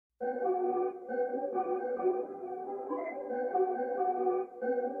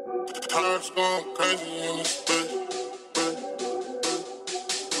Hearts going crazy in this bitch.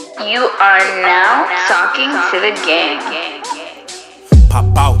 You are now talking to the gang.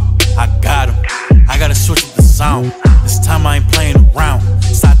 Pop out, I got him. I gotta switch up the sound. This time I ain't playing around.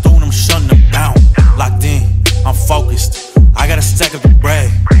 Stop throwing them, shutting them down. Locked in, I'm focused. I gotta stack up the bread.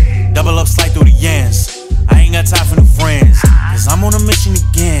 Double up, slide through the yams. I ain't got time for new friends, cause I'm on a mission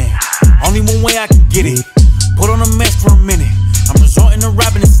again. Only one way I can get it. Put on a mask for a minute. I'm resorting to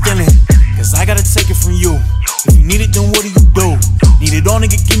rapping and stealing, cause I gotta take it from you. If you need it, then what do you do? Need it all,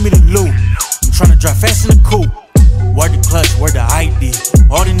 nigga, give me the loot. I'm tryna drive fast in the coupe. Word the clutch, word the ID.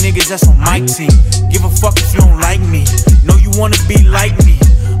 All the niggas that's on my team. Give a fuck if you don't like me. Know you wanna be like me.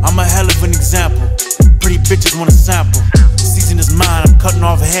 I'm a hell of an example. Pretty bitches wanna sample. Season is mine, I'm cutting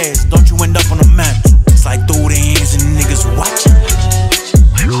off heads. Don't you end up on the mantle. It's like throw the hands and niggas watching.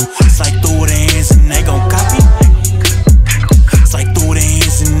 It's like throw the hands and they gon' copy. It's like throw the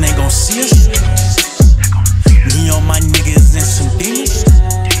hands and they gon' see us. Me on my niggas and some demons.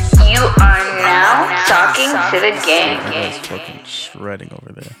 You are now talking to the gang. That's fucking shredding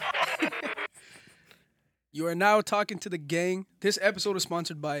over there. You are now talking to the gang. This episode is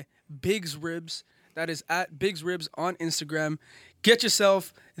sponsored by Big's Ribs. That is at Big's Ribs on Instagram. Get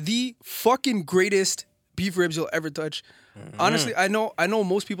yourself the fucking greatest beef ribs you'll ever touch. Honestly, I know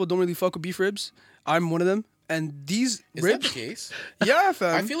most people don't really fuck with beef ribs. I'm one of them. And these Is ribs, that the case? yeah,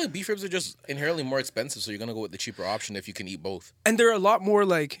 fam. I feel like beef ribs are just inherently more expensive, so you're gonna go with the cheaper option if you can eat both. And they're a lot more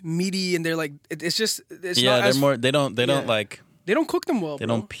like meaty, and they're like it's Yeah, not they're as, more. They don't like. they don't cook them well. They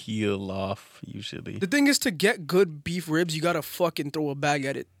bro. don't peel off usually. The thing is, to get good beef ribs, you gotta fucking throw a bag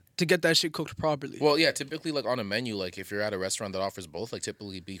at it to get that shit cooked properly. Well, yeah, typically like on a menu, like if you're at a restaurant that offers both, like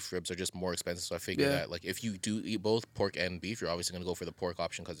typically beef ribs are just more expensive. So I figure Yeah. that like if you do eat both pork and beef, you're obviously gonna go for the pork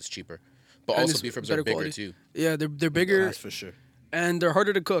option because it's cheaper. But And also it's beef ribs better are bigger quality. too. Yeah, they're bigger. That's for sure. And they're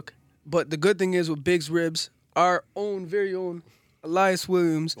harder to cook. But the good thing is with Big's Ribs, our own, very own Elias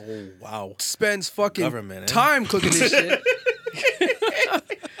Williams Oh wow. spends fucking Government, eh? time cooking this shit.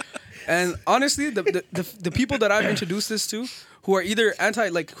 And honestly, the people that I've introduced this to, who are either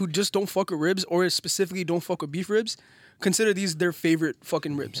who just don't fuck with ribs or specifically don't fuck with beef ribs, consider these their favorite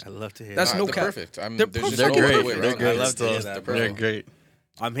fucking ribs. I love to hear That's that. no They're cap. perfect. They're There's just They're no perfect. other great. way They're around it. great. I love It's to hear just that, the bro. They're perfect. great.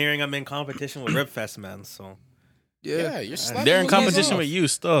 I'm hearing I'm in competition with Ribfest, man. So Yeah, you're slapping They're in those guys competition off. with you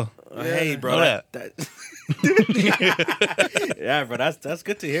still. hey, bro. Know Yeah, bro. That's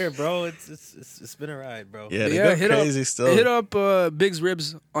good to hear, bro. It's been a ride, bro. Yeah, they Yeah, go hit crazy up, still. hit up Big's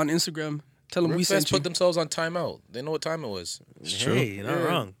Ribs on Instagram. Tell them we Ribfest sent you. put themselves on timeout. They know what time it was. Hey, you're not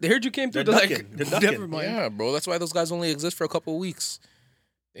wrong. They heard you came through. They're They're ducking. like, They're ducking. never mind. Yeah, bro. That's why those guys only exist for a couple of weeks.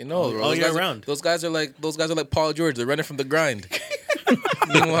 They know, bro. all Those year guys round. Those guys are like Paul George. They're running from the grind.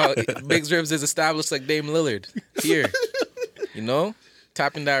 Meanwhile, Big's Ribs is established like Dame Lillard here. You know,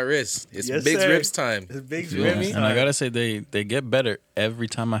 tapping that wrist. It's Yes, Big's sir. Ribs time. It's Big's You Ribs. feel me? And I gotta say, they get better every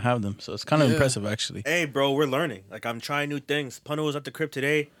time I have them. So it's kind of impressive, actually. Hey, bro, we're learning. Like, I'm trying new things. Punno was at the crib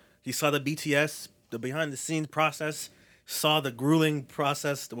today. He saw the BTS, the behind the scenes process, saw the grueling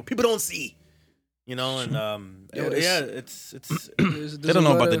process, what people don't see. You know, and it's They don't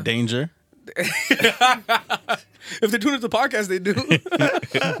know about the danger. If they're doing it to the podcast, they do.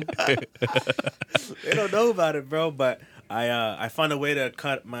 they don't know about it, bro. But I found a way to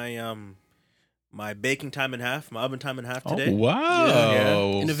cut my my baking time in half, my oven time in half Oh, today. wow.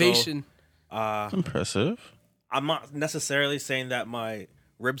 Yeah. Innovation. That's impressive. I'm not necessarily saying that my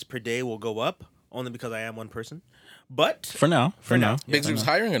ribs per day will go up, only because I am one person. But For now. For now. Big's Ribs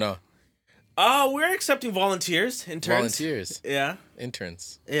hiring or not? we're accepting volunteers, interns. Volunteers, Yeah,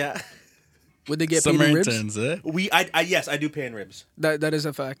 interns. yeah. Would they get paid Summer in ribs? interns, eh? Yes, I do pay in ribs. That is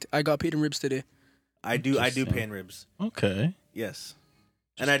a fact. I got paid in ribs today. I do pay in ribs. Okay. Yes,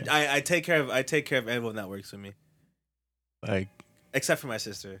 and I take care of everyone that works with me, Like, except for my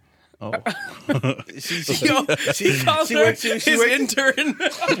sister. oh. She Calls she her worked his she worked intern.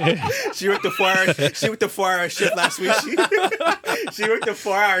 she worked the 4-hour shift last week. She worked the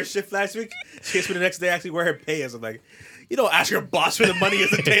 4-hour shift last week. She asked me the next day actually where her pay is. I'm like, you don't ask your boss for the money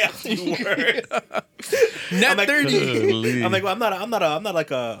is the day after you work. Net I'm like, 30. I'm like, well, I'm not like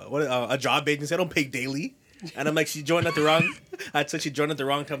a job agency. I don't pay daily. And I'm like, she joined at the wrong. I said she joined at the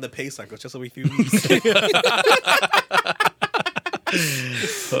wrong time of the pay cycle, just a few weeks.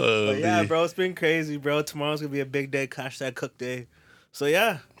 But yeah, bro, it's been crazy, bro. Tomorrow's gonna be a big day, cash that cook day. So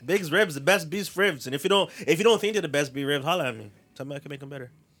yeah, Big's Ribs, the best beef ribs. And if you don't think they're the best beef ribs, holla at me. Tell me I can make them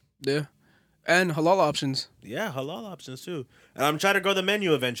better. Yeah. And halal options. Yeah, halal options too. And I'm trying to grow the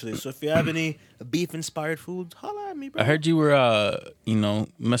menu eventually. So if you have any beef-inspired foods, holla at me, bro. I heard you were,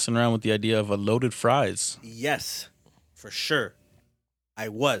 messing around with the idea of a loaded fries. Yes, for sure. I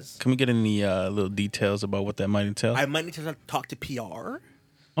was. Can we get any little details about what that might entail? I might need to talk to PR.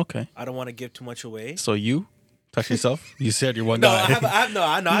 Okay. I don't want to give too much away. So you touch yourself? You said you're one No, guy.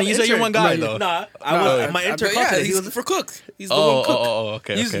 I know. You said you're one guy, though. Nah, my intern. But yeah, contacted, he's he was for cook. He's the one cook.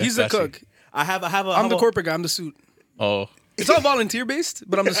 Okay. He's the Gotcha. cook. I have I'm the corporate guy. I'm the suit. Oh, It's all volunteer based,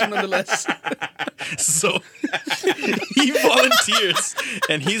 but I'm the suit nonetheless. so he volunteers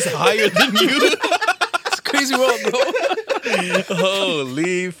and he's higher than you. It's a crazy world, bro.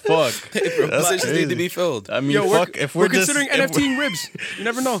 Holy fuck! That's Positions need to crazy. be filled. I mean, Yo, fuck. If we're just considering if NFTing ribs. You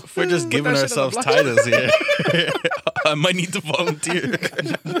never know. we're just Put giving that shit on the ourselves blockchain. titles here, I might need to volunteer.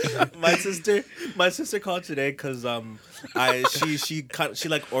 my sister called today because she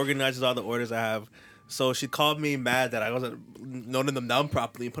like organizes all the orders I have. So she called me mad that I wasn't noting them down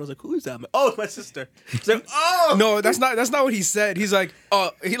properly. And I was like, "Who is that?" I'm like, "Oh, it's my sister." She's like, "Oh, No, that's not what he said. He's like,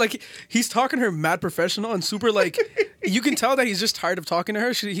 he's talking to her mad professional and super like. You can tell that he's just tired of talking to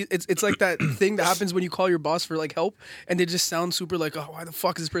her. It's like that thing that happens when you call your boss for like help and they just sound super like, oh, why the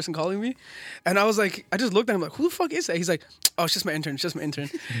fuck is this person calling me? And I was like, I just looked at him like, who the fuck is that? He's like, oh, it's just my intern. It's just my intern.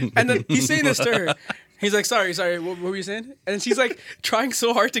 And then he's saying this to her. He's like, sorry, what were you saying? And she's like trying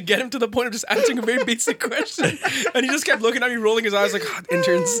so hard to get him to the point of just answering a very basic question. And he just kept looking at me, rolling his eyes like, God,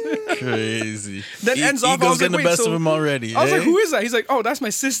 interns. Crazy. Then ends off, I Ego's was like, getting the wait, best so- of him already. I was like, eh? who is that? He's like, oh, that's my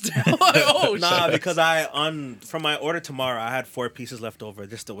sister. I'm like, oh, nah," shit. because from my order tomorrow, I had 4 pieces left over.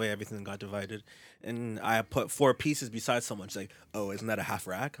 Just the way everything got divided, and I put 4 pieces beside someone. She's like, "Oh, isn't that a half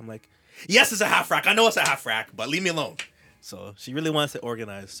rack?" I'm like, "Yes, it's a half rack. I know it's a half rack, but leave me alone." So she really wants to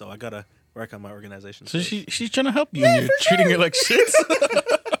organize. So I gotta work on my organization. So skills. she's trying to help you, and you're treating her like shit.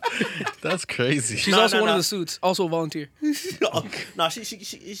 That's crazy. She's No, also no, one no. of the suits, also a volunteer. No, she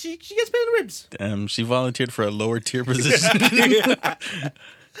gets paid in ribs. She volunteered for a lower tier position.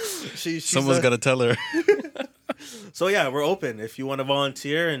 She's Someone's got to tell her. So yeah, we're open. If you want to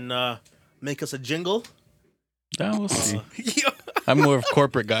volunteer and make us a jingle, Yeah, we'll see. Yo. I'm more of a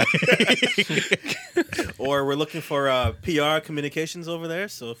corporate guy. or we're looking for PR communications over there.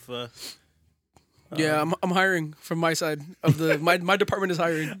 So if Yeah, I'm hiring from my side of the my department is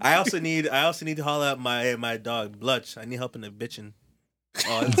hiring. I also need to holler at my dog Blutch. I need help in the bitching.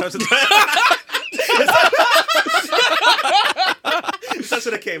 Oh, it starts with that's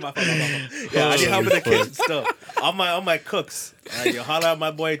what it came off. Yeah, I need help in the kitchen still. All my cooks. You holler at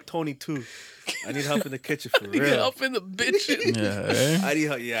my boy Tony too. I need help in the kitchen for real. Help in the bitch. Yeah, eh? I need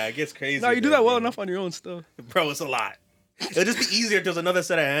help. Yeah, it gets crazy. No, you do there, that well bro. enough on your own still. Bro, it's a lot. It'll just be easier if there's another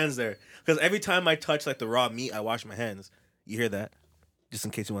set of hands there. Because every time I touch like the raw meat, I wash my hands. You hear that? Just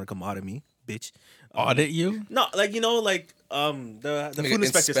in case you want to come audit me, bitch. Audit you? No, like the Like food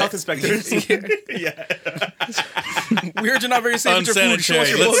inspectors, health inspectors. Yeah. We heard you're not very safe with your food. Show us Unsanitary.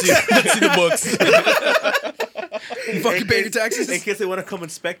 your Let's books. see the books. You fucking pay your taxes. In case they want to come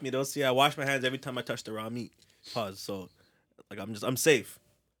inspect me, they'll see I wash my hands every time I touch the raw meat. Pause. So, like, I'm safe.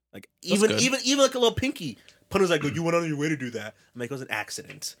 Like even good. like a little pinky. Punter's like, you went on your way to do that. I'm like, it was an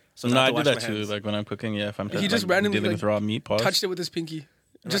accident. So No, not I to do wash that my too. hands. Like when I'm cooking, yeah. If I'm He just like, randomly, dealing like, with raw meat, pause. Touched it with his pinky.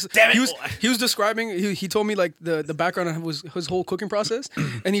 Just damn it, he was describing. He told me like the background of his whole cooking process,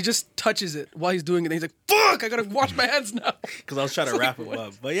 and he just touches it while he's doing it. And he's like, "Fuck! I gotta wash my hands now." Because I was trying to wrap it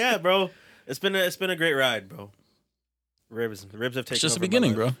up. But yeah, bro, it's been a great ride, bro. Ribs have taken. It's just the over my beginning,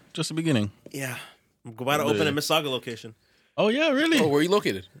 life. bro. Just the beginning. Yeah, I'm about to open a Mississauga location. Oh yeah, really? Oh, where are you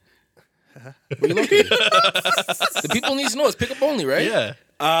located? Where you located? The people need to know it's pickup only, right?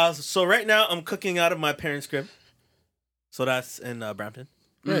 Yeah. So right now I'm cooking out of my parents' crib. So that's in Brampton.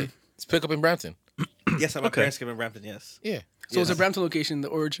 Right. It's pickup in Brampton. Yes, at my Okay. parents' crib in Brampton. Yes. Yeah. So it's a Brampton location, the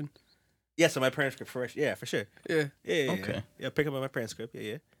origin. Yes, at my parents' crib. For sure. Yeah. Yeah. Okay. Yeah, pick up at my parents' crib.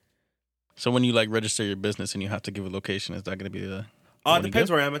 Yeah. So when you like register your business and you have to give a location, is that going to be the? Oh, it one you depends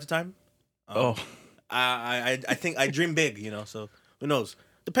give? where I am at the time. Oh, I think I dream big, so who knows?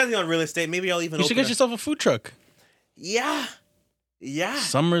 Depending on real estate, maybe I'll even you should open get yourself a food truck. Yeah.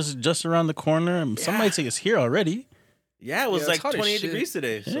 Summer's just around the corner. Some might say it's here already. Yeah, it was Yeah, like it's hot as 28 shit. degrees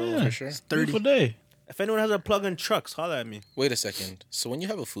today. So Yeah, For sure. It's 30 day. if anyone has a plug-in trucks, holler at me. Wait a second. So when you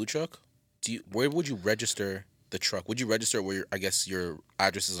have a food truck, where would you register the truck? Would you register where your address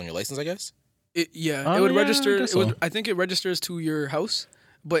is on your license? I guess. It Oh, would yeah, I register. guess so. I think it registers to your house,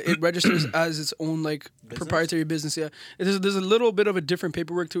 but it registers as its own like proprietary business. Yeah, there's a little bit of a different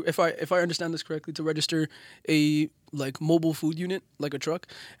paperwork to if I understand this correctly to register a like mobile food unit like a truck,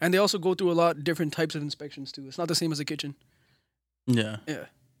 and they also go through a lot different types of inspections too. It's not the same as a kitchen. Yeah. Yeah.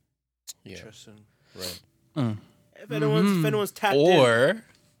 Yeah. Interesting. Right. If anyone's tapped in. Or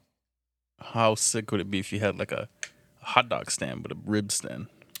how sick would it be if you had like a hot dog stand with a rib stand?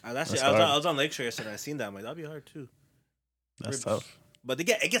 That's That's it. I hard. was on Lakeshore yesterday. I seen that. I'm like, that'd be hard too. That's Ribs. tough. But it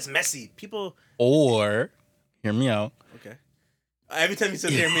gets messy. People. Or, hear me out, Okay. Every time you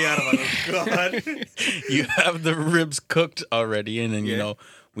said "hear me out," I'm like, "Oh God." you have the ribs cooked already, and then, you Yeah. know,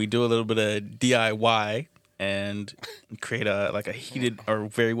 we do a little bit of DIY and create a heated or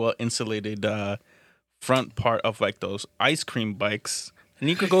very well insulated front part of like those ice cream bikes. And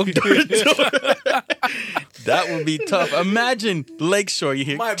you could go door to door. That would be tough. Imagine Lakeshore. You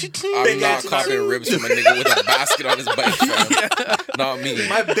hear, My I'm big not ass not, copying ribs from a nigga with a basket on his bike, fam. Not me.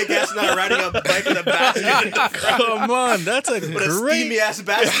 my big ass not riding a bike with a basket, come on, that's a with a great. steamy ass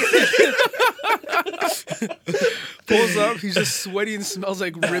basket. Pulls up, he's just sweaty and smells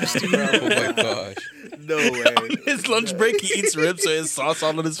like rib stew. Oh my gosh. No way. His lunch break, he eats ribs, so his sauce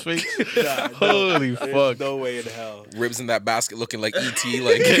all on his face. Nah, no. Holy There's fuck! no way in hell. Ribs in that basket looking like E.T.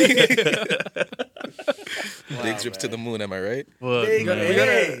 Like Wow, Biggs Rips to the moon, am I right? Fuck, Big man.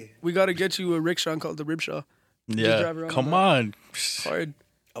 hey. We gotta get you a rickshaw called the Ribshaw. Yeah, drive around come on on. Hard.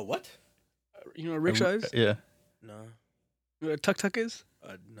 A what? You know what a rickshaw is? Yeah, No. You know what a tuk-tuk is?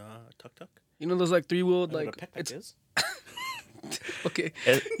 Nah. Tuk tuk. You know those like three-wheeled, I know like, what a it's, peck is. okay.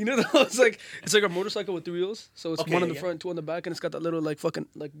 Eh. You know those, like, it's like a motorcycle with three wheels. So it's Okay, one in the yeah. front, two on the back, and it's got that little, like, fucking,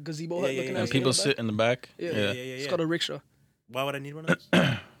 like, gazebo hut Yeah, looking yeah, ass and thing people on the sit back. in the back. Yeah. Yeah, It's called a rickshaw. Why would I need one of those?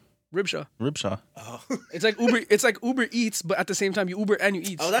 Ribshaw. Ribshaw. Oh. It's like Uber. It's like Uber Eats, but at the same time you Uber and you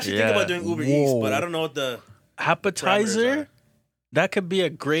eat. I was actually Yeah. thinking about doing Uber Eats, but Whoa. I don't know what the parameters Appetizer. are. That could be a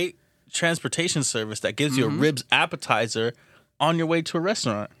great transportation service that gives you a ribs appetizer on your way to a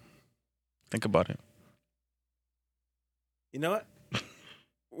restaurant. Think about it. You know what?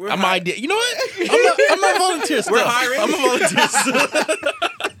 We're I'm hi- idea. You know what? I'm a volunteer still. We're hiring. I'm a volunteer still.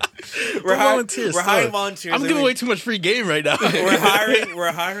 We're volunteers. We're hiring volunteers. I'm and giving we- away too much free game right now.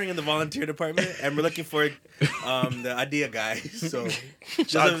 We're hiring in the volunteer department, and we're looking for the idea guy. So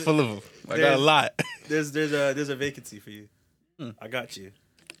Chock full of them. I got a there's- lot. there's a vacancy for you. I got you.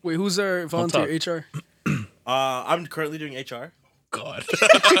 Wait, who's our volunteer talk. HR? I'm currently doing HR God.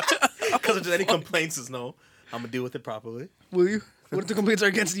 because if there's any complaints, is no. I'm gonna deal with it properly. Will you? What if the complaints are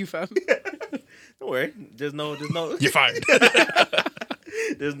against you, fam? Don't worry. There's no You're fired.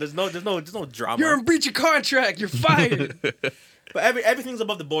 there's no drama. You're in breach of contract. You're fired. But everything's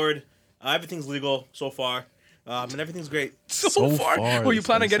above the board. Everything's legal so far. And everything's great. so So far. far, Were you this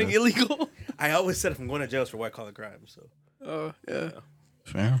planning on thing getting says. illegal? I always said if I'm going to jail, it's for white collar crime. So Oh, yeah.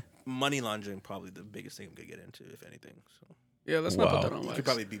 Fair. money laundering probably the biggest thing I'm gonna get into, if anything. So Yeah, let's not Wow. put that on you wax. could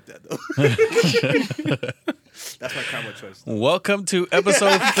probably beat that though. That's my crime of choice. Welcome to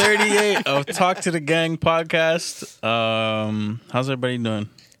episode 38 of Talk to the Gang podcast. How's everybody doing?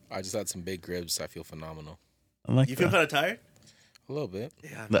 I just had some big ribs. I feel phenomenal. I like You feel that. kind of tired? A little bit.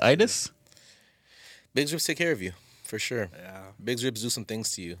 Yeah. The itis? Biggs Ribs take care of you, for sure. Yeah. Biggs Ribs do some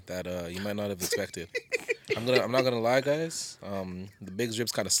things to you that you might not have expected. I'm not gonna lie, guys. The Biggs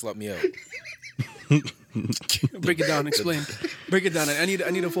Ribs kind of slut me out. Break it down. Explain. Break it down. I need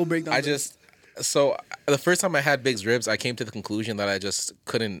a full breakdown. So the first time I had Biggs Ribs, I came to the conclusion that I just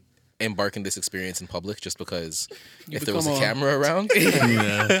couldn't embark in this experience in public just because if there was a become a- camera around,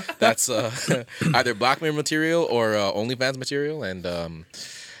 Yeah. that's either blackmail material or OnlyFans material, and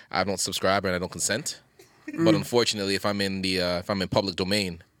I don't subscribe and I don't consent. But unfortunately, if I'm in public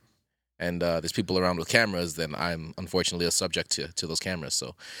domain and there's people around with cameras, then I'm unfortunately a subject to those cameras.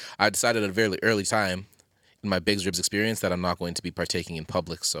 So I decided at a very early time in my Biggs Ribs experience that I'm not going to be partaking in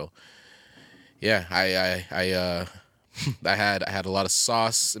public. So yeah, I had a lot of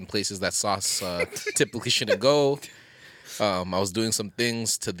sauce in places that sauce typically shouldn't go. I was doing some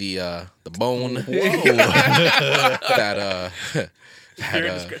things to the bone that Your had,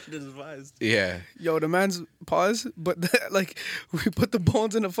 discretion is advised. yeah. Yo, the man's pause, but like we put the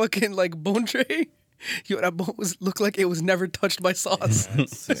bones in a fucking like bone tray. Yo, that bone looked like it was never touched by sauce.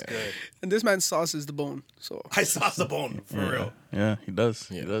 It's good. And this man's sauce is the bone. So I sauce the bone for real. Yeah, he does.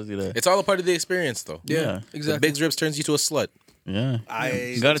 He does do that. It's all a part of the experience, though. Yeah. The exactly. Biggs Ribs turns you to a slut. Yeah. I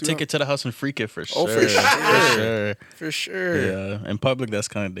You got to take it to the house and freak it for sure. Oh, for sure. For sure. For sure. Yeah. In public, that's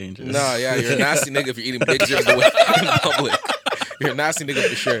kind of dangerous. No, yeah, you're a nasty nigga if you're eating Biggs Ribs in public. You're a nasty nigga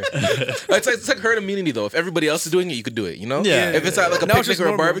for sure. It's like herd immunity, though. If everybody else is doing it, you could do it, you know? Yeah. If it's at like a Now it's picnic just or a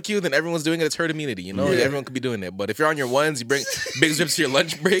normal. barbecue, then everyone's doing it. It's herd immunity, you know? Everyone could be doing it. But if you're on your ones, you bring Biggs Ribs to your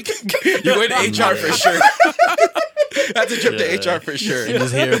lunch break, you're going to HR for sure. That's a trip to HR for sure. You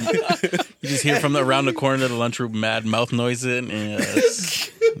just hear from around the corner of the lunchroom mad mouth noises.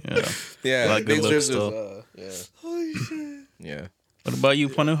 Yeah. Yeah, Like the Biggs look Ribs still. is, yeah. What about you,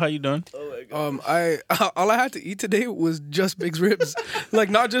 Panu? How you doing? I all I had to eat today was just Big's ribs. Like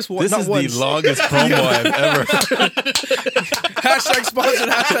not just one. This not is once. the longest promo I've ever. Hashtag sponsored.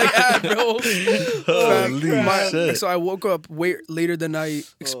 Hashtag ad, bro. Holy shit! So I woke up way later than I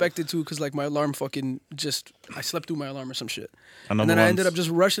expected to because like my alarm fucking just I slept through my alarm or some shit. And then I ended up just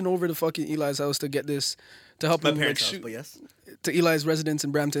rushing over to fucking Eli's house to get this to help My him like, parents' house, shoot but yes. to Eli's residence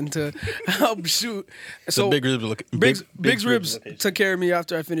in Brampton to help shoot. So Big Ribs look. Big's Ribs took care of me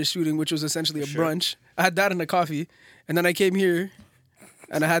after I finished shooting, which was essentially a brunch. I had that and a coffee, and then I came here,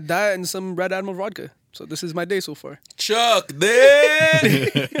 and I had that and some Red Admiral vodka. So this is my day so far. Chuck,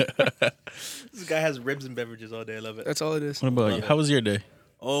 Daddy. This guy has ribs and beverages all day. I love it. That's all it is. What about you? How was your day?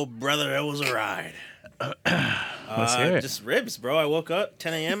 Oh, brother, it was a ride. Let's hear it. Just ribs, bro. I woke up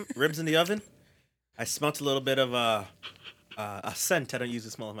 10 a.m. Ribs in the oven. I smelt a little bit of a scent. I don't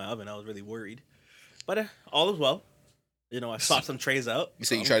usually smell in my oven. I was really worried, but all is well. You know, I swapped some trays out. You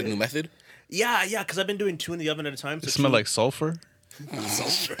say you tried a new method? Yeah, because I've been doing 2 in the oven at a time. So It smelled two- like sulfur.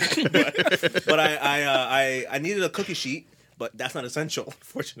 but I needed a cookie sheet, but that's not essential,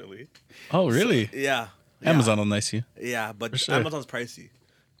 unfortunately. Oh, really? Yeah. Amazon will nice you. Yeah, but sure. Amazon's pricey.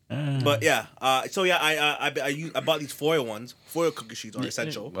 But yeah, so yeah, I bought these foil ones. Foil cookie sheets are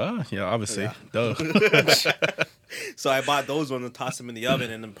essential. Well, yeah, obviously. Duh. So I bought those ones and tossed them in the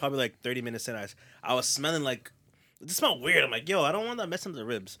oven, and then probably like 30 minutes in, I was smelling like it smelled weird. I'm like, yo, I don't want that messing with the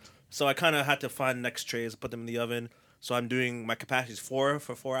ribs. So I kind of had to find next trays, put them in the oven. So I'm doing my capacity is 4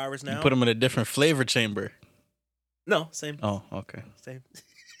 for 4 hours now. You put them in a different flavor chamber. No, same. Oh, okay. Same.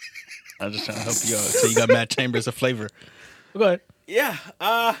 I'm just trying to help you out. So you got mad chambers of flavor. Go ahead. Yeah,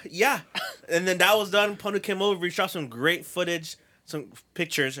 yeah. And then that was done. Ponu came over. We shot some great footage, some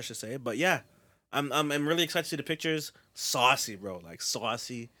pictures, I should say. But yeah, I'm really excited to see the pictures. Saucy, bro, like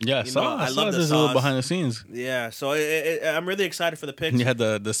saucy. Yeah, You know, I love the this a little sauce. behind the scenes. Yeah, so I'm really excited for the pics. And you had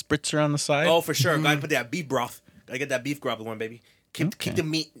the spritzer on the side. Oh, for sure. Gotta put that beef broth. Gotta get that beef broth one, baby. Keep the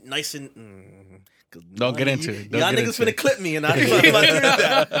meat nice and. 'Cause Don't get into it. Don't Y'all get niggas into finna it. clip me, and I'm not doing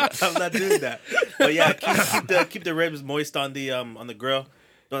that. I'm not doing that. But yeah, keep the ribs moist on the grill.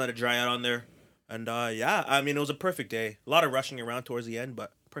 Don't let it dry out on there. And yeah, I mean it was a perfect day. A lot of rushing around towards the end,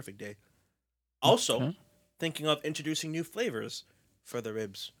 but perfect day. Also, thinking of introducing new flavors for the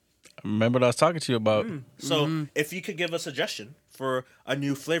ribs. Remember what I was talking to you about? So if you could give a suggestion for a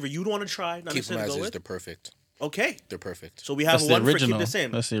new flavor you'd want to try, not Keep them necessarily as go is. with. They're perfect. Okay. They're perfect. So we have That's the one for original. keep the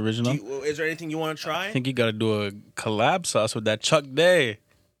same. That's the original. Is there anything you want to try? I think you got to do a collab sauce with that Chuck Day.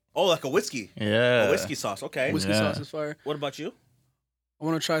 Oh, like a whiskey. Yeah. A whiskey sauce. Okay. Whiskey Yeah. sauce is fire. What about you? I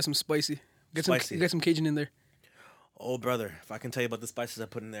want to try some spicy. Spicy. Get some Cajun in there. Oh, brother. If I can tell you about the spices I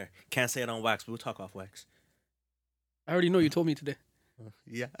put in there. Can't say it on wax, but we'll talk off wax. I already know you told me today.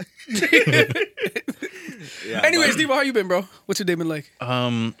 Yeah. Yeah. Anyways, Devo, how you been, bro? What's your day been like?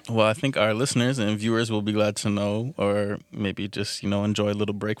 Well, I think our listeners and viewers will be glad to know, or maybe just enjoy a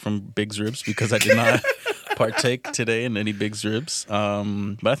little break from Big's Ribs because I did not partake today in any Big's Ribs.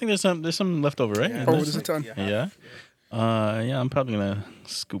 But I think there's some left over, right? Yeah. Oh, there's a ton. Yeah. Yeah, I'm probably gonna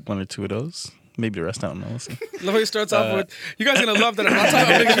scoop 1 or 2 of those. Maybe the rest, I don't know. We'll see. Love how he starts off with, you guys gonna love that I'm not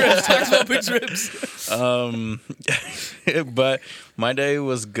talking about Big's Ribs. Talks about Big's Ribs. But my day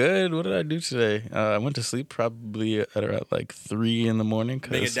was good. What did I do today? I went to sleep probably at around like 3 in the morning.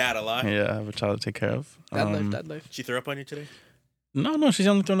 Make your dad a lie. Yeah, I have a child to take care of. Dad life. She threw up on you today? No, she's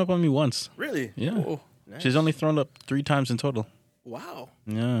only thrown up on me once. Really? Yeah. Oh, Nice. She's only thrown up 3 times in total. Wow.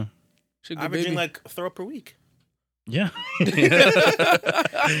 Yeah. she a good Averaging baby. like a throw up per week. Yeah. Imagine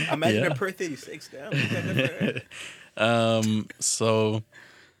Yeah. her per 36. Damn. Okay, good for her. So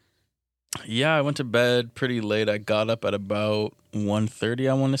yeah, I went to bed pretty late. I got up at about 1:30,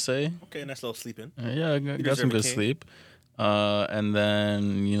 I want to say. Okay, nice little sleeping. Yeah, I got deserve some a good king. sleep. And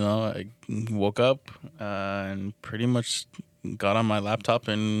then, I woke up and pretty much got on my laptop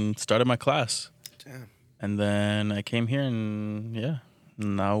and started my class. Damn. And then I came here and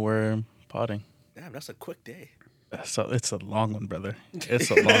now we're potting. Damn, that's a quick day. So it's a long one, brother.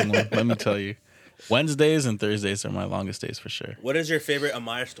 It's a long one. Let me tell you. Wednesdays and Thursdays are my longest days for sure. What is your favorite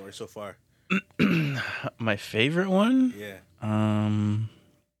Amaya story so far? My favorite one? Yeah. I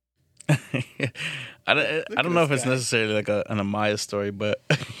don't know if it's necessarily like an Amaya story, but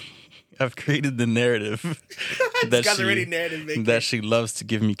I've created the narrative This guy's already narrative making. that she loves to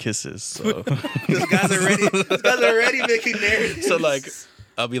give me kisses. So, This guy's already making narratives. so like,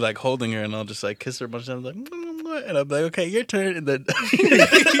 I'll be like holding her and I'll just like kiss her a bunch of times, like, and I'm like, okay, your turn. And then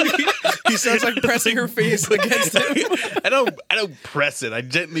He sounds like pressing her face against him. I don't press it. I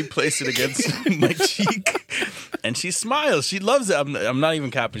gently place it against my cheek, and she smiles. She loves it. I'm not even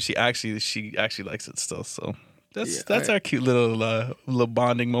capping. She actually likes it still. So That's our cute little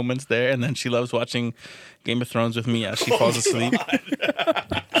bonding moments there. And then she loves watching Game of Thrones with me as she falls asleep.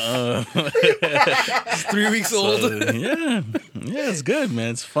 It's 3 weeks old. Yeah, it's good,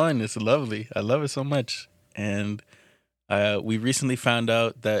 man. It's fun. It's lovely. I love it so much. And we recently found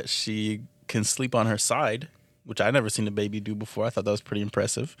out that she can sleep on her side, which I never seen a baby do before. I thought that was pretty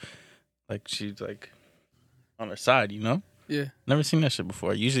impressive. Like she's like on her side, you know? Yeah. Never seen that shit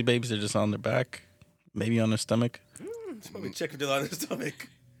before. Usually babies are just on their back, maybe on their stomach. It's probably checking them on their stomach.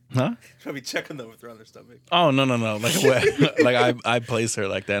 Huh? Probably checking them if they're on their stomach. Oh no. Like like I place her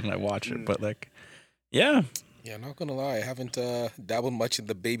like that and I watch her, but like, yeah. Yeah, not gonna lie, I haven't dabbled much in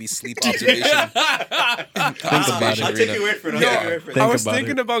the baby sleep observation. Think about I'll it. take your word for it. I'll take your word for it. Think I was about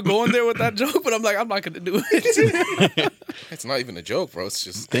thinking it. about going there with that joke, but I'm like, I'm not gonna do it. It's not even a joke, bro. It's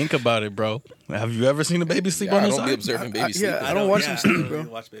just Think about it, bro. Have you ever seen a baby sleep yeah, on I her don't be side? observing baby sleep. I don't watch them sleep, bro.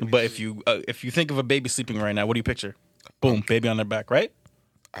 Watch baby But sleep. if you think of a baby sleeping right now, what do you picture? Boom, baby on their back, right?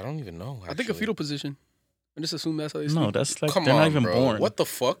 I don't even know. I think a actually. fetal position. I just assume that's how they sleep. No, that's like Come they're on, not even bro. born. What the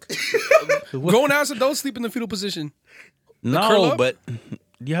fuck? Grown ass adults sleep in the fetal position. curl No, up? but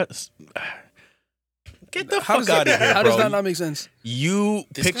yeah. Get the How fuck does out that, of here, how bro. does that not make sense? You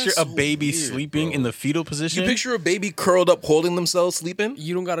This picture guy's a so baby weird, sleeping bro. in the fetal position. You picture a baby curled up, holding themselves, sleeping.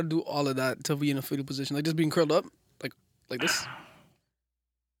 You don't gotta do all of that to be in a fetal position. Like just being curled up, like this.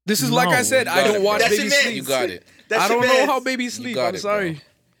 This is like I No, said, you I got don't it, watch bro. That's babies your man. sleep. You got it. That's I don't your know man. how babies sleep. got I'm it, sorry. bro.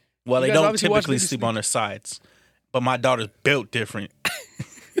 well, they You guys don't obviously watch typically baby sleep sleep. on their sides, but my daughter's built different.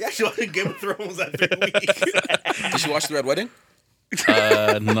 Yeah, she watched Game of Thrones every week. Did you watch the Red Wedding?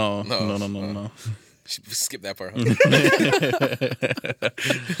 No. Skip that part.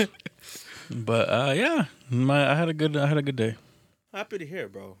 But yeah, I had a good day. Happy to hear,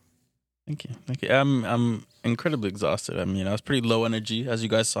 bro. Thank you. I'm incredibly exhausted. I mean, I was pretty low energy, as you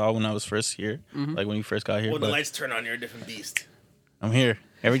guys saw when I was first here, like when you first got here. When the But lights turn on, you're a different beast. I'm here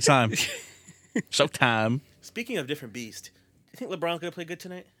every time. Showtime. Speaking of different beast, do you think LeBron's gonna play good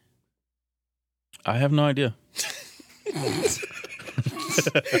tonight? I have no idea. You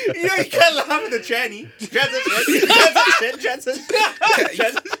can't laugh at the tranny. Transition.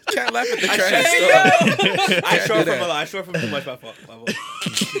 Can't laugh at the I tranny short- stuff. I short from too much. My fault.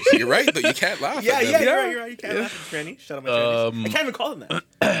 You're right, though. You can't laugh. Yeah, at them. you're right. You can't laugh at tranny. Shut up, my trannies. I can't even call them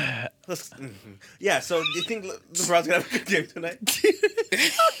that. Yeah. So, do you think LeBron's gonna have a good game tonight?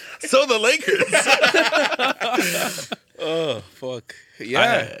 So the Lakers. Oh fuck.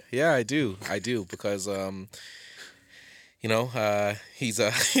 Yeah, I do because he's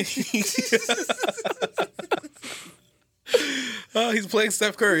he's playing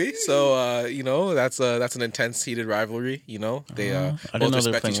Steph Curry, so that's an intense, heated rivalry. They didn't both know they were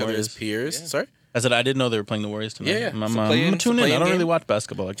respect playing each other as Warriors. peers. Sorry, I said I didn't know they were playing the Warriors tonight. Yeah. I'm It's a gonna play-in- tune in. I play-in don't really game. watch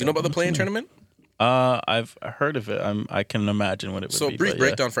basketball like do you know that. about the play-in tournament? I've heard of it. I can imagine what it would So be. brief but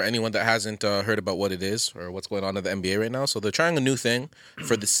breakdown for anyone that hasn't heard about what it is or what's going on in the NBA right now. So they're trying a new thing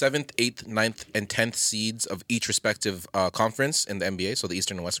for the 7th, 8th, 9th, and 10th seeds of each respective conference in the NBA, so the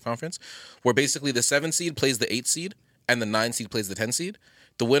Eastern and Western Conference, where basically the 7th seed plays the 8th seed and the 9th seed plays the 10th seed.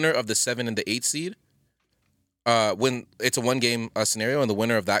 The winner of the 7 and the 8th seed, when it's a one-game scenario, and the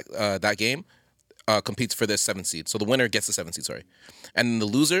winner of that game competes for the 7th seed. So the winner gets the 7th seed, sorry. And then the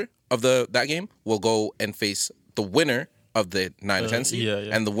loser of that game will go and face the winner of the 9 and 10 seed. yeah.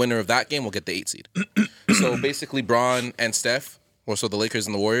 And the winner of that game will get the 8 seed. So basically, Bron and Steph, or so the Lakers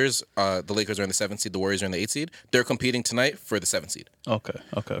and the Warriors, the Lakers are in the 7th seed, the Warriors are in the 8th seed. They're competing tonight for the 7th seed. Okay.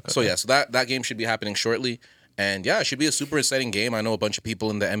 So yeah, so that game should be happening shortly. And yeah, it should be a super exciting game. I know a bunch of people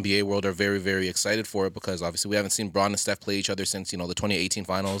in the NBA world are very, very excited for it because obviously we haven't seen Bron and Steph play each other since, the 2018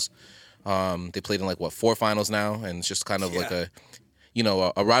 finals. They played in 4 finals now, and it's just kind of like a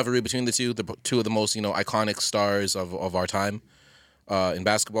rivalry between the two of the most, iconic stars of our time in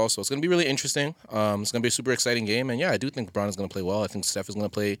basketball. So it's going to be really interesting. It's going to be a super exciting game. And yeah, I do think LeBron is going to play well. I think Steph is going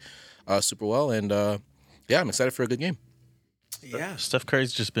to play super well. And yeah, I'm excited for a good game. Yeah. Steph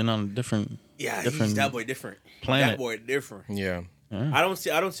Curry's just been on a different. Yeah, different he's that boy different. planet. That boy different. Yeah. I don't see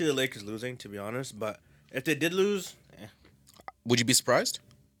the Lakers losing, to be honest. But if they did lose, Would you be surprised?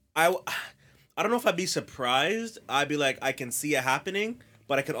 I don't know if I'd be surprised. I'd be like, I can see it happening,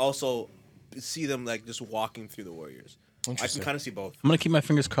 but I could also see them just walking through the Warriors. I can kind of see both. I'm gonna keep my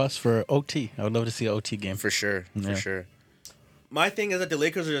fingers crossed for OT. I would love to see an OT game. For sure. Yeah. For sure. My thing is that the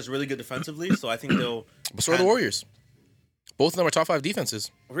Lakers are just really good defensively, so I think they'll. But so are the Warriors. Both of them are top 5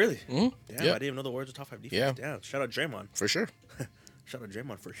 defenses. Really? Mhm. Damn, Yeah. I didn't even know the Warriors were top 5 defense. Yeah. Damn. Shout out Draymond. For sure. Shout out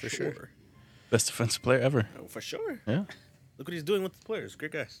Draymond for sure. sure. Best defensive player ever. Oh, for sure. Yeah. Look what he's doing with the players.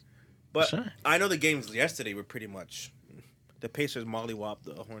 Great guys. But Sure. I know the games yesterday were pretty much the Pacers mollywopped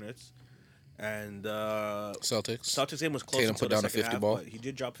the Hornets, And Celtics. Celtics game was close Tatum until put the down a second 50 half, ball. but he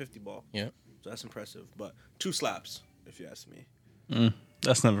did drop 50 ball. Yeah. So that's impressive. But 2 slaps, if you ask me.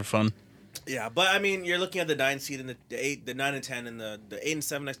 That's never fun. Yeah, but I mean, you're looking at the 9 seed and the 9 and 10, and the 8 and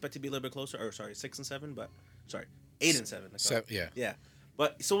 7. I expect to be a little bit closer. Or sorry, 6 and 7, but sorry, 8 and 7. Yeah. Yeah,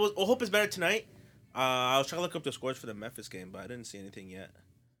 but so we'll hope it's better tonight. I was trying to look up the scores for the Memphis game, but I didn't see anything yet.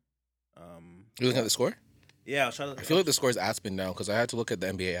 You looking at the score? Yeah, I was trying to. I feel like the score's at spin now because I had to look at the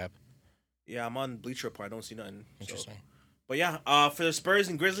NBA app. Yeah, I'm on Bleacher Report. I don't see nothing. Interesting. But yeah, for the Spurs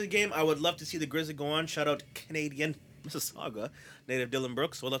and Grizzlies game, I would love to see the Grizzlies go on. Shout out Canadian Mississauga native Dylan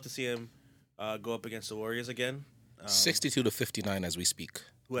Brooks. We'd love to see him go up against the Warriors again. 62 to 59 as we speak.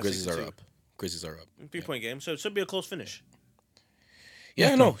 Who has Grizzlies 62? are up. Grizzlies are up. 3-point game, so it should be a close finish.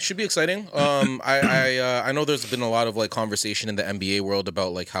 Yeah, no, should be exciting. I know there's been a lot of like conversation in the NBA world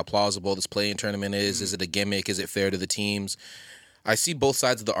about like how plausible this play-in tournament is. Is it a gimmick? Is it fair to the teams? I see both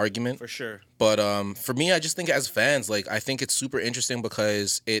sides of the argument. For sure. But for me, I just think as fans, like I think it's super interesting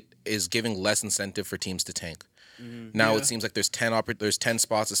because it is giving less incentive for teams to tank. Now it seems like there's 10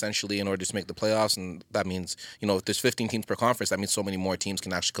 spots essentially in order to make the playoffs, and that means if there's 15 teams per conference, that means so many more teams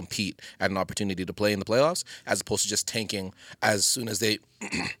can actually compete at an opportunity to play in the playoffs, as opposed to just tanking as soon as they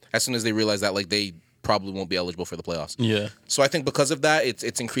realize that like they probably won't be eligible for the playoffs. Yeah. So I think because of that, it's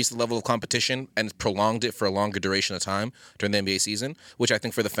increased the level of competition and it's prolonged it for a longer duration of time during the NBA season, which I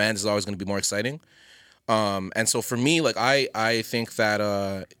think for the fans is always going to be more exciting. And so for me, like I think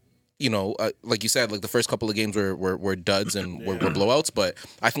that like you said, like the first couple of games were duds and were blowouts, but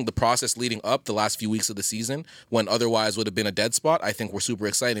I think the process leading up the last few weeks of the season, when otherwise would have been a dead spot, I think were super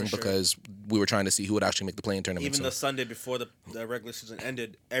exciting because we were trying to see who would actually make the play-in tournament. Even the Sunday before the regular season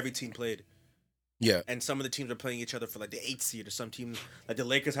ended, every team played. Yeah. And some of the teams are playing each other for like the 8th seed, or some teams like the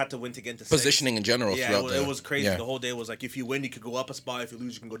Lakers had to win to get into positioning 6th. in general. Yeah, throughout it was crazy. Yeah. The whole day was like, if you win, you could go up a spot. If you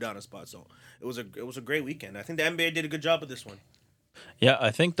lose, you can go down a spot. So it was a great weekend. I think the NBA did a good job with this one. Yeah, I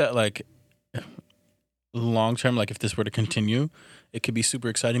think that like long term, like if this were to continue, it could be super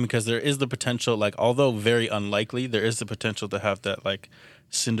exciting because there is the potential, like although very unlikely, there is the potential to have that like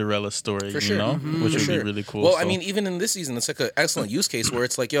Cinderella story, For sure. which For would sure. be really cool. Well, So- I mean, even in this season, it's like an excellent use case where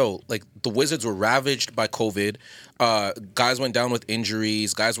it's like, like the Wizards were ravaged by COVID. Guys went down with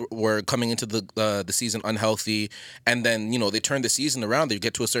injuries. Guys were coming into the season unhealthy, and then they turn the season around. They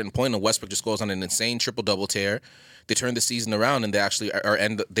get to a certain point, and Westbrook just goes on an insane triple-double tear. They turn the season around, and they actually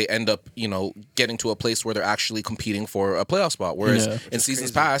end up getting to a place where they're actually competing for a playoff spot. Whereas Yeah. in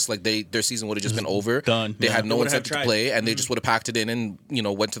seasons past, like their season would have just been over. done. They Yeah. had no They wouldn't have incentive to tried. play, and they just would have packed it in and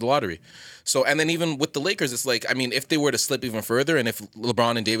went to the lottery. So, and then even with the Lakers, it's like, I mean, if they were to slip even further, and if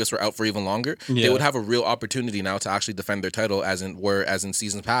LeBron and Davis were out for even longer, they Yeah. would have a real opportunity now to actually defend their title, as in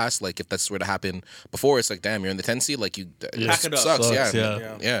seasons past. Like if that's were to happen before, it's like, damn, you're in the 10th seed, like you it Pack it up. sucks. Sucks, Yeah,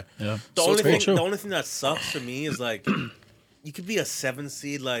 yeah. yeah. yeah. The So only it's very thing, true. the only thing that sucks for me is like, you could be a 7th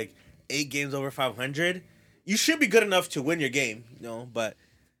seed, like 8 games over 500. You should be good enough to win your game, but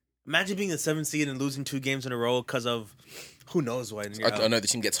imagine being a 7th seed and losing 2 games in a row because of who knows what. And you're out. Another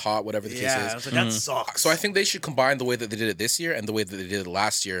team gets hot, whatever the Yeah, I case was is. like, that sucks. So I think they should combine the way that they did it this year and the way that they did it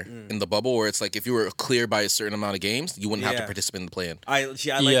last year in the bubble, where it's like if you were clear by a certain amount of games, you wouldn't have to Yeah. participate in the play-in. I like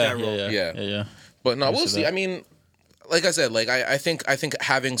yeah, that role. Yeah. But no, we'll see see. that. I mean, like I said, like I think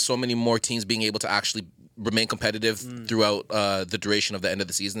having so many more teams being able to actually remain competitive throughout the duration of the end of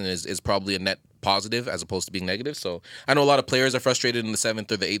the season is probably a net positive as opposed to being negative. So I know a lot of players are frustrated in the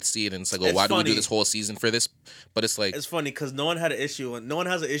 7th or the 8th seed, and it's like, It's why do we do funny. this whole season for this? But it's like, It's funny because no one had an issue. No one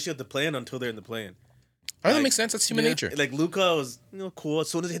has an issue with the play-in until they're in the play-in. that makes sense. That's human nature. Like Luka was, cool. As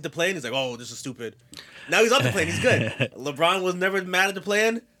soon as he hit the play-in, he's like, "Oh, this is stupid." Now he's off the play-in. He's good. LeBron was never mad at the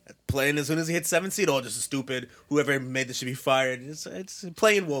play-in. Playing as soon as he hit 7th seed, this is stupid. Whoever made this should be fired. It's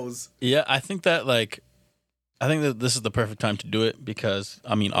playing woes. Yeah, I think that this is the perfect time to do it because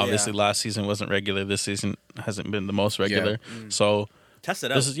I mean, obviously last season wasn't regular. This season hasn't been the most regular. So Test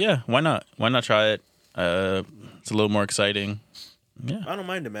it out. this is why not? Why not try it? It's a little more exciting. Yeah. I don't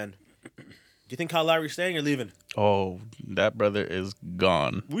mind it, man. Do you think Kyle Lowry's staying or leaving? Oh, that brother is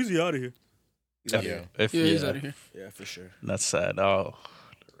gone. Where's he out of here? He's out of here. If, Yeah, he's out of here. Yeah, for sure. That's sad. Oh,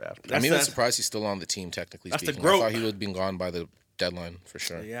 the Raptors. I'm even that's- surprised he's still on the team, technically That's the speaking. I growth. thought he would have been gone by the deadline for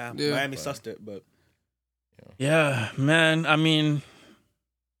sure. Yeah, Yeah. Miami sussed it, but Yeah, man. I mean,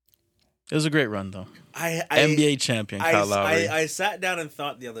 it was a great run though. I NBA champion Kyle Lowry. I sat down and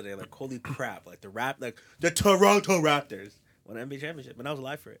thought the other day, like, holy crap, like the Toronto Raptors won an NBA championship, and I was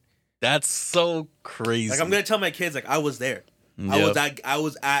alive for it. That's so crazy. Like, I'm gonna tell my kids, like, I was there. Yep. I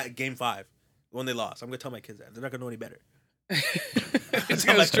was at Game 5 when they lost. I'm gonna tell my kids that they're not gonna know any better. It's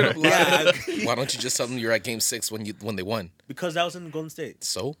gonna straight up lie. Yeah, Why don't you just tell them you're at Game 6 when they won? because that was in Golden State.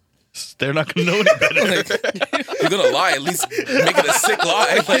 So They're not gonna know any better. You're gonna lie, at least make it a sick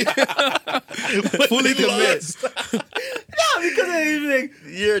lie. Like, Fully commit. No, because I think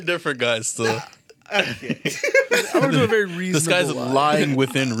You're a different guy still. I'm gonna do a very reasonable. This guy's lie. lying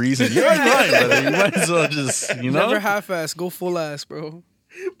within reason. You're lying, brother. You might as well just, you know. Never half-ass. Go full ass, bro.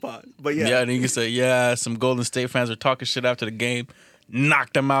 but yeah. Yeah, and you can say, yeah, some Golden State fans were talking shit after the game,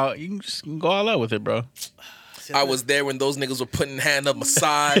 knocked them out. You can just go all out with it, bro. I was there when those niggas were putting hand up my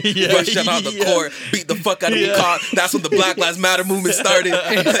side, Yeah, rushing out the yeah. court, beat the fuck out of the car. That's when the Black Lives Matter movement started.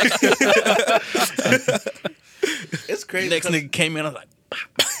 It's crazy. Next because nigga came in, I was like,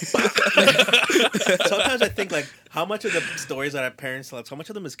 sometimes I think like how much of the stories that our parents tell us, how much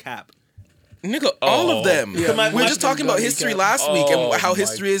of them is cap? Nigga, all of them. Yeah, my- we were my- just talking about history last week Oh, and how my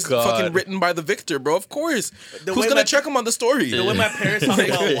history is God. fucking written by the victor, bro. Of course. The Who's way gonna my- check him on the story? The way my parents talk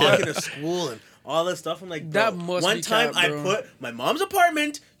about walking to school and all this stuff, I'm like, bro, That must one be time cap, I bro. put my mom's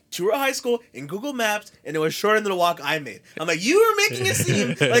apartment to her high school in Google Maps, and it was shorter than the walk I made. I'm like, you were making it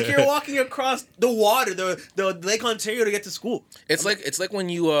seem like you're walking across the water, the Lake Ontario to get to school. It's like when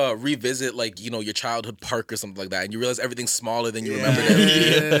you revisit like, you know, your childhood park or something like that, and you realize everything's smaller than you remember.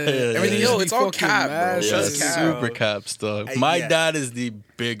 Everything, yo, it's all fucking cap, bro. massive. yeah, It's cap. super caps, dog. My yeah. dad is the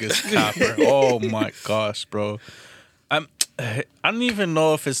biggest capper. Oh my gosh, bro. I don't even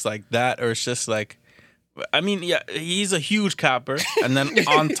know if it's like that or it's just like, I mean, yeah, he's a huge capper, and then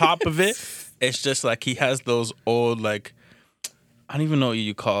on top of it, it's just like he has those old like, I don't even know what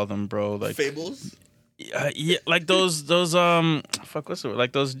you call them, bro. Like Fables. yeah, like those fuck, what's the word?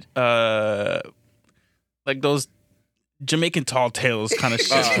 Like those Jamaican tall tales kind of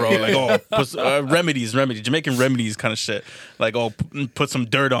shit, bro. Like remedies, Jamaican remedies kind of shit. Like put some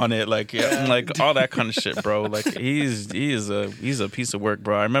dirt on it, like yeah, like all that kind of shit, bro. Like he's a piece of work,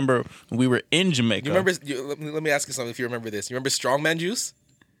 bro. I remember we were in Jamaica. You remember? Let me ask you something. If you remember this, you remember Strongman juice?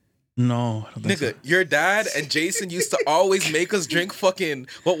 No, I don't think Nigga, your dad and Jason used to always make us drink fucking.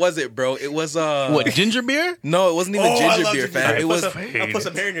 What was it, bro? It was so. What, ginger beer? No, it wasn't even I ginger love beer, ginger fam. beer. It was. I'll put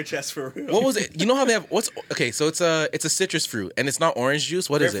some hair in your chest for real. What was it? You know how they have okay? So it's a citrus fruit, and it's not orange juice.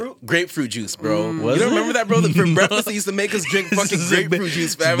 What is Grapefruit? it? Grapefruit juice, bro. Was You don't it? remember that, bro? For breakfast, they used to make us drink fucking This is a bit- grapefruit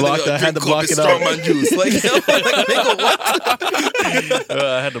juice, fam. block that. I had to block it out. Strongman juice, like, yo, like nigga, what?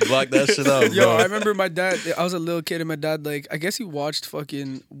 I had to block that shit out, Yo, bro. I remember my dad. I was a little kid, and my dad, like, I guess he watched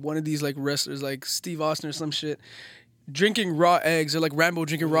fucking one of these like wrestlers, like Steve Austin or some shit, drinking raw eggs, or like Rambo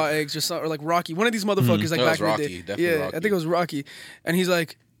drinking raw eggs, or like Rocky. One of these motherfuckers, like That back was in the Rocky, day. definitely Yeah, Rocky. I think it was Rocky, and he's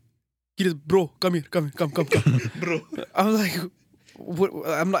like, "He just, bro, come here, come, bro." I'm like. What,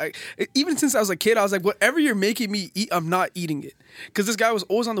 I'm like, even since I was a kid, I was like, whatever you're making me eat, I'm not eating it. Because this guy was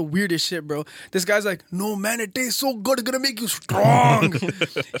always on the weirdest shit, bro. This guy's like, no, man, it tastes so good, it's gonna make you strong.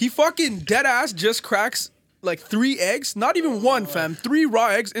 He fucking dead ass just cracks like 3 eggs, not even one, fam, 3 raw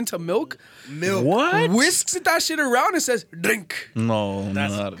eggs into milk, What? whisks that shit around and says, drink. No,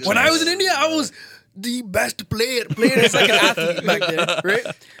 not When I was in India, I was the best player as like an athlete back there, right?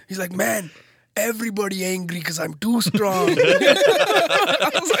 He's like, man, everybody angry because I'm too strong. I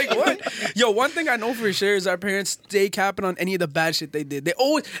was like, what? Yo, one thing I know for sure is our parents stay capping on any of the bad shit they did. They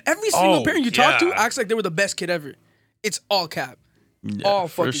always, every single Oh, parent you talk to yeah. acts like they were the best kid ever. It's all cap. all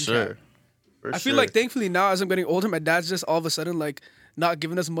fucking for sure. cap. For I feel sure. like thankfully now as I'm getting older, my dad's just all of a sudden like not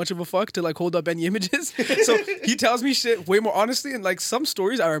giving us much of a fuck to like hold up any images. So he tells me shit way more honestly, and like some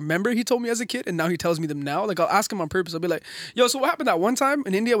stories I remember he told me as a kid, and now he tells me them now. Like I'll ask him on purpose. I'll be like, "Yo, so what happened that one time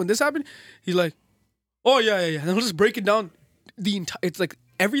in India when this happened?" He's like, "Oh yeah." And I'll just break it down. It's like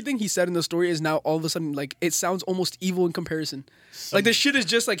everything he said in the story is now all of a sudden like it sounds almost evil in comparison. Like this shit is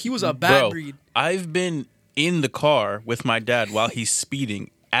just like he was a bad Bro, breed. I've been in the car with my dad while he's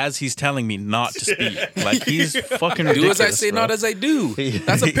speeding as he's telling me not to speed. Like he's fucking Do ridiculous. as I say, bro. not as I do.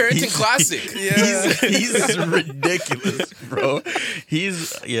 That's a parenting classic. He's ridiculous, bro.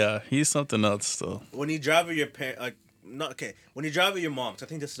 He's something else still. When you drive with your parent, like, not okay. When you drive with your mom, 'cause I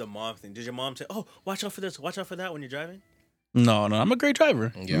think this is a mom thing. Did your mom say, "Oh, watch out for this, watch out for that" when you're driving? No, I'm a great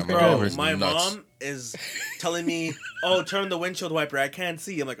driver. Yeah, I'm a great my Bro, driver. my nuts. mom is telling me, "Oh, turn the windshield wiper. I can't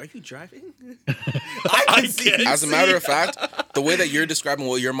see." I'm like, "Are you driving?" I can see. As a matter of fact, the way that you're describing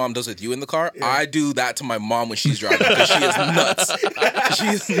what your mom does with you in the car, I do that to my mom when she's driving because she is nuts.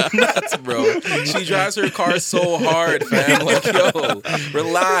 She's nuts, bro. She drives her car so hard, fam. Like, yo,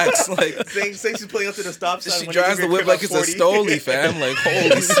 relax. Like, saying she's pulling up to the stop sign. she when drives you the whip like it's a 40. Stoli, fam. Like,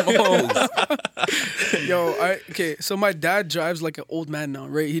 holy smokes. Yo, okay, so my dad drives like an old man now,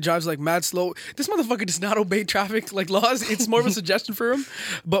 right? He drives like mad slow. This motherfucker does not obey traffic like laws. It's more of a suggestion for him.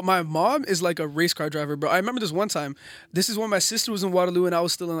 But my mom is like a race car driver, bro. I remember this one time. This is when my sister was in Waterloo and I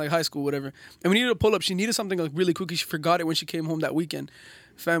was still in like high school, whatever. And we needed to pull up. She needed something like really quickly. She forgot it when she came home that weekend.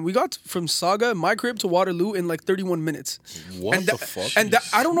 Fam, we got from Saga, my crib to Waterloo in like 31 minutes. What And the that- fuck? And that,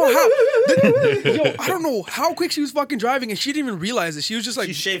 I don't know how. Yo, I don't know how quick she was fucking driving, and she didn't even realize it. She was just like,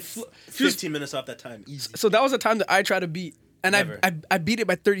 She shaved 15 minutes off that time. Easy. so that was the time that I tried to beat, and Never. I beat it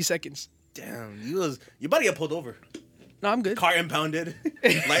by 30 seconds. Damn, you about to get pulled over. No, I'm good. Car impounded,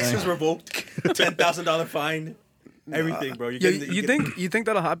 license revoked, $10,000 fine, everything, bro. Yeah, you think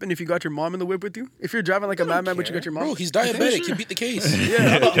that'll happen if you got your mom in the whip with you? If you're driving like a madman, but you got your mom. Bro, he's diabetic. He beat the case.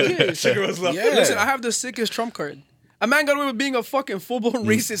 sugar was low? Yeah. Listen, I have the sickest trump card. A man got away with being a fucking full-blown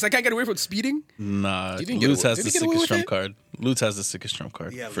racist. I can't get away with speeding. Nah, You didn't get Lutz away- has did the he get away sickest with trump it? card. Lutz has the sickest trump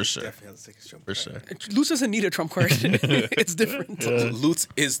card, Yeah, for sure. Definitely has the sickest jump. For sure. Luce doesn't need a trump card. It's different. Lutz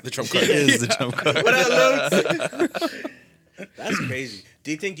is the trump card. It is the trump card. What up, Luke? That's crazy.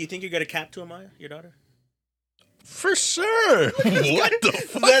 Do you think you're gonna cap to Amaya, your daughter? For sure. What the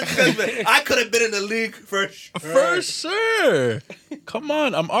fuck? I could have been in the league for sure. For sure. Come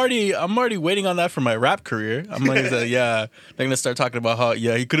on. I'm already waiting on that for my rap career. I'm like, yeah, they're gonna start talking about how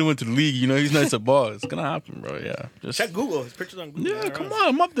he could have went to the league, he's nice at ball. It's gonna happen, bro. Yeah. Just Check Google. His pictures on Google. yeah, come on,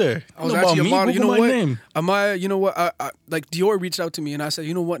 I'm up there. I was You know actually a about me? model. You know Google my what? name. Amaya, you know what? I like Dior reached out to me and I said,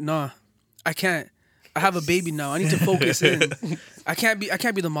 you know what? Nah, I can't. I have a baby now. I need to focus in. I can't be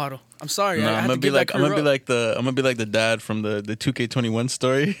the model. I'm sorry. Nah, I I'm have gonna to be give like that I'm gonna be career like the dad from the 2K21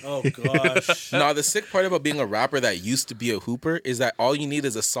 story. Oh gosh. Nah, the sick part about being a rapper that used to be a hooper is that all you need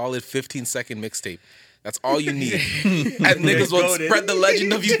is a solid 15-second mixtape. That's all you need. And niggas will goated. spread the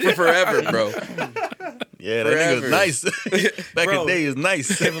legend of you for forever, bro. Yeah, that nigga was Forever. nice. Back in Bro. the day, he was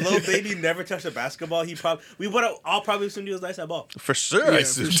nice. If a little baby never touched a basketball, we would have all probably assumed he was nice at ball. For sure, I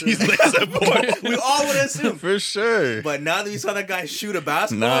assume for sure. he's nice at ball. We all would have assumed. For sure. But now that we saw that guy shoot a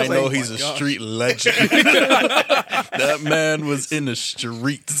basketball, Now I was know like, he's oh a my gosh. street legend. That man was in the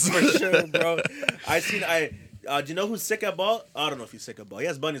streets. For sure, bro. Do you know who's sick at ball? I don't know if he's sick at ball. He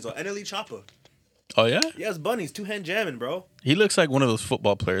has bunnies on. NLE Choppa. Oh yeah, He has bunnies, two-hand jamming, bro. he looks like one of those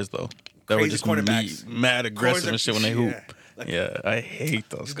football players though. That were Crazy just cornerbacks. mad aggressive and shit when they hoop. Yeah. Like- Yeah, I hate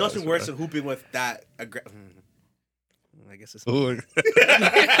those There's guys. nothing worse bro. than hooping with that I guess it's. Ooh.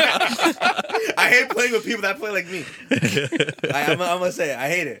 I hate playing with people that play like me. I'm gonna say it. I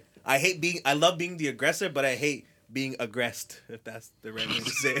hate it. I love being the aggressor, but I hate being aggressed. If that's the right way to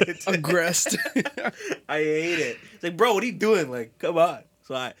say it. aggressed. I hate it. It's like, bro, what are you doing? Like, come on.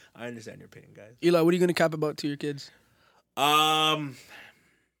 So I understand your pain, guys. Eli, what are you gonna cap about to your kids?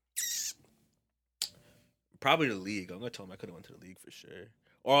 Probably the league. I'm gonna tell him I could have went to the league for sure.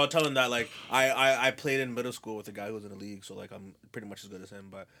 Or I'll tell him that like I played in middle school with a guy who was in the league, so like I'm pretty much as good as him.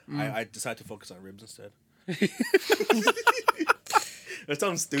 But I decided to focus on ribs instead. That's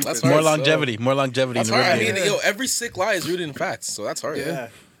something stupid. That's More hard. longevity, more longevity That's in the hard. I rib mean, game. every sick lie is rooted in facts, so that's hard. Yeah.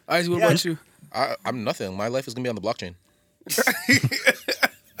 Eyes, what Yeah. about you? I'm nothing. My life is gonna be on the blockchain.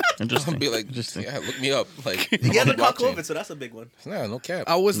 Interesting. I'll be like, Interesting. yeah, look me up. Like, He I'm on hasn't the caught blockchain. COVID, so that's a big one. Nah, no cap.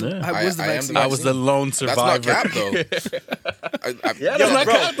 I was Yeah. the I am the vaccine. I was the lone That's survivor. not cap though. Yeah, that's not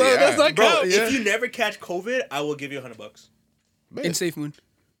bro, cap, though. yeah. That's not Bro, cap. if you never catch COVID, I will give you $100. in Safe Moon.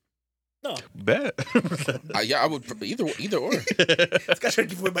 No, Bet. Yeah, I would either or. this guy trying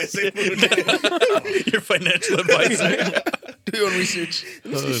to give away my safe food. Your financial advisor. Do your own research.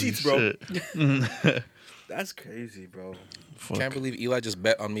 Holy sheets, bro. Shit. That's crazy, bro. Fuck. Can't believe Eli just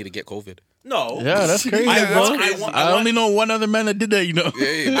bet on me to get COVID. No. Yeah, that's crazy, I bro. want- I want- I only know one other man that did that,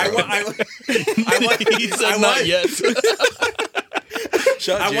 Yeah, I want. He said not yet.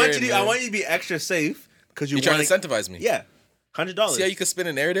 I want you to be extra safe because You trying to incentivize me? Yeah, $100. See how you can spin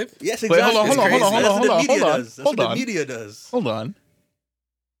a narrative? Yes, Wait, exactly. hold on, It's hold on, crazy. hold on, That's what the hold on, media hold on, does. That's hold what the on. media does. Hold on.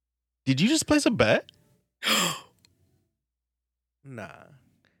 Did you just place a bet? Nah,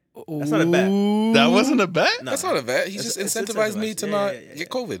 that's not a bet. That wasn't a bet? No. That's not a vet. He just It's incentivized me to incentivized. not Yeah. get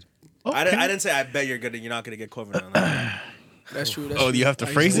COVID. I didn't say I bet you're not gonna get COVID on that. That's true. That's Oh, true. you have to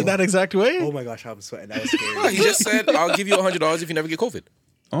phrase it that exact way? Oh my gosh, I'm sweating. That was No, scary. he just said, I'll give you $100 if you never get COVID.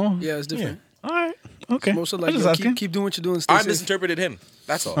 Oh, Yeah, it's different. All right. Okay. Most of I like, just yo, asking. keep doing what you're doing. Stay I safe. misinterpreted him.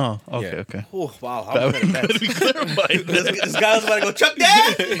 That's all. Oh, okay, Yeah. okay. Oh wow, how was that? Gotta be clarified. This guy was about to go Chuck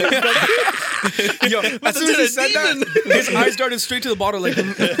Dad. Yo, as soon as he said that, his eyes darted straight to the bottle. Like,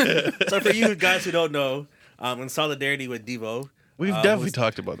 So for you guys who don't know, in solidarity with Devo. We've definitely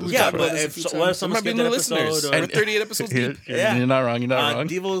talked about this. Yeah, before. but this a if few what if times. someone Might be skipped new an listeners. episode? We're 38 episodes deep. Yeah, you're not wrong. You're not wrong.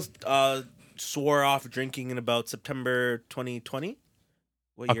 Devo's swore off drinking in about September 2020.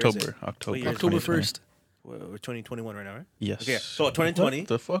 What year is it? October. What year is it? October 2020. 1st. We're 2021 right now, right? Yes. Okay, so 2020. What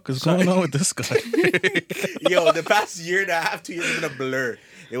the fuck is going on with this guy? Yo, the past year and a half, 2 years has been a blur.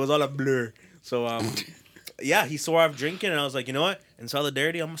 It was all a blur. So, yeah, he swore off drinking, and I was like, you know what? In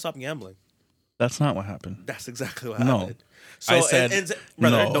solidarity, I'm gonna stop gambling. That's not what happened. That's exactly what No. happened. So, I said,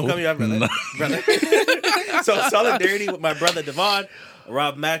 brother, no, don't call me out, brother. no. Brother. So solidarity with my brother Devon,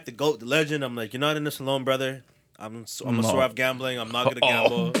 Rob Mack, the GOAT, the legend. I'm like, you're not in this alone, brother. I'm gonna swear off gambling. I'm not gonna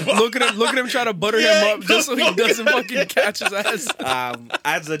gamble. Look at him trying to butter him up just so he doesn't fucking catch his ass.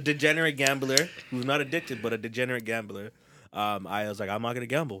 As a degenerate gambler who's not addicted but a degenerate gambler, I was like, I'm not gonna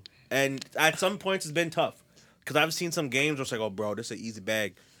gamble. And at some points, it's been tough because I've seen some games where it's like, oh, bro, this is an easy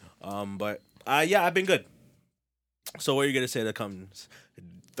bag. But yeah, I've been good. So what are you gonna say that comes?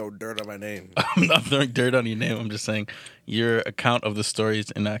 Throw dirt on my name. I'm not throwing dirt on your name. I'm just saying your account of the story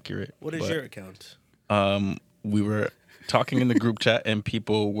is inaccurate. What is your account? We were talking in the group chat and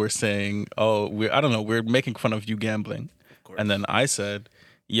people were saying, "Oh, we're making fun of you gambling." And then I said,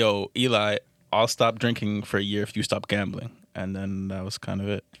 "Yo, Eli, I'll stop drinking for a year if you stop gambling." And then that was kind of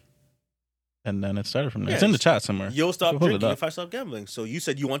it. And then it started from there. It's in the chat somewhere. You'll stop Hold it drinking up. if I stop gambling. So you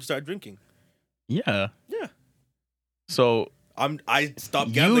said you want to start drinking. Yeah. Yeah. So I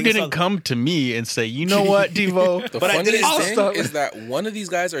stopped gambling. you didn't come to me and say, "You know what, Devo?" The But I funniest didn't thing stop. is that one of these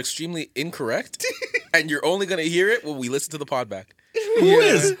guys are extremely incorrect, and you're only gonna hear it when we listen to the pod back. Who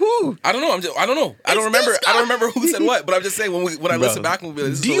is? Who? I don't know. I don't know. I don't remember. I don't remember who said what. But I'm just saying when I listen back, we'll be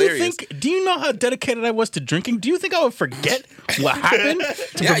like, this is hilarious. Do you know how dedicated I was to drinking? Do you think I would forget what happened?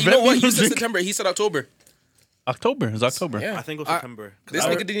 To Yeah, you prevent know what? me You from said drinking? September. He said October. October. It was October. Yeah. I think it was September. This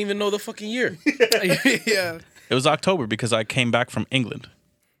nigga didn't even know the fucking year. Yeah. It was October because I came back from England.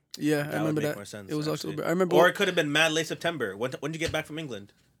 Yeah, I That would remember make that. more sense, It was actually. October. I remember. Or it could have been mad late September. When did you get back from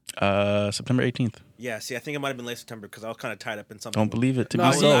England? September 18th. Yeah, see, I think it might have been late September because I was kind of tied up in something. Don't believe it to No,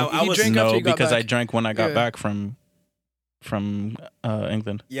 be he- so. I he was- drank after No, he got because I back. drank when I got Yeah. back from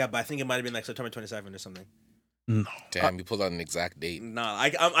England. Yeah, but I think it might have been like September 27th or something. No. Damn, you pulled out an exact date. Nah,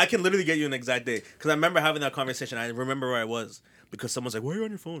 I can literally get you an exact date because I remember having that conversation. I remember where I was because someone's like, "Why are you on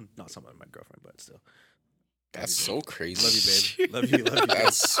your phone?" Not someone, my girlfriend, but still. That's so crazy. Love you, babe. Love you, love you.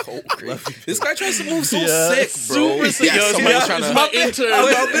 That's so crazy. This guy tries to move so Yeah, sick, bro. super sick. Yeah, Yo, somebody's yeah, trying it's to. my intern.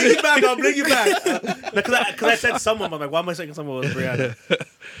 I'll bring you back. I'll bring you back. Because I said someone. I'm like, why am I saying someone was Brianna?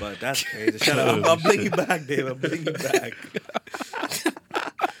 But that's crazy. Shut up. I'll bring you back, Dave. I'll bring you back.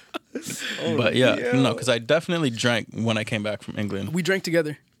 But yeah, no, because I definitely drank when I came back from England. we drank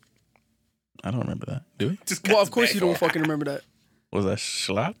together. I don't remember that. Do we? Well, of course you don't fucking remember that. Was I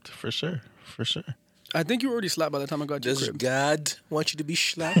slapped? For sure. For sure. I think you were already slapped by the time I got to your Does crib. God want you to be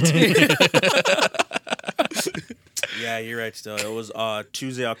slapped? Yeah, you're right. Still, it was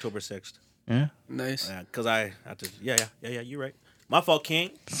Tuesday, October 6th. Yeah. Nice. Yeah, because I had to. Yeah. You're right. My fault,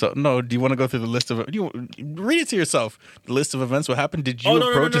 King. So no, do you want to go through the list of read it to yourself? The list of events. What happened? Did you Oh, no,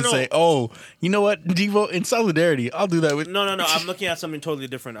 approach no, and no. say, "Oh, you know what, Devo, in solidarity, I'll do that with"? No. I'm looking at something totally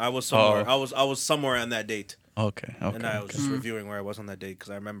different. I was somewhere. Oh. I was somewhere on that date, Okay. and I was Okay. just reviewing where I was on that date because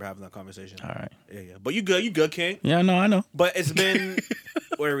I remember having that conversation. All right. Yeah. But you good, King. Yeah. No, I know. But it's been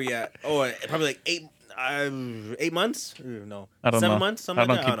where are we at? Oh, probably like 8 months. No, I don't 7 know. months. Something I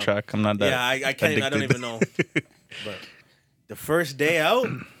don't like keep that. track. I'm not that. Yeah, I can't. I don't addicted. even know. But the first day out,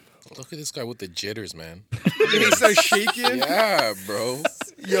 Look at this guy with the jitters, man. He starts shaking. Yeah, bro.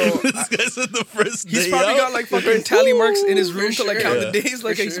 Yo, This guy said the first he's day probably out. got like fucking tally marks in his room to like sure. count Yeah. the days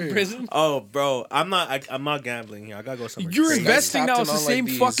like For he's in sure. prison. oh, bro, I'm not gambling here. I gotta go somewhere. You're crazy. investing now. tapped It's the him on, like, same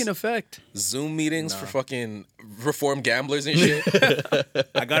these- fucking effect. Zoom meetings for fucking reform gamblers and shit.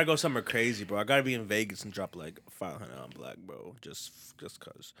 I gotta go somewhere crazy, bro. I gotta be in Vegas and drop like 500 on black, bro. Just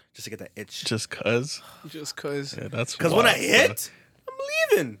to get that itch. Just cuz. Just cause. Yeah, that's Because when I wild, hit, I'm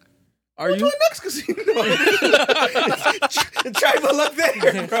leaving. Are To you? the next casino. Try my luck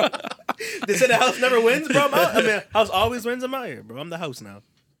there, bro. They said the house never wins, bro. I'm out. I mean, house always wins. I'm out here, bro. I'm the house now.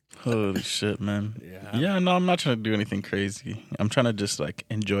 bro. Holy shit, man. Yeah. Yeah. No, I'm not trying to do anything crazy. I'm trying to just like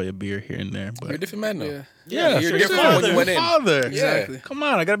enjoy a beer here and there. But You're a different man now. Yeah. yeah, you're for different sure. when you went in. Father. Exactly. Come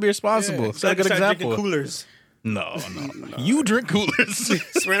on, I gotta be responsible. Yeah. Set a good Start drinking example. coolers. No. You drink coolers.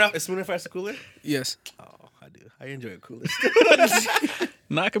 Smirnoff Ice a cooler? Yes. Oh, I do. I enjoy a cooler.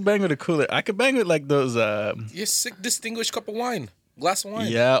 No, I could bang with a cooler. I could bang with like those. You're sick, distinguished cup of wine. Glass of wine.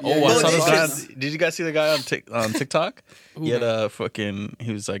 Yeah. Oh, I yeah, saw yeah. this guy. Did you guys see the guy on TikTok? He had a fucking.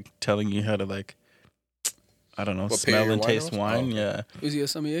 He was like telling you how to like. I don't know. What, pair smell your and wine taste notes? wine. Oh, Yeah. Is he a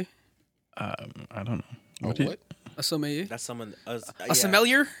sommelier? I don't know. Oh, What? did- what? A sommelier? That's someone. A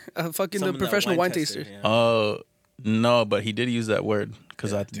sommelier? Fucking Someone the that professional wine taster. yeah. Oh no, but he did use that word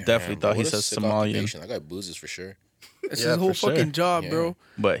because I definitely Damn, bro, thought he what a said sick Somalian. occupation. That guy boozes for sure. It's Yeah, his whole for sure. fucking job, Yeah. bro.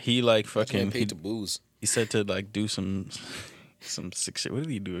 But he like Fucking fucking. paid to booze. He said to like do some sick shit. What did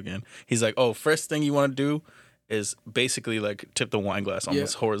he do again? He's like, oh, first thing you want to do is basically like tip the wine glass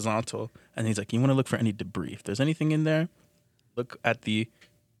almost horizontal, and he's like, you want to look for any debris. If there's anything in there, look at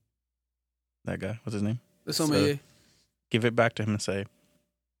that guy. What's his name? The sommelier. give it back to him and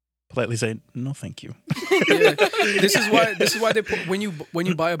politely say, no, thank you. Yeah. This is why they when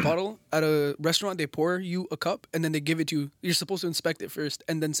you buy a bottle at a restaurant, they pour you a cup and then they give it to you. You're supposed to inspect it first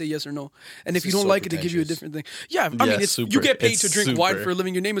and then say yes or no. And if This you is don't so like it, they give you a pretentious. different thing. Yeah, I mean, it's, you super. get paid It's to drink wine super. for a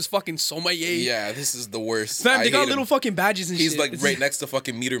living. Your name is fucking sommelier. Yeah, this is the worst. Fam, I they got hate little him. fucking badges and He's shit. like It's- right next to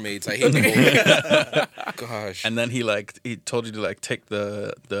fucking meter maids. I hate them. Gosh. And then he told you to like take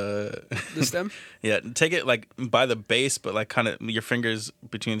the the stem. yeah, take it like by the base, but like kind of your fingers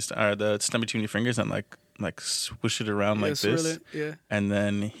between the stem between your fingers and like swoosh it around Yeah, like swirl this. it, yeah. And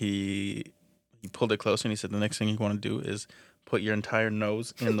then he pulled it closer and he said the next thing you want to do is put your entire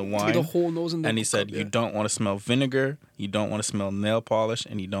nose in the wine. The whole nose in the and he said cup, you yeah. don't want to smell vinegar, you don't want to smell nail polish,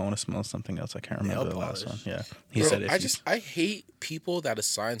 and you don't want to smell something else. I can't remember Nail the last one. polish. Yeah, he Bro, said I hate people that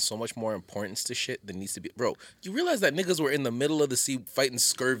assign so much more importance to shit than needs to be. Bro, you realize that niggas were in the middle of the sea fighting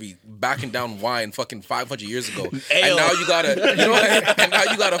scurvy, backing down wine fucking 500 years ago, and now you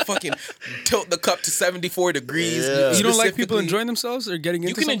gotta fucking tilt the cup to 74 degrees. Yeah. You don't like people Specifically- enjoying themselves or getting into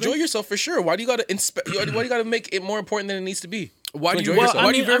You can something? enjoy yourself for sure. Why do you gotta why do you gotta make it more important than it needs to be? Why do you Enjoy yourself.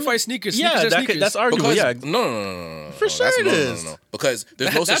 why do you verify sneakers? yeah, Sneakers are that sneakers. that's arguable. Because Yeah, no. For sure That's- it is. No. Because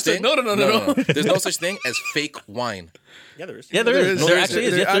there's no such That's a- thing. no. There's no such thing as fake wine. Yeah, there is. Yeah, there is. No, There there actually is.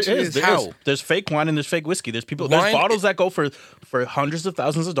 is. There Yes, actually there is. is. There How? is. There's fake wine and there's fake whiskey. There's people. Wine- There's bottles that go for hundreds of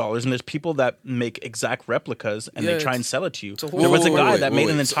thousands of dollars, and there's people that make exact replicas and Yeah, they try it's- and sell it to you. a There was a whole- guy that made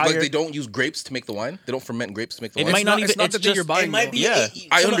an So, entire. like, they don't use grapes to make the wine. They don't ferment grapes to make the It wine. might not even. It's not It's the thing just. you're buying. It might though. be. Yeah.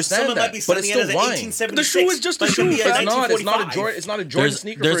 I understand someone that, might be but it's selling it still as wine. 1876, The shoe is just a but it could shoe, be fam. as It's not. It's not a 1945. Jordan. It's not a Jordan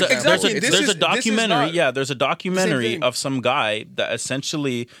sneaker. There's for a, example. Exactly. there's a This is documentary. not Yeah, there's a documentary thing. of some guy that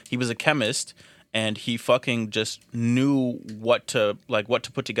essentially he was a chemist and he fucking just knew what to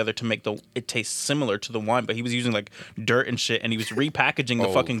put together to make it taste similar to the wine, but he was using like dirt and shit, and he was repackaging the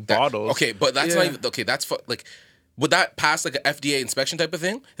Oh, fucking that- bottles. Okay, but that's Yeah. not even okay. That's like, would that pass like an FDA inspection type of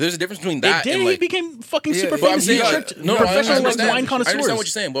thing? There's a difference between It that did. and he like. became fucking Yeah, super but But I'm famous. saying, He like, checked no, I professional understand. wine I connoisseurs. understand what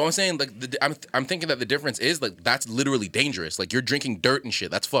you're saying, but I'm saying like I'm thinking that the difference is like that's literally dangerous. Like you're drinking dirt and shit.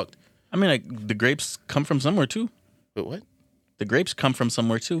 That's fucked. I mean, like the grapes come from somewhere too. But what? The grapes come from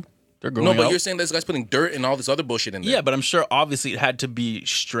somewhere too. They're growing No, but out. you're saying this guy's putting dirt and all this other bullshit in there. Yeah, but I'm sure obviously it had to be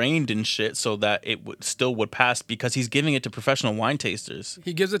strained and shit so that it would pass because he's giving it to professional wine tasters.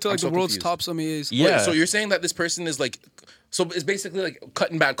 He gives it to like so the world's confused. top sommeliers. Yeah. Wait, so you're saying that this person is like, so it's basically like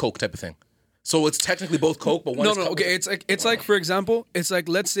cut and bad Coke type of thing. So it's technically both Coke, but one No, is no, cut okay. with- It's like for example, it's like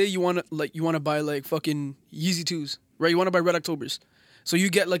let's say you wanna buy like fucking Yeezy 2s, right? You wanna buy Red Octobers. So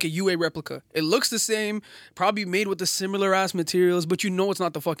you get like a UA replica. It looks the same, probably made with the similar ass materials, but you know it's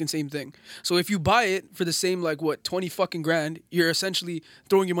not the fucking same thing. So if you buy it for the same like 20 fucking grand, you're essentially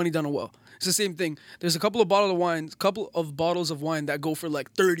throwing your money down a well. It's the same thing. There's a couple of bottles of wine that go for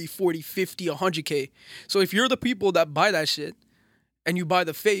like 30, 40, 50, 100K. So if you're the people that buy that shit and you buy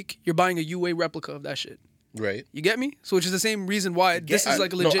the fake, you're buying a UA replica of that shit. right. You get me? So which is the same reason why this is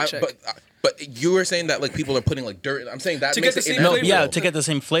like a legit check. But you were saying that like people are putting like dirt. I'm saying that To makes get the it same No, flavor. yeah, to get the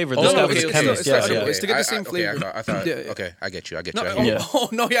same flavor. This Oh, guy okay, was a okay, chemist. okay. Yeah, It's yeah. It's to get the same okay, flavor. I thought. Yeah, yeah. Okay, I get you. No, Yeah. oh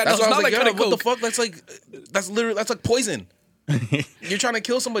no, yeah, no, That's it's why I not was like like, Cutting what the Coke. fuck? That's like poison. You're trying to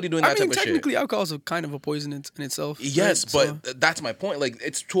kill somebody doing I that mean, type of shit. technically, alcohol is a kind of a poison in itself. Yes, right? but So- that's my point. Like,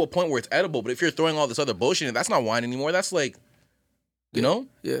 it's to a point where it's edible. But if you're throwing all this other bullshit in, that's not wine anymore. That's like, you know,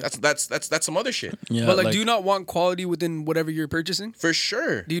 yeah. That's some other shit Yeah, but like, do you not want quality within whatever you're purchasing? for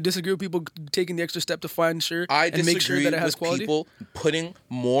sure. Do you disagree with people taking the extra step to find sure I and make sure disagree that it has with quality? people putting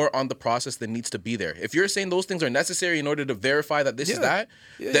more on the process than needs to be there. If you're saying those things are necessary in order to verify that this is Yeah. that,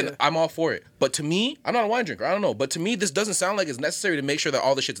 Yeah, then yeah. I'm all for it. But to me, I'm not a wine drinker. I don't know. But to me, this doesn't sound like it's necessary to make sure that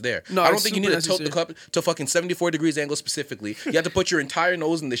all the shit's there. No, I don't it's think you need to super tilt the cup to fucking 74 degrees angle specifically. You have to put your entire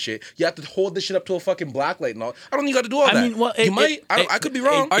nose in this shit. You have to hold this shit up to a fucking black light and all. I don't think you got to do all I that. mean, well, you might. I could be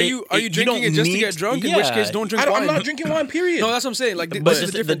wrong. Are you drinking don't it just to need- get drunk? In which yeah. case, don't drink wine. I'm not drinking wine, period. No, that's what I'm saying. Like, But this is a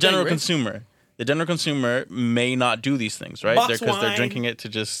just different the general thing, right? consumer. The general consumer may not do these things, right? Box Because they're wine. drinking it to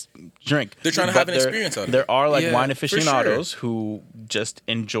just drink. They're trying to But have an experience out of it. There are like Yeah, wine for aficionados who just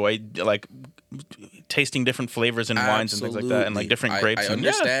enjoy like tasting different flavors in wines and things like that, and like different Absolutely. grapes. I and, yeah.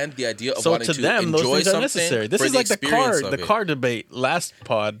 understand the idea of So wanting to to them, those enjoy things are something necessary. This for is like the experience of it. car debate last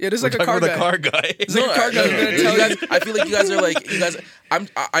pod. Yeah, this is We're like a talking car about guy. the car guy. It's like a car guy who's gonna You tell guys, you. I feel like you guys are like you guys.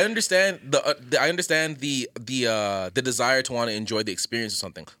 I understand I understand the desire to want to enjoy the experience of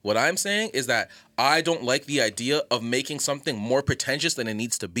something. What I'm saying is that I don't like the idea of making something more pretentious than it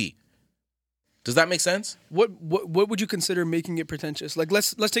needs to be. Does that make sense? What would you consider making it pretentious? Like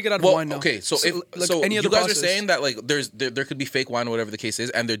let's take it out of Well, wine now. okay, so any you other guys process. are saying that like there could be fake wine, or whatever the case is,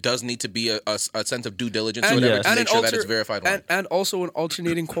 and there does need to be a sense of due diligence or and, whatever yes. to and make an sure that it's verified wine. and also an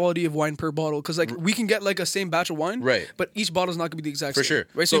alternating quality of wine per bottle, because like we can get like a same batch of wine, Right. But each bottle is not gonna be the exact For same, sure.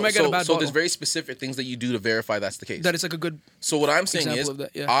 right? So, you might get a bad so bottle. there's very specific things that you do to verify that's the case. that it's like a good. So what I'm saying example is, of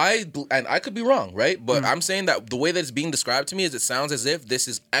that, yeah. I could be wrong, right? But I'm saying that the way that it's being described to me is it sounds as if this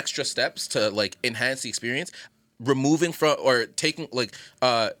is extra steps to like enhance the experience, removing from or taking like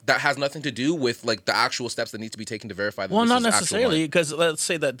that has nothing to do with like the actual steps that need to be taken to verify that Well, this not is actual necessarily, wine. because let's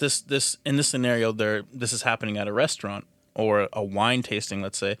say that this in this scenario, this is happening at a restaurant or a wine tasting.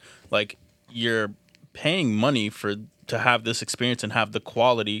 Let's say, like you're paying money to have this experience and have the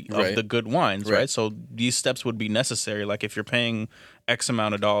quality of Right. the good wines, Right. right? So these steps would be necessary. Like if you're paying X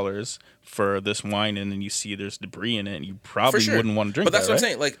amount of dollars for this wine and then you see there's debris in it, you probably For sure. wouldn't want to drink But that's that, what I'm right?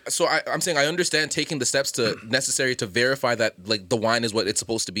 saying. Like, so I'm saying I understand taking the steps to necessary to verify that like the wine is what it's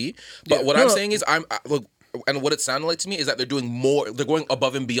supposed to be. But what I'm saying is look. And what it sounded like to me is that they're doing more. They're going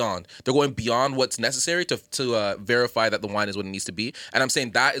above and beyond. They're going beyond what's necessary to verify that the wine is what it needs to be. And I'm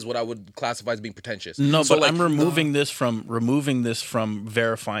saying that is what I would classify as being pretentious. No, So, but like, I'm removing this from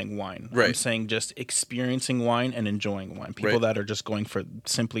verifying wine. I'm Right. saying just experiencing wine and enjoying wine. People Right. that are just going for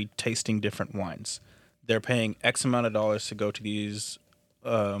simply tasting different wines. They're paying X amount of dollars to go to these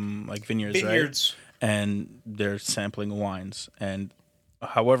like vineyards, Vineyards. right? And they're sampling wines, and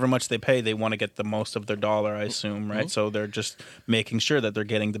however much they pay, they want to get the most of their dollar, I assume, right? So they're just making sure that they're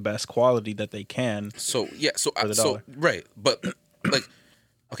getting the best quality that they can. So yeah, so the so dollar. right, but like,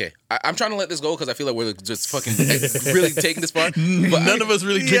 okay, I'm trying to let this go because I feel like we're just fucking really taking this far. But None of us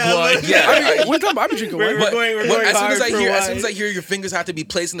really drink Yeah, wine. but- yeah, I mean, one time I'm drinking wine. We're going as soon hard as for as wine. soon as I hear your fingers have to be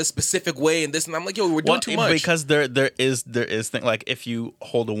placed in a specific way and this, and I'm like, yo, we're doing too much. Because there is thing like if you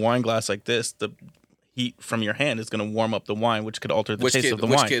hold a wine glass like this, the heat from your hand is going to warm up the wine, which could alter the taste of the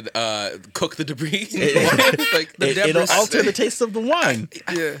wine. could cook the debris. like It'll alter the taste of the wine.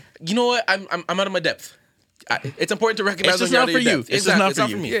 Yeah. You know what? I'm out of my depth. It's important to recognize It's just when you're not out of for your you. depth. It's just Exactly. not It's for not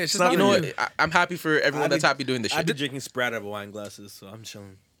you. for me. Yeah, it's just not you for know you. what? I'm happy for everyone that's happy doing this I've shit. been drinking Sprite out of wine glasses, so I'm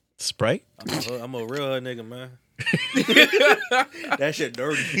chilling. Sprite? I'm a real nigga, man. That shit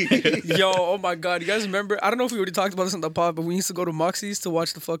dirty. Yo, oh my God, you guys remember? I don't know if we already talked about this on the pod, but we used to go to Moxie's to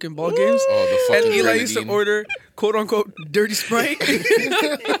watch the fucking ball games. Oh, the And fucking Eli used to grenadine. order quote unquote dirty Sprite.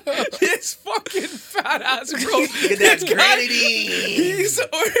 This fucking fat ass bro. Get that This guy, grenadine. he used to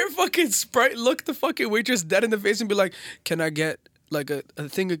order fucking Sprite, look the fucking waitress dead in the face and be like, "Can I get like a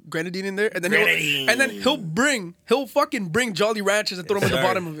thing of grenadine in there?" And then he'll fucking bring Jolly Ranchers and throw them at the sir.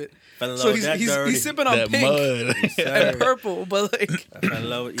 bottom of it. Fell in love So with that he's dirty. sipping on That pink mud. and purple, but like I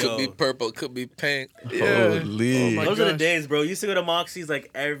love it. Could be Yo, purple, could be pink. yeah. Holy. Oh my those are the gosh. days, bro. Used to go to Moxie's like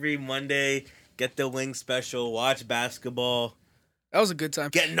every Monday, get the wing special, watch basketball, That was a good time.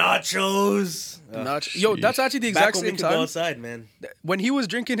 get nachos. Yo, that's actually the Back exact when we same could go time outside, man. when he was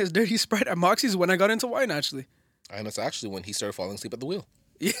drinking his dirty Sprite at Moxie's when I got into wine. Actually, And it's actually when he started falling asleep at the wheel.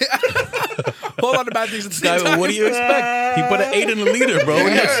 whole lot of bad things at the same Guy, time. what do you expect? He put an 8 in the liter, bro. What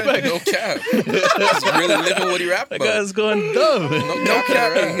do you expect? No cap. He's really living what he rapped That about. guy's going dumb. No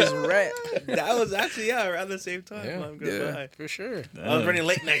cap, he's rat. That was actually around the same time. Yeah. I'm gonna lie. For sure. I was running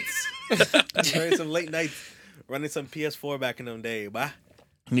late nights. I was running some late nights, running some PS4 back in them days, bah.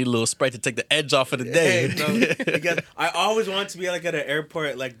 Need a little Sprite to take the edge off of the day. Hey, no, because I always wanted to be like at an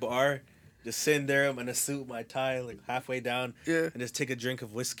airport like bar, just sitting there in a suit, my tie like halfway down, Yeah. and just take a drink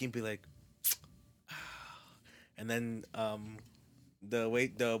of whiskey and be like, and then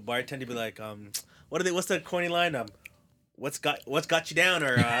the bartender be like, what's the corny line? What's got you down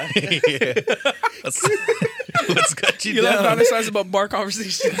or Let's got you You love down. fantasize about bar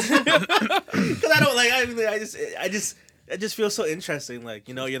conversations. because I don't like I just feel so interesting, like,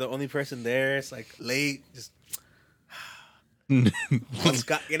 you know, you're the only person there, it's like late, just what's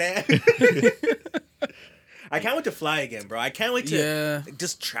got you there. I can't wait to fly again, bro. I can't wait to Yeah.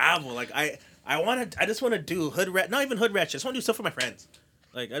 just travel. Like I just want to do hood rat, not even hood rat shit. I just want to do stuff for my friends.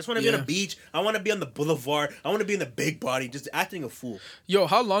 Like I just want to be on Yeah. a beach. I want to be on the boulevard. I want to be in the big body, just acting a fool. Yo,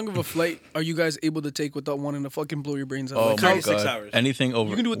 how long of a flight are you guys able to take without wanting to fucking blow your brains out? Oh Like, my 36 god! hours. Anything over?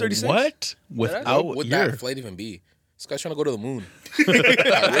 You can do it 36? What? What Without would your? that flight even be? This guy's trying to go to the moon.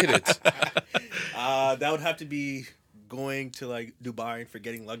 I rate it. That would have to be going to like Dubai and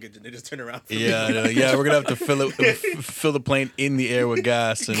forgetting luggage, and they just turn around. For me. Yeah. We're gonna have to fill the plane in the air with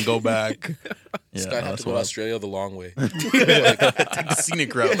gas and go back. This Yeah, guy had that's to go to what Australia the long way. take the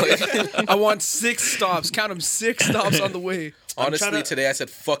scenic route. I want 6 stops. Count them, 6 stops on the way. Honestly, trying to- today I said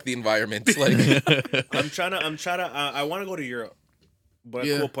fuck the environment. Like I'm trying to. I want to go to Europe. but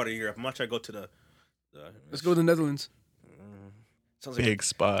Yeah. a cool part of Europe. I'm not trying to go to the Let's go to the Netherlands. sounds like Big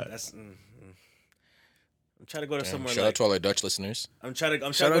spot. that's. I'm trying to go to somewhere. Shout out to all our Dutch listeners. I'm trying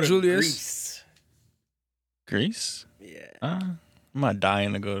to Shout go out to Julius. Greece. Greece? Yeah. I'm not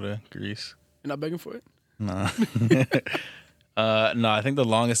dying to go to Greece. You're not begging for it? Nah. No, I think the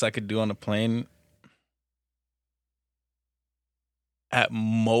longest I could do on a plane, at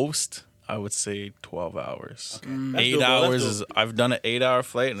most, I would say 12 hours. That's 8 doable, that's hours doable. is. I've done an 8-hour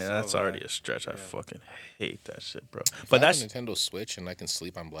flight, and that's So, already a stretch. I fucking hate that shit, bro. But But that's that's a Nintendo Switch and I can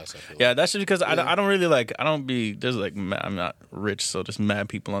sleep. I'm blessed. I feel yeah, that's just because I don't really like. I don't be there's like I'm not rich, so there's mad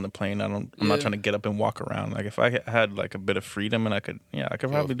people on the plane. I'm not trying to get up and walk around. Like if I had like a bit of freedom and I could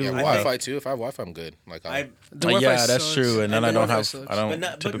probably do yeah, it. Wi-Fi too. If I have Wi-Fi, I'm good. Like I, The Like, Wi-Fi yeah, that's sucks. true. And then And I the don't Wi-Fi have sucks. I don't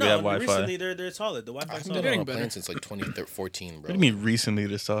but typically no, have Wi-Fi. recently they're solid. The Wi-Fi I've solid. been on a better. plane since like 2014, bro. What do you mean recently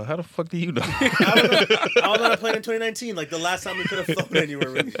this all? How the fuck do you know? I was on a plane in 2019, like the last time we could have flown anywhere.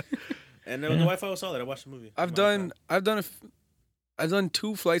 Really. And the Wi-Fi was solid. I watched the movie. I've done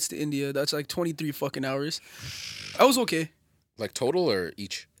 2 flights to India. That's like 23 fucking hours. I was okay Like total or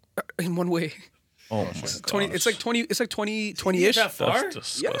each? in one way. Oh my 20. god. It's like 20. It's like 20 You ish. that far?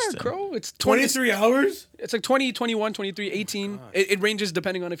 That's Yeah, disgusting. bro. It's 20. 23 hours? It's like 20, 21, 23, 18. It ranges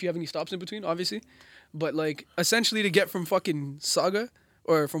depending on if you have any stops in between, obviously. But like essentially to get from fucking Saga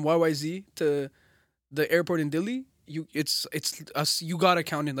or from YYZ to the airport in Delhi, you gotta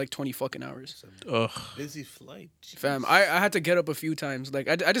count in like 20 fucking hours. Ugh. Busy flight. Jeez. Fam, I had to get up a few times. Like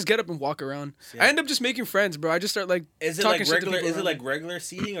I just get up and walk around. I end up just making friends, bro. I just start like Is it talking like shit to regular? people Is it around. like regular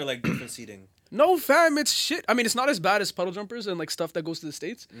seating or like different seating? No, fam, it's shit. I mean, it's not as bad as puddle jumpers and like stuff that goes to the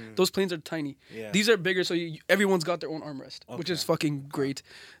States. Those planes are tiny. Yeah. These are bigger, so everyone's got their own armrest, which is fucking great.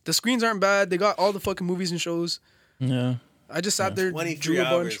 The screens aren't bad. They got all the fucking movies and shows. Yeah. I just sat there, 23 drew a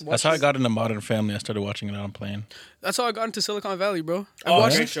bunch. hours. That's watched how I it. got into Modern Family. I started watching it on a plane. That's how I got into Silicon Valley, bro.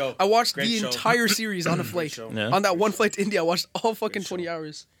 Great show. I watched Great the show. entire series on a flight. show. Yeah. On that one flight to India, I watched all fucking Great 20 show.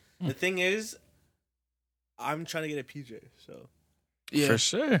 hours. The thing is, I'm trying to get a PJ. So Yeah. For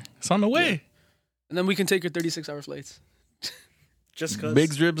sure. It's on the way. And then we can take your 36-hour flights. just because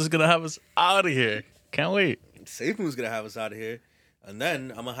Big's Ribs is gonna have us out of here. Can't wait. Safe Moon's gonna have us out of here, and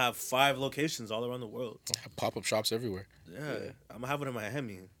then I'm gonna have 5 locations all around the world. Pop-up shops everywhere. Yeah, I'm gonna have one in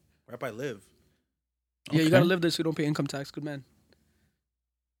Miami, where I live. Yeah, you Okay. gotta live there so you don't pay income tax. Good man.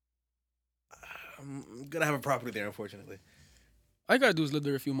 I'm gonna have a property there, unfortunately. All you gotta do is live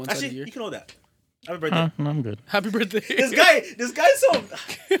there a few months out of the Actually, year. you can hold that. Happy birthday. No, I'm good. Happy birthday. This guy's so.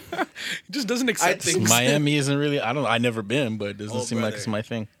 He just doesn't accept think- things. Miami isn't really. I never been, but it doesn't Oh, seem like brother. it's my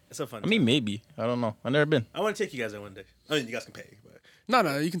thing. It's so fun. I mean, maybe. I don't know. I've never been. I want to take you guys there one day. I mean, you guys can pay, but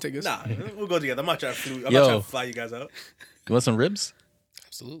No, you can take us. nah, we'll go together. I'm not trying to fly. I'm Yo. not trying to fly you guys out. You want some ribs?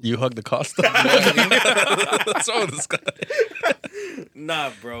 Absolutely. You hug the cost. What's wrong with this guy? Nah,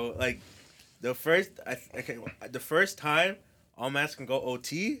 bro. Like the first time all mats can go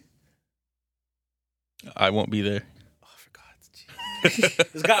OT. I won't be there. Oh, for God's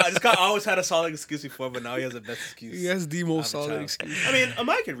sake. This guy always had a solid excuse before, but now he has the best excuse. He has the most Have a solid child. excuse. I mean,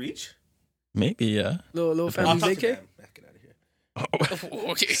 Amaya can reach. Maybe, yeah. Little I'll family talk to vacay. them. Get out of here.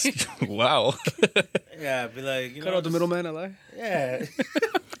 Okay. Wow. Yeah, be like, you Cut know, out the just- middleman, I lie. Yeah.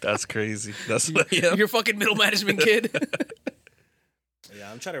 That's crazy. That's yeah. You're fucking middle management kid. Yeah,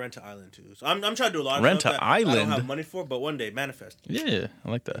 I'm trying to rent an island too. So I'm trying to do a lot of Rent stuff a that I don't island? have money for, but one day manifest. Yeah,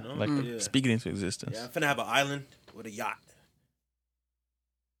 I like that. You know? I like that. Yeah. Speak it into existence. Yeah, I'm finna have an island with a yacht.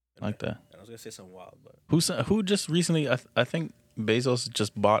 I like that. I was gonna say something wild, but Who just recently? I think Bezos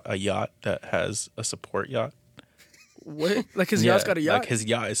just bought a yacht that has a support yacht. What? Like his yacht's got a yacht? Like his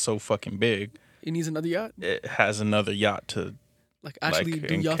yacht is so fucking big, He needs another yacht? it has another yacht to Like actually like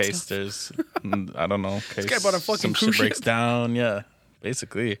do in yacht case stuff? there's I don't know. In case guy bought a fucking some cruise shit breaks ship. down. Yeah,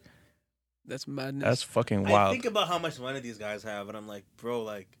 basically That's madness. that's fucking I wild. think about how much money these guys have, and I'm like, bro,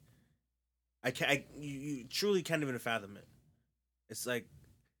 like, you truly can't even fathom it. It's like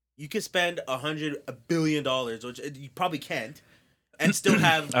you could spend $100 billion, which you probably can't, and still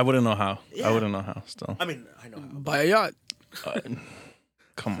have. I wouldn't know how. Yeah. I wouldn't know how. Still, I mean, I know. How. Buy a yacht.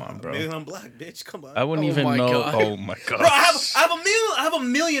 come on, bro. Maybe I'm black, bitch. Come on. I wouldn't Oh even my know. God. Oh my god, Bro, I have a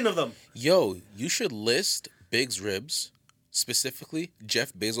million of them. Yo, you should list Big's Ribs, specifically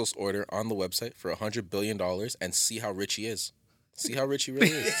Jeff Bezos' order on the website for $100 billion and see how rich he is. See how rich he really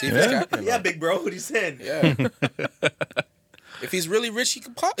is. See if he's capping or Yeah, not. big bro. What are you saying? Yeah. If he's really rich,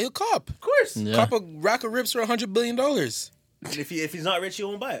 he'll cop. Of course. Yeah. Cop a rack of ribs for $100 billion. And if he's not rich, he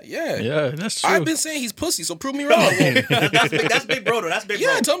won't buy it. Yeah. yeah, that's true. I've been saying he's pussy, so prove me wrong. That's big bro. Though. That's big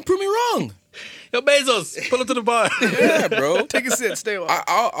bro. Yeah, tell him prove me wrong. Yo, Bezos, pull up to the bar. Yeah, bro. Take a sit, stay on.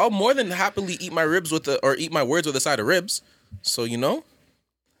 I'll more than happily eat my ribs eat my words with a side of ribs. So you know,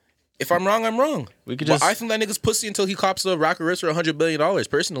 If I'm wrong, I'm wrong. We could But just- I think that nigga's pussy until he cops a rack of wrist for $100 billion.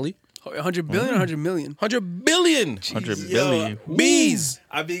 Personally, 100 billion or 100 million? 100 billion 100 Yo, billion. bees.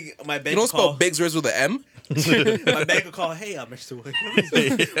 I be my bank You don't call. spell Biggs Riz with an M. My bank will call. Hey, Mr.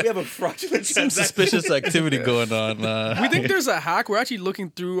 Williams, we have a fraudulent Some transaction. suspicious activity going on. We think there's a hack. We're actually looking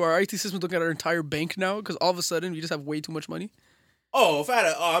through our IT system, looking at our entire bank now because all of a sudden we just have way too much money. Oh, if I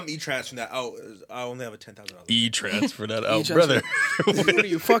had I'm e-transferring that out. I only have a $10,000. E-transfer that out, E-transfer. brother. What are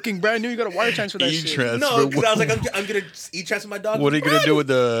you, fucking brand new? You got a wire transfer that shit. E-transfer. No, because I was like, I'm gonna e-transfer my dog. What are you gonna do with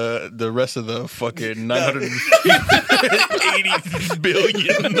the rest of the fucking 980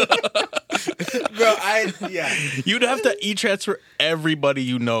 billion? bro? You'd have to e-transfer everybody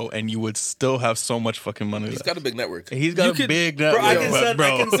you know, and you would still have so much fucking money. He's left. got a big network. He's got You a could- big Bro, network, I can send, bro.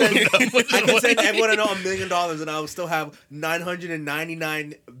 I can send everyone I know $1 million, and I will still have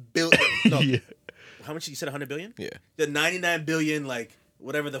 999 billion. No, Yeah. how much you said? 100 billion? Yeah. The 99 billion, like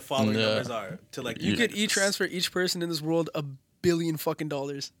whatever the following Yeah. numbers are, to like You could e-transfer each person in this world $1 billion fucking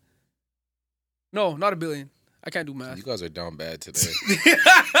dollars. No, not $1 billion. I can't do math. You guys are down bad today.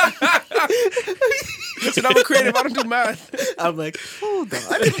 Listen, I'm a creative. I don't do math. I'm like, hold on.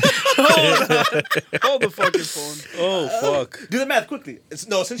 Hold the fucking phone. Oh fuck. Do the math quickly.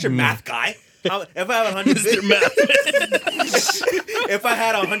 Since you're math guy. If I have 100 billion, if I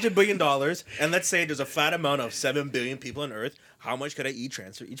had $100 billion, and let's say there's a flat amount of 7 billion people on Earth, how much could I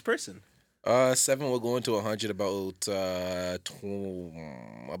e-transfer each person? 7 will go into 100 about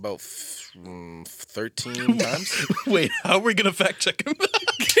 13 times. Wait, how are we gonna fact check him?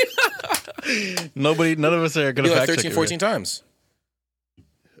 None of us are gonna Be like fact 13, check 14 times.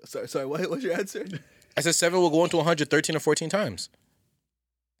 Sorry. What's your answer? I said 7 will go into 100 13 or 14 times.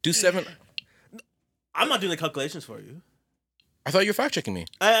 Do 7. I'm not doing the calculations for you. I thought you were fact checking me.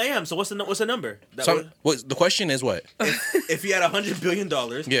 I am. So what's the number? The question is what? If you had $100 billion,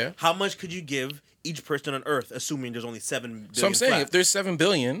 Yeah. how much could you give each person on Earth, assuming there's only 7 billion? So I'm saying flat? if there's 7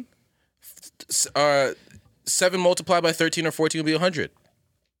 billion, 7 multiplied by 13 or 14 would be 100.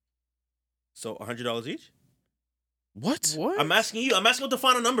 So $100 each. What? What? I'm asking you. I'm asking what the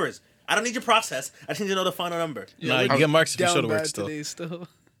final number is. I don't need your process. I just need to know the final number. Nah, you can get marks if you show Down the work bad still. today still.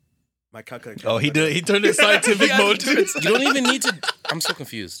 My calculator. Oh, he did. He turned it scientific mode. You don't even need to. I'm so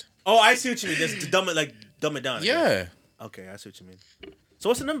confused. Oh, I see what you mean. Just to dumb it down. I guess. Yeah. Okay, I see what you mean. So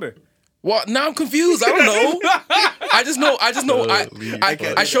what's the number? Well, now I'm confused. I don't know. I just know.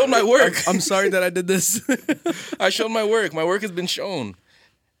 I showed my work. I'm sorry that I did this. I showed my work. My work has been shown.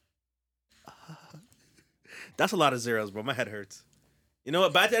 That's a lot of zeros, bro. My head hurts. You know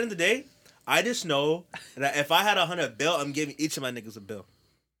what? By the end of the day, I just know that if I had $100 bill, I'm giving each of my niggas a bill.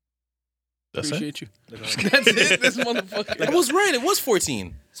 That's it. Appreciate you. That's it. This motherfucker. I was right. It was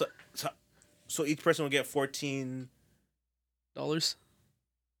 14. So each person will get 14. $.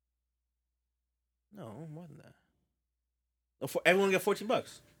 No, more than that. Everyone will get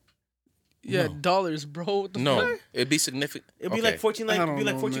 $14. Yeah, No. dollars, bro. What the No, fuck? it'd be significant. It'd be Okay. like 14. I Like don't it'd be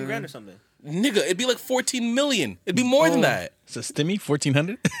like know, 14 man. grand or something. Nigga, it'd be like 14 million. It'd be more than Oh. that. It's a stimmy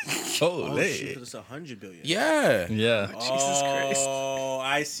 1400. Oh Holy. shit! It's 100 billion. Yeah. Yeah. Jesus Christ. Oh,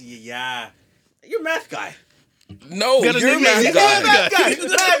 I see. Yeah, you're a math guy. No, Got a you're a nigga- math you're guy.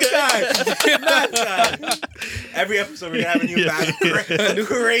 Math guy. Every episode we're gonna have a new math.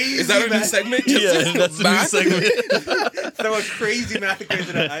 Crazy. Is that a new math- segment? Yeah, that's a new Math? segment. Throw a crazy math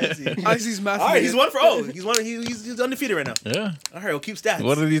equation at I see. Icy's math. All right, he's one for he's undefeated right now. Yeah. All right, we'll keep stats.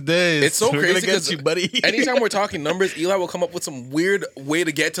 One of these days. It's so we're crazy gonna get 'cause you, buddy. Anytime we're talking numbers, Eli will come up with some weird way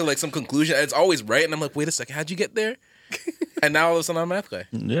to get to like some conclusion. And it's always right, and I'm like, wait a second, how'd you get there? And now all of a sudden I'm a math guy.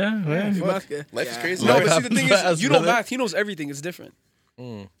 yeah, He's yeah. a math guy. Life is crazy. No, Life but see, the thing is, happens you know fast, math. He knows everything. It's different.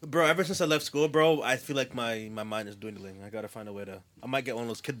 Bro, ever since I left school, bro, I feel like my mind is dwindling. I gotta find a way to. I might get one of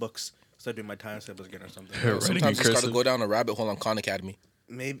those kid books. Start doing my time tables again or something. Writing in Sometimes you just gotta cursive. go down a rabbit hole on Khan Academy.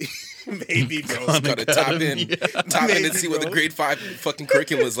 Maybe, maybe, bro. Just gotta tap in Maybe, and see what the bro. grade 5 fucking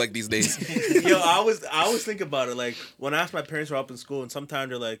curriculum is like these days. Yo, I always think about it. Like when I asked my parents were up in school, and sometimes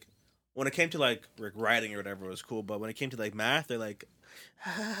they're like, when it came to like writing or whatever, it was cool. But when it came to like math, they're like,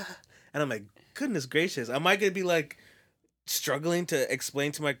 and I'm like, goodness gracious, am I gonna be like struggling to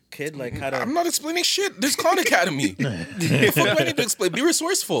explain to my kid like how to? I'm not explaining shit. There's Khan Academy. The fuck do I need to explain? Be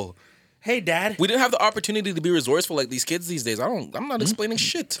resourceful. Hey, Dad. We didn't have the opportunity to be resourceful like these kids these days. I'm not explaining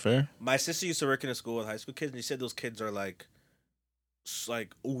shit. Fair. My sister used to work in a school with high school kids, and she said those kids are like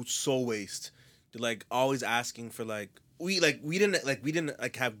so waste. They're like always asking for like we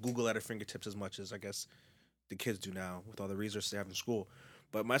didn't have Google at our fingertips as much as I guess the kids do now with all the resources they have in school.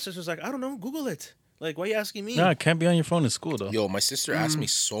 But my sister's like, I don't know, Google it. Like, why are you asking me? No, it can't be on your phone in school though. Yo, my sister asked me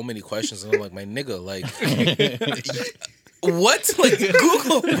so many questions, and I'm like, my nigga, like, What? Like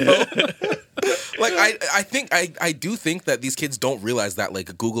Google, bro. Like I do think that these kids don't realize that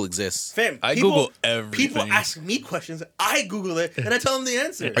like Google exists. Fam, I people, Google everything. People ask me questions. I Google it and I tell them the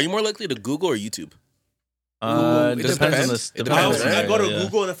answer. Are you more likely to Google or YouTube? It It depends on depends. the It I, depends. I go to yeah.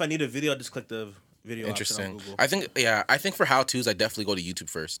 Google, and if I need a video, I just click the video Interesting. option on Google. I think for how tos, I definitely go to YouTube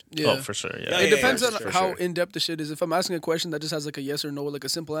first. Yeah. Oh, for sure. Yeah. Yeah, It depends on for how sure. in depth the shit is. If I'm asking a question that just has like a yes or no, like a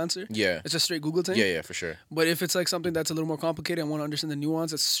simple answer, Yeah. it's a straight Google thing. Yeah, for sure. But if it's like something that's a little more complicated, I want to understand the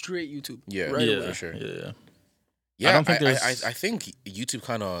nuance, it's straight YouTube. Yeah, Right yeah, away. for sure. Yeah. Yeah, don't think I there's- think YouTube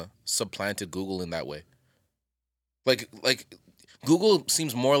kind of supplanted Google in that way. Like Google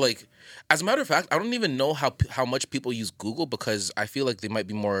seems more like. As a matter of fact, I don't even know how much people use Google because I feel like they might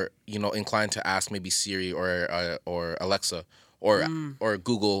be more inclined to ask maybe Siri or Alexa or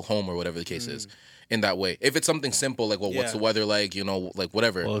Google Home or whatever the case is in that way. If it's something simple like what's Yeah. the weather like, like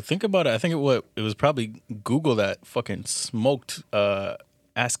whatever. Well, think about it. I think it was probably Google that fucking smoked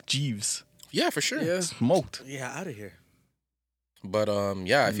Ask Jeeves. Yeah, for sure. Yeah. Smoked. Yeah, out of here. But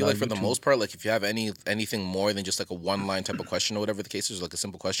yeah, I feel Not like for the YouTube. most part, like if you have anything more than just like a one line type of question or whatever the case is, like a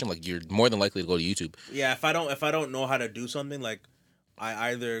simple question, like you're more than likely to go to YouTube. Yeah, if I don't know how to do something, like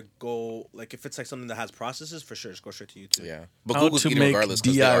I either go like if it's like something that has processes, for sure, just go straight to YouTube. Yeah, but How Google's to eating make regardless.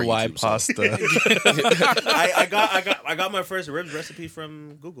 'Cause they are DIY YouTube, so- pasta. I got my first ribs recipe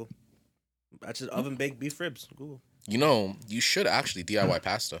from Google. That's just oven baked beef ribs. Google. You should actually DIY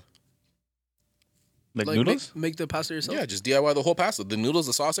pasta. Like Like noodles? make the pasta yourself. Yeah, just DIY the whole pasta, the noodles,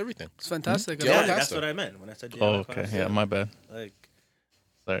 the sauce, everything. It's fantastic. I Yeah, love Yeah, it. that's pasta. what I meant when I said. Oh, okay. Yeah, my bad. Like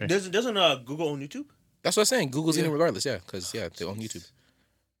Sorry. doesn't Google own YouTube? That's what I'm saying. Google's Yeah. eating regardless, yeah, because they own YouTube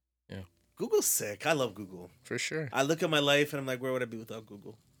Google's sick. I love Google. for sure. I look at my life and I'm like, where would I be without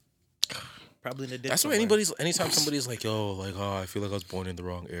Google? Probably in a dick That's why somewhere. anytime somebody's like, yo, like, oh, I feel like I was born in the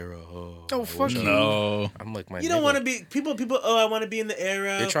wrong era. Oh, Oh, I fuck wish you. I-" No. I'm like, my You don't nigga. want to be people. Oh, I want to be in the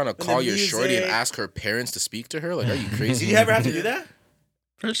era. You're trying to when the call your shorty and music- ask her parents to speak to her? Like, are you Did crazy? you ever have to do that?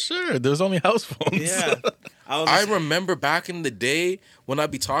 For sure. There's only house phones. Yeah. I remember back in the day when I'd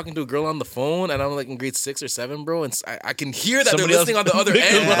be talking to a girl on the phone and I'm like in grade 6 or 7, bro, and I can hear that Somebody they're listening on else- the other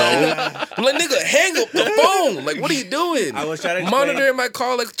end, bro. I'm like, nigga, hang up the phone. Like, what are you doing? I was trying to explain- monitoring my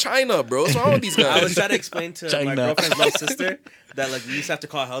call like China, bro. What's wrong with these guys? I was trying to explain to my China. girlfriend's little sister that like we used to have to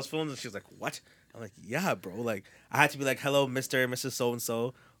call house phones, and she was like, "What?" I'm like, "Yeah, bro. Like I had to be like, hello, Mr. and Mrs. So and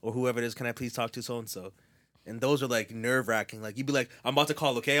So, or whoever it is. Can I please talk to so and so?" And those are like nerve wracking. Like you'd be like, "I'm about to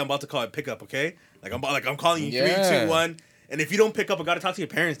call, okay? I'm about to call and pick up, okay? Like I'm calling you Yeah. 3, 2, 1." And if you don't pick up, I gotta talk to your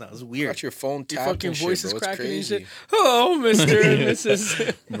parents now. It's weird. Got your phone Your tapped fucking and shit, voice is bro. It's cracking and crazy. shit. Hello, Mr. and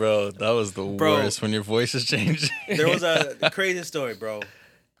Mrs. Bro, that was the Bro. worst when your voice is changing. There was a crazy story, bro.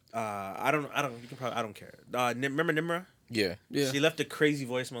 I don't. You can probably. I don't care. Remember Nimra? Yeah. Yeah. She left a crazy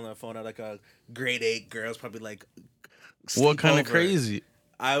voicemail on her phone at like a grade 8 girl's probably like. What kind of sleepover. crazy?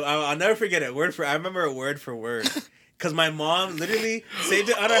 I'll never forget it. I remember it word for word. Cause my mom literally saved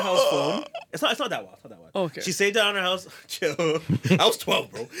it on her house phone. It's not that wild. It's not that wild. Okay. She saved it on her house. Chill. I was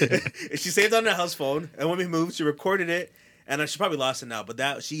 12, bro. She saved it on her house phone, and when we moved, she recorded it, and she probably lost it now. But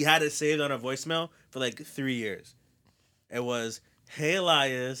that she had it saved on her voicemail for like 3 years. It was, "Hey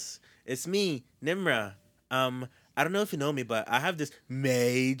Elias, it's me, Nimra. I don't know if you know me, but I have this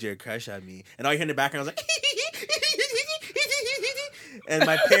major crush on me." And all you hear in the background was like, and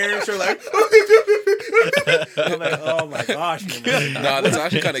my parents were like, I'm like, oh my gosh, Nimra. Nah, that's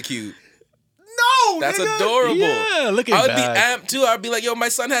actually kind of cute. No, That's nigga. adorable. Yeah, look at I would that. be amped too. I'd be like, yo, my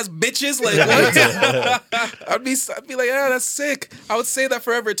son has bitches. Like, what? I'd be like, yeah, that's sick. I would say that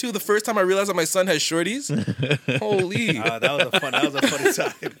forever too. The first time I realized that my son has shorties. Holy. That was a funny time. That was a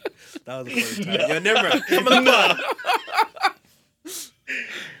funny time. Yo, Nimra, come on the pod.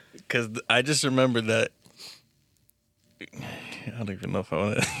 Because I just remember that. I don't even know if I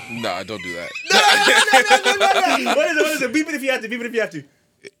want to. Nah, don't do that. What is it? Beep it if you have to. Beep it if you have to.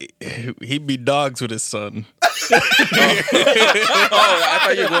 He'd be dogs with his son. Oh, I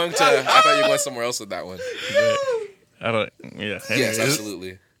thought you were going somewhere else with that one. I don't. Yeah. Yes, anyways.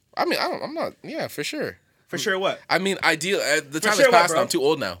 absolutely. I mean, I'm not. Yeah, for sure. For sure, what? I mean, ideal. The time sure has what, passed. bro? I'm too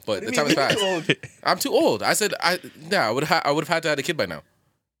old now. But the time has What do passed. you mean you're too old? I'm too old. I said, I would have had to have a kid by now.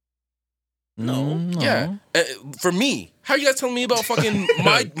 No. Yeah, for me, how you guys telling me about fucking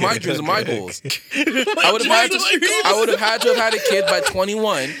my dreams and my goals? I would have had to have had a kid by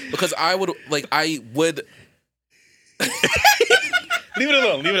 21 because I would. Leave it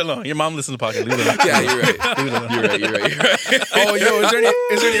alone. Leave it alone. Your mom listens to the podcast. Leave it alone. Yeah, you're right. Leave it alone. You're right. Oh, yo, is there any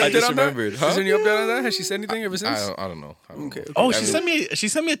I update just on that? remembered. Huh? Is there any update on that? Has she said anything ever since? I don't know. Okay. Oh, she sent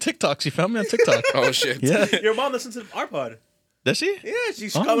me a TikTok. She found me on TikTok. Oh shit. Yeah. Your mom listens to our pod. Does she? Yeah,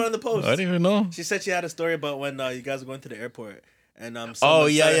 she's commented on the post. I didn't even know. She said she had a story about when you guys were going to the airport. And Oh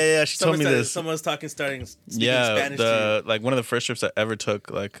yeah. She told me this. Someone was speaking Spanish to you. Like one of the first trips I ever took,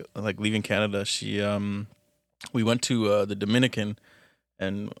 like leaving Canada. She we went to the Dominican,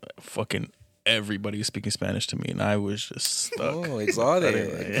 and fucking everybody was speaking Spanish to me, and I was just stuck. Oh, exotic.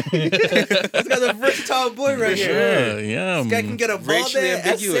 This guy's a versatile boy right here. Yeah. This guy can get a ball Racially there.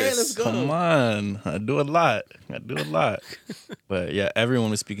 ambiguous. Let's go. Come on, I do a lot. But yeah, everyone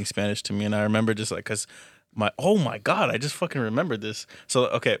was speaking Spanish to me, and I remember just like, cause oh my god, I just fucking remembered this. So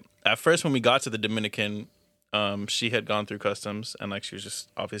okay, at first when we got to the Dominican, she had gone through customs, and like she was just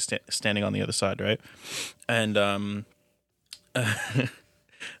obviously standing on the other side, right? And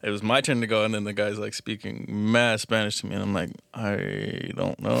it was my turn to go, and then the guy's like speaking mad Spanish to me, and I'm like, I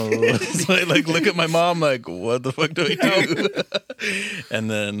don't know. So I like look at my mom like, what the fuck do I do? And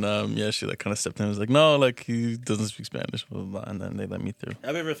then she like kind of stepped in and was like, no, like he doesn't speak Spanish, blah, blah, blah. And then they let me through.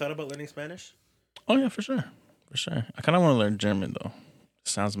 Have you ever thought about learning Spanish? Oh yeah, for sure. I kind of want to learn German though. It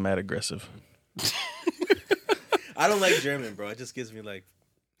sounds mad aggressive. I don't like German, bro. It just gives me like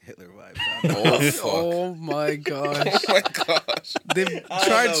Hitler vibes. Oh, fuck. Oh my gosh. Oh my gosh. They've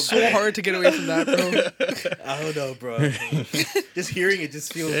tried so hard to get away from that, bro. I don't know, bro. Just hearing it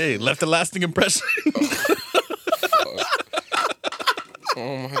just feels. Hey, left a lasting impression.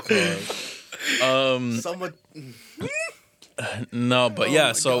 Oh my god. Somewhat. No, but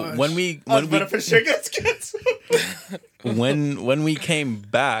yeah. So gosh. when we For sure gets canceled. when we came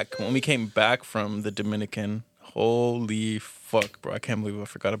back from the Dominican, holy fuck, bro! I can't believe I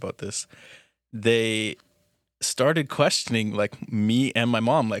forgot about this. They started questioning like me and my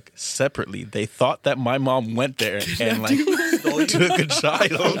mom like separately. They thought that my mom went there and like took a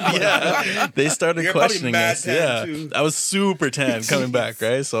child. Yeah, they started You're probably questioning mad us. tan, Yeah, too. I was super tan coming back,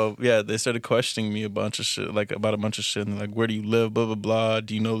 right? So yeah, they started questioning me about a bunch of shit, and like, where do you live? Blah blah blah.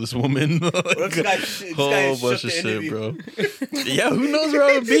 Do you know this woman? What if this guy Whole shook bunch the of shit, interview? bro. Yeah, who knows where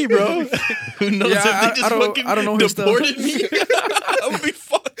I would be, bro? Who knows Yeah, if they just fucking I don't know his stuff. deported me? I would be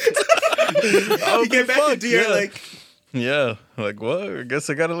fucked. I would You get be back to fucked, DR yeah. like. Yeah, like what? I guess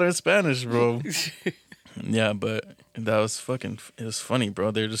I gotta learn Spanish, bro. Yeah, but that was fucking. It was funny,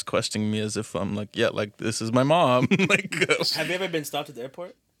 bro. They're just questioning me as if I'm like, yeah, like this is my mom. Like, Have you ever been stopped at the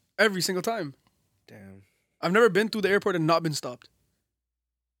airport? Every single time. Damn. I've never been through the airport and not been stopped.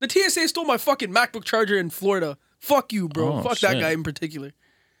 The TSA stole my fucking MacBook charger in Florida. Fuck you, bro. Oh, Fuck that shit. guy in particular.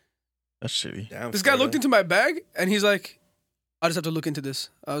 that's shitty. Damn. This guy Florida. looked into my bag and he's like, I just have to look into this.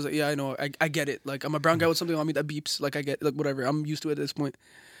 I was like, yeah, I know. I get it. Like, I'm a brown guy with something on me that beeps. Like, I get, like, whatever. I'm used to it at this point.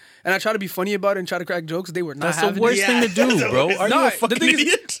 And I try to be funny about it and try to crack jokes. They were not That's the having worst it. thing to do, Yeah. bro. Are you No, a the fucking thing is,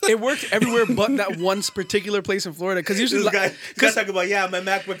 idiot? it worked everywhere but that one particular place in Florida. Because usually, This guy talking about my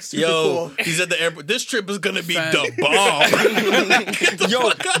MacBook's super Yo, cool. he's at the airport. This trip is gonna be Fam. the bomb. yo,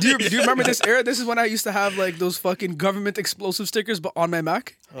 do you remember this era? This is when I used to have like those fucking government explosive stickers, but on my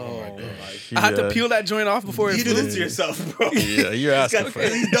Mac. Oh my god. I had to peel that joint off before it You do flew. this to yourself, bro. Yeah, you're asking for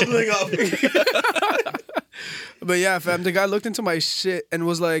it. He's doubling up. But yeah, fam, the guy looked into my shit and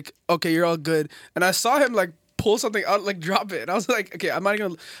was like, "Okay, you're all good." And I saw him like pull something out, like drop it. And I was like, "Okay, I'm not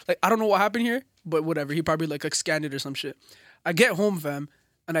gonna like. I don't know what happened here, but whatever. He probably like scanned it or some shit." I get home, fam,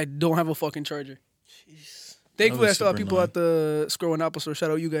 and I don't have a fucking charger. Thankfully, I still have super people annoying. at the Square One Apple Store.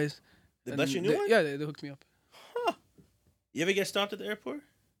 Shout out you guys. They bless you a new one? Yeah, they hooked me up. You ever get stopped at the airport?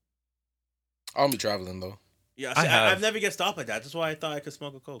 I'll be traveling though. Yeah, I have. I've never get stopped like that. That's why I thought I could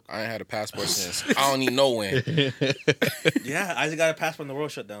smoke a coke. I ain't had a passport since I don't need no when. Yeah, I just got a passport when the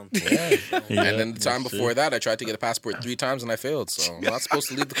world shut down. Yeah. Yeah, And then the time that's before it. that, I tried to get a passport 3 times and I failed. So I'm not supposed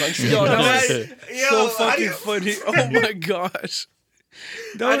to leave the country. Yo, that was Yo, so how do fucking you- funny. Oh my gosh.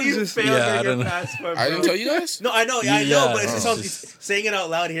 How That do was you just fail Yeah, I getting don't your know. passport, I didn't bro? tell you guys? No, I know, Yeah, but it's it's just just- saying it out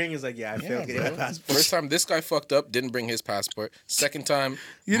loud, hearing is like, I failed getting my bro. passport. First time this guy fucked up, didn't bring his passport. Second time,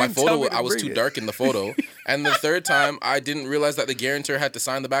 You my didn't tell me photo, to I was bring too it. dark in the photo. And the third time, I didn't realize that the guarantor had to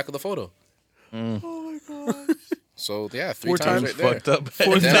sign the back of the photo. Oh my god. So yeah, 3 4 times times right Fucked there. up.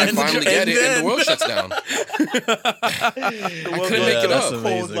 And then I finally get it, and then- the world shuts down. I couldn't make it that's up.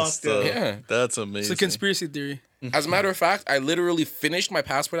 amazing Cold stuff. lockdown. Yeah. That's It's amazing. a conspiracy theory. As a matter of fact, I literally finished my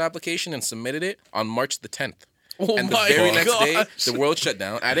passport application and submitted it on March the 10th. Oh And the my very gosh. next day, the world shut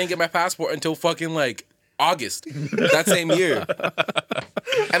down. I didn't get my passport until fucking like August that same year.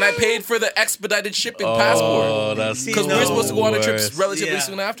 And I paid for the expedited shipping Oh, passport. that's Because no we're supposed to go on a trip worst. relatively Yeah.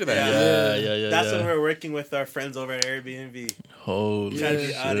 soon after that. Yeah. That's when yeah. we're working with our friends over at Airbnb. Holy Trying to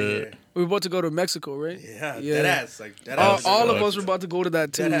be out of shit. here. We were about to go to Mexico, right? Yeah, Yeah. dead ass. Like, dead All, ass. all of sucks. us were about to go to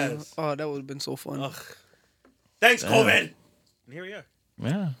that too. Dead ass. Oh, that would have been so fun. Ugh. Thanks, COVID. And here we are.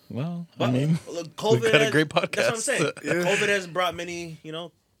 Yeah, well, But I mean, look, COVID we've got a has- great That's what I'm podcast. saying. COVID has brought many,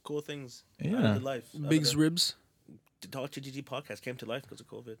 cool things out Yeah. of the life. Big's ribs. The Talk to GG podcast came to life because of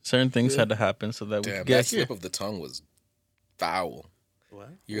COVID. certain things had to happen so that we Damn, could that get here. slip of the tongue was foul. What?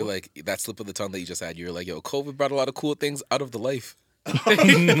 You're like, that slip of the tongue that you just had, you're like, yo, COVID brought a lot of cool things out of the life. Out of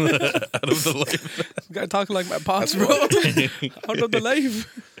the life. You gotta talk like my pops, bro. Out of the life.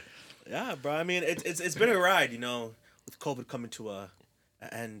 Yeah, bro. I mean, it's been a ride, with COVID coming to an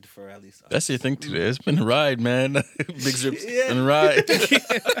end for at least. That's your thing today. It's been a ride, man. Big Zips, Yeah. been a ride.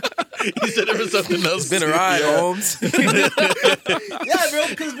 You said it was something else. It's been a ride, Holmes. Yeah, bro.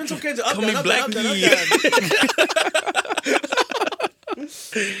 Because it's been some kinds of up Call and me up and up and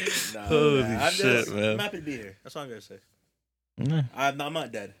up. Holy I'm shit, man. I'm happy to be here. That's all I'm gonna say. Yeah. I'm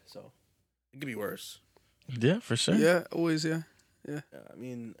not dead, so it could be worse. Yeah, for sure. Yeah, always, yeah. I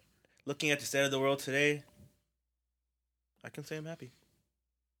mean, looking at the state of the world today, I can say I'm happy.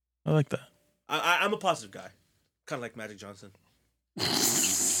 I like that. I'm a positive guy, kind of like Magic Johnson.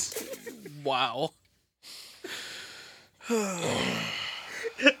 Wow.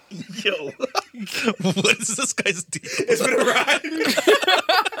 Yo, what is this guy's deal? It's been a ride.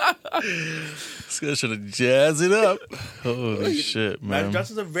 This guy should have jazzed it up. Holy shit, Magic man.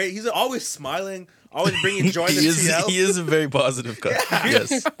 Johnson's he's always smiling, always bringing joy to He is, TL. he is a very positive guy.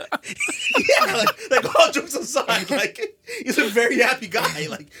 Yes. Yeah, like all jokes aside, like he's a very happy guy.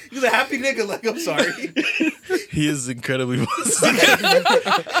 Like he's a happy nigga. Like I'm sorry, He is incredibly positive.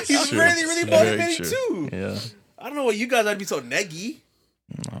 he's True. really, really Very motivating true. too. Yeah. I don't know what you guys would be so neggy.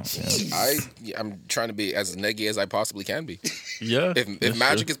 I'm trying to be as neggy as I possibly can be. Yeah. If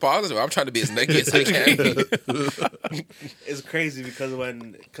magic is positive, I'm trying to be as neggy as I can be. It's crazy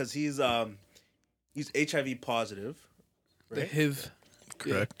because he's HIV positive, The right? HIV.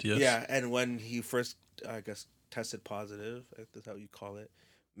 Correct, yes. Yeah, and when he first, I guess, tested positive, if that's how you call it,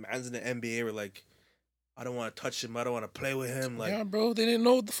 man's in the NBA were like, I don't want to touch him. I don't want to play with him. Like, Yeah, bro, they didn't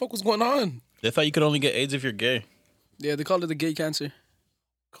know what the fuck was going on. They thought you could only get AIDS if you're gay. Yeah, they called it the gay cancer.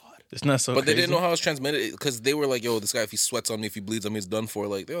 God. It's not so But they crazy. didn't know how it's transmitted because they were like, yo, this guy, if he sweats on me, if he bleeds on me, it's done for.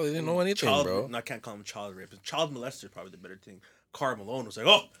 Like, yo, they didn't know anything, bro. No, I can't call him child rape. Child molester is probably the better thing. Karl Malone was like,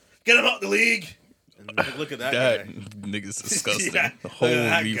 oh, get him out the league. And look at that That guy. nigga's disgusting. Yeah, look at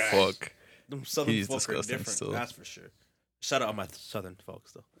that Holy guy. fuck. Them southern He's folk are disgusting different. still. That's for sure. Shout out all my southern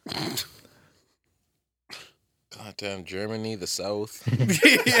folks, though. Goddamn Germany, the South.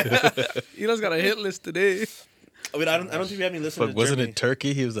 Elon's got a hit list today. I mean, I don't think we have any listeners. Fuck, wasn't it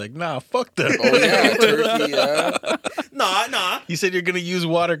Turkey? He was like, nah, fuck that. Oh yeah, Turkey. Yeah, Nah. You said you're gonna use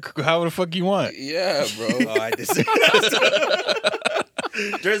water how the fuck you want. yeah, bro. Oh, I disagree.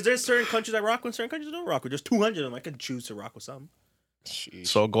 There's certain countries I rock with, certain countries I don't rock with. There's 200 of them. I could choose to rock with some. Sheesh.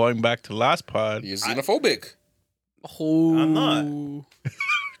 So going back to last pod, You're xenophobic. Oh, I'm not.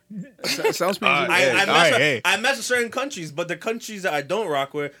 Sounds pretty. I mess with certain countries, but the countries that I don't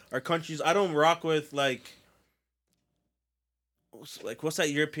rock with are countries I don't rock with. Like what's that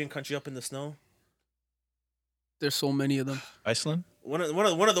European country up in the snow? There's so many of them. Iceland. One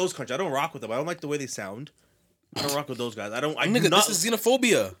of those countries. I don't rock with them. I don't like the way they sound. I don't rock with those guys. I do Nigga, not. this is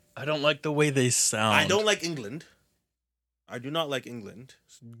xenophobia. I don't like the way they sound. I don't like England. I do not like England.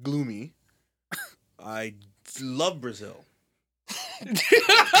 It's gloomy. I love Brazil.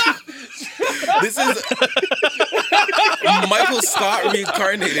 This is Michael Scott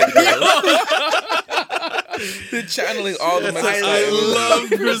reincarnated, bro. They're channeling all the messages. I love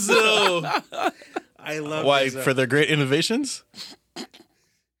Brazil. I love Why? Brazil. For their great innovations? Have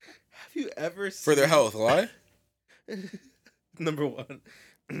you ever seen For their health, why? Number one,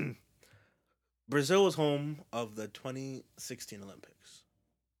 Brazil was home of the 2016 Olympics,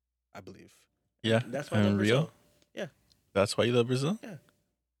 I believe. Yeah. That's why I and love Rio. Brazil. Yeah. That's why you love Brazil? Yeah.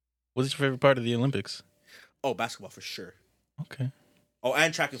 What's your favorite part of the Olympics? Oh, basketball for sure. Okay. Oh,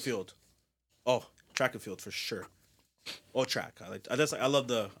 and track and field. Oh, track and field for sure. Oh, track. I love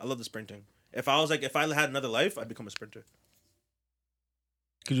the sprinting. If I had another life, I'd become a sprinter.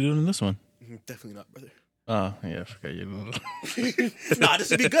 Could you do it in this one? Definitely not, brother. Oh, yeah, I forgot you. Little... Nah, this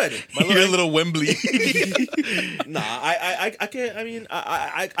would be good. You're a little Wembley. Nah, I can't. I mean,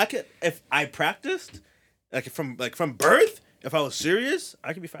 I can if I practiced from birth. If I was serious,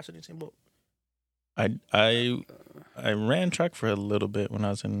 I could be faster than Usain Bolt. I ran track for a little bit when I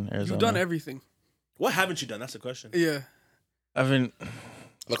was in Arizona. You've done everything. What haven't you done? That's the question. Yeah. I haven't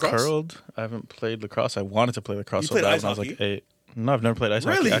Lacrosse? curled. I haven't played lacrosse. I wanted to play lacrosse You so played bad ice when I was like hockey? 8. No, I've never played ice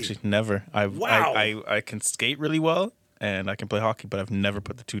Really? hockey. Actually, never. Wow. I can skate really well and I can play hockey, but I've never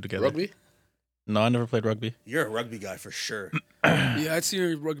put the two together. Rugby? No, I never played rugby. You're a rugby guy for sure. Yeah, I'd see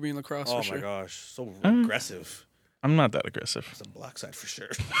rugby and lacrosse Oh for my sure. gosh, so aggressive. I'm not that aggressive. It's a black side for sure.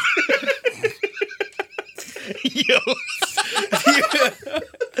 Yo.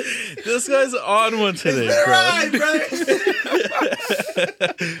 This guy's on one today, bro.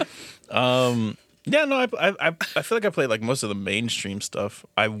 Yeah, no, I feel like I played like most of the mainstream stuff.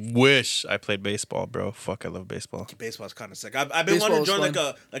 I wish I played baseball, bro. Fuck, I love baseball. Baseball's kind of sick. I've been Baseball wanting to join is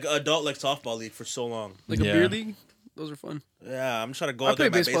like an adult like softball league for so long. Like a Yeah. beer league. Those are fun. Yeah, I'm trying to go. I out there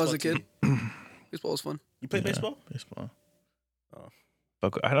played with my baseball as a kid. team. Baseball was fun. You play baseball? Baseball. Oh.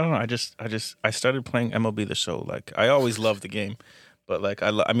 But I don't know. I started playing MLB The Show. Like I always loved the game, but like I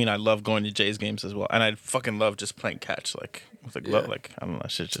love going to Jays games as well, and I fucking love just playing catch. Like with a glove. Yeah. Like I don't know.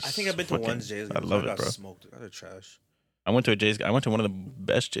 Shit just. I think I've been to fucking- one Jays game. I love got it, bro. Smoked. They're trash. I went to a Jays. I went to one of the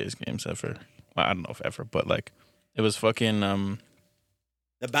best Jays games ever. Well, I don't know if ever, but like it was fucking.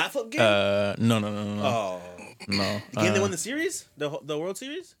 The bat flip game? No. Oh. No. The game they won the series? The World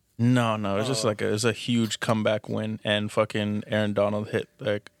Series? No. It was just Oh. like it was a huge comeback win, and fucking Aaron Donald hit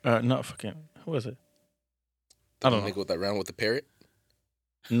like not fucking who was it? I don't know. Nigga with that round with the parrot.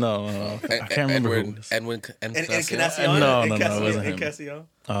 No. I can't remember who it was. Edwin And Encarnacion. Casiano? No, And no, it Casiano? wasn't And him.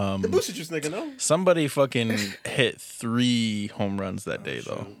 Casiano? The Booster Juice nigga, no? Somebody fucking hit 3 home runs that day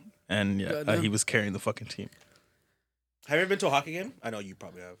though, and yeah, Goddamn. he was carrying the fucking team. Have you ever been to a hockey game? I know you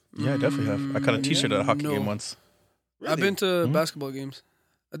probably have. Yeah, I definitely have. I caught a T-shirt at a hockey no. game once. I've been to Mhm. basketball games.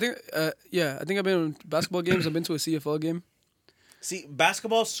 I think I've been to basketball games. I've been to a CFL game. See,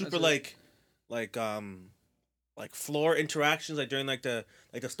 basketball super That's like floor interactions like during like the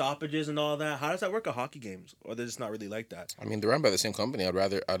stoppages and all that. How does that work at hockey games? Or they're just not really like that? I mean, they're run by the same company.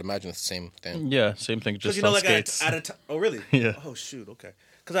 I'd imagine it's the same thing. Yeah, same thing, Because just on like skates. oh really? Yeah. Oh shoot. Okay.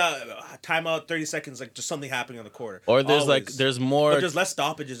 Because timeout 30 seconds, like just something happening on the court. Or there's like Always. there's more. But there's less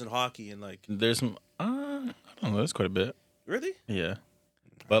stoppages in hockey and like There's I don't know. There's quite a bit. really. Yeah,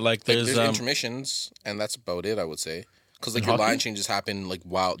 but like Like, there's there's intermissions, and that's about it, I would say. Because like In your hockey? line changes happen like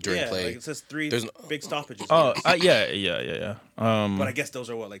while during yeah, play. like it says 3 There's big stoppages. Oh yeah. but I guess those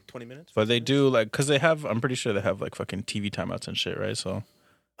are what, like 20 minutes? But they do like because they have. I'm pretty sure they have like fucking TV timeouts and shit, right? So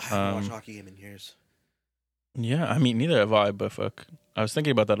I haven't watched hockey game in years. yeah, I mean neither have I. But fuck, I was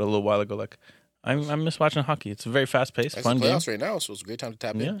thinking about that a little while ago. Like I miss watching hockey. It's very fast paced, It's fun the game. playoffs right now, so it's a great time to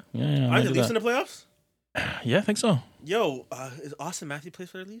tap in. Yeah. I Are might the do Leafs that. in the playoffs? Yeah, I think so. Yo, is Austin Matthews plays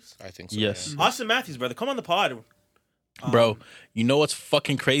for the Leafs? I think so. Yes. yeah. Austin Matthews, brother, come on the pod. Bro, you know what's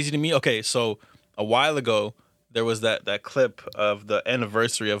fucking crazy to me? Okay, so a while ago there was that clip of the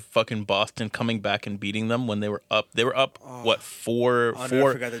anniversary of fucking Boston coming back and beating them when they were up. They were up what four? I'll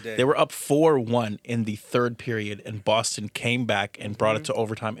never forget the day. They were up 4-1 in the third period, and Boston came back and brought it to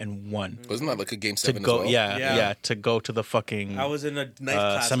overtime and won Wasn't that like a game to 7 go. as well? Yeah, to go to the fucking I was in a nice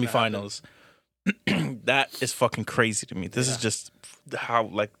class when that happened. semifinals. That is fucking crazy to me. This is just how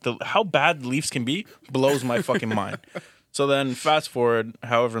how bad the Leafs can be blows my fucking mind. So then fast forward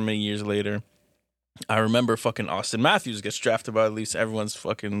however many years later, I remember fucking Austin Matthews gets drafted by the Leafs. Everyone's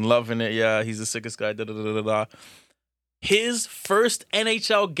fucking loving it. Yeah, he's the sickest guy. Da, da, da, da, da. His first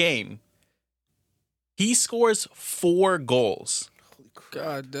NHL game, he scores 4 goals.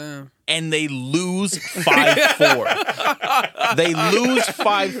 God damn. And they lose 5-4. They lose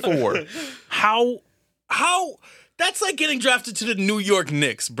 5-4. How? That's like getting drafted to the New York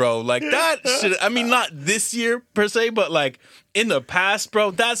Knicks, bro. Like that shit. I mean, not this year per se, but like in the past, bro.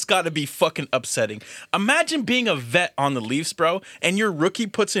 That's got to be fucking upsetting. Imagine being a vet on the Leafs, bro, and your rookie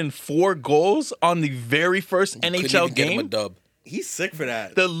puts in 4 goals on the very first Couldn't NHL even get him a game. dub. He's sick for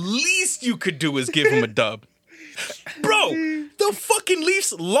that. The least you could do is give him a dub. Bro, the fucking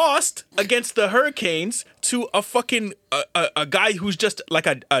Leafs lost against the Hurricanes to a fucking a guy who's just like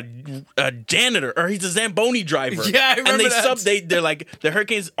a janitor, or he's a Zamboni driver. Yeah, I remember and they that. they're like the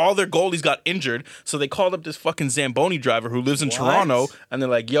Hurricanes, all their goalies got injured, so they called up this fucking Zamboni driver who lives in What? Toronto, and they're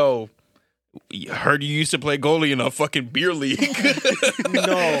like, "Yo, heard you used to play goalie in a fucking beer league."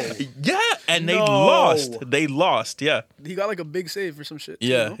 No. Yeah, and they No. lost. They lost. Yeah, He got like a big save or some shit. too,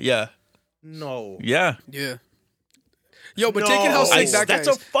 yeah, no? yeah, No. yeah. Yeah. Yo, but No. taking how sick that guy That's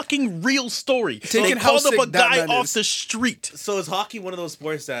is. a fucking real story. Taking They how called up sick a that guy man off is. the street. So is hockey one of those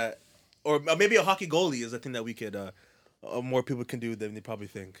sports that, or maybe a hockey goalie is a thing that we could, more people can do than they probably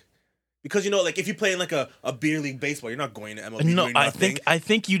think? Because, you know, like if you play in like a beer league baseball, you're not going to MLB. No, doing I nothing.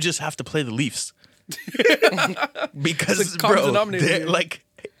 think you just have to play the Leafs. Because It's a common bro, denominator they're, here. like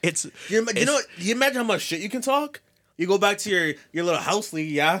it's You it's- know, you imagine how much shit you can talk? You go back to your little house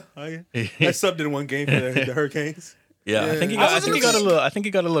league, yeah? I subbed in one game for the Hurricanes. yeah. I think he Yeah. got. I think he got a little. I think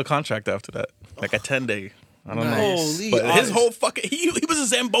he got a little contract after that, like a 10-day. I don't know. Nice. Holy But his honest. whole fucking he was a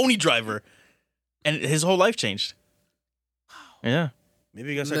Zamboni driver, and his whole life changed. Yeah, Maybe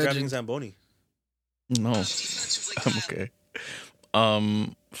you gotta start Legend. driving Zamboni. No, I'm okay.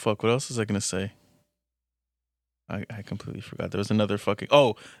 Fuck. What else was I gonna say? I completely forgot. There was another fucking.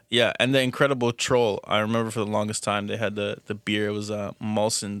 Oh yeah, and the Incredible Troll. I remember for the longest time they had the beer. It was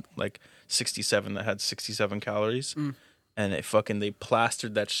Molson like 67 that had 67 calories, and they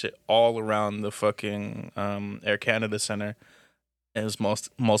plastered that shit all around the fucking Air Canada Center. It was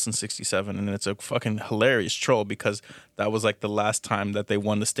Molson 67, and it's a fucking hilarious troll because that was like the last time that they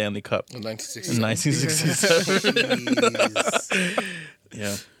won the Stanley Cup In in 1967. 1967.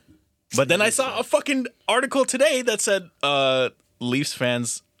 Yeah. But then I saw a fucking article today that said Leafs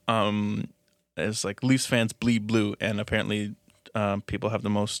fans it's like Leafs fans bleed blue, and apparently people have the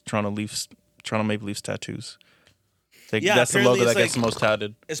most Toronto Maple Leafs tattoos. That's the logo that gets the most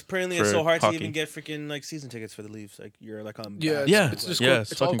touted. Apparently for it's so hard hockey. to even get freaking like season tickets for the Leafs. Like you're like on Yeah, Yeah, It's just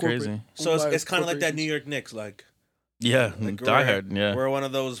it's all fucking corporate. crazy. So Owned by it's kind of like that corporations. New York Knicks. Like Die Hard. Yeah, we're one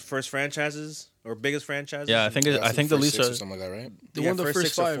of those first franchises or biggest franchises. yeah. I think the Leafs or are. something like that, right? They yeah, won the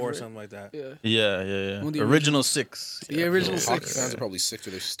first 6 or 4 5, or right? something like that. Yeah. Yeah. One of the Original 6. Yeah, original Hockey 6. fans are probably sick to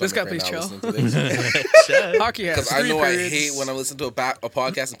their This stomach guy right plays now Chell. listening to this. Hockey has Because I 3 know periods. I hate when I listen to a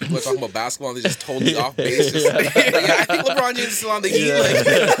podcast and people are talking about basketball and they're just totally off base. Just, I think LeBron James is still on the Heat. Like,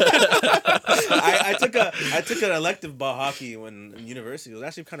 I took an elective about hockey when in university. It was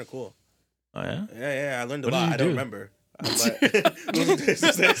actually kind of cool. Oh yeah. Yeah, I learned a What did lot. you I don't do? remember. But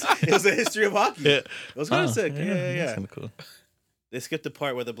it was a history of hockey. Yeah. It was kind of sick. Yeah. That's kind of cool. They skipped the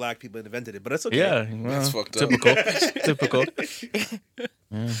part where the black people invented it, but it's okay. Yeah, well, That's fucked up. Typical.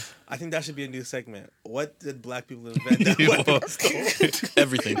 I think that should be a new segment. What did black people invent? That white people stole?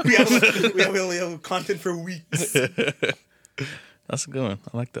 Everything. we have content for weeks. That's a good one.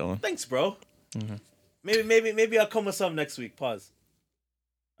 I like that one. Thanks, bro. Mm-hmm. Maybe I'll come with something next week. Pause.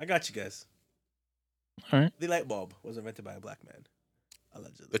 I got you guys. All right. The light bulb was invented by a black man,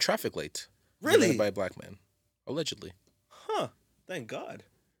 allegedly. the traffic light. Really? Invented by a black man. Allegedly. Huh? Thank God.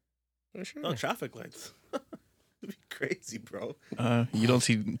 For sure. No traffic lights. It'd be crazy, bro. You don't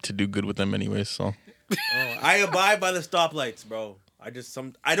see to do good with them anyway, so. Oh, I abide by the stoplights, bro.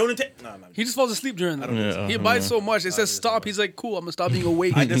 I don't intend. No. He just falls asleep during them. Yeah, He abides so much. It says just stop. abide. He's like, cool, I'm going to stop being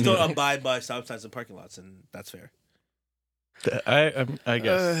awake. I just don't abide by stop signs and parking lots, and that's fair. I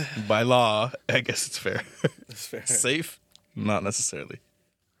guess by law, I guess it's fair. That's fair. Safe, not necessarily.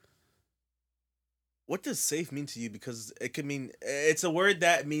 What does safe mean to you? Because it could mean it's a word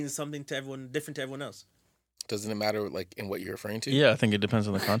that means something to everyone different to everyone else. Doesn't it matter like in what you're referring to? Yeah, I think it depends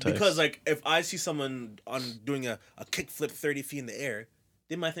on the context. Because like if I see someone doing a kickflip 30 feet in the air,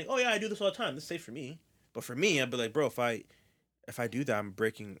 they might think, oh yeah, I do this all the time. This is safe for me. But for me, I'd be like, bro, if I do that, I'm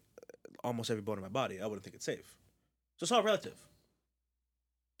breaking almost every bone in my body. I wouldn't think it's safe. So it's all relative.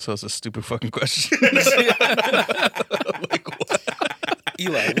 So it's a stupid fucking question. Like, what?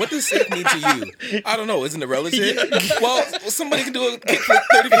 Eli, what does safe mean to you? I don't know. Isn't it relative? Well, somebody can do a kickflip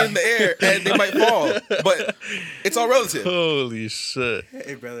 30 feet in the air and they might fall, but it's all relative. Holy shit.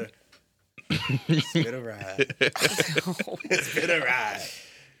 Hey, brother. It's been a ride. It's been a ride.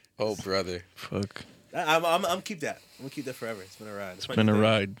 Oh, brother. Fuck. I'm keep that. I'm gonna keep that forever. It's been a ride. It's been a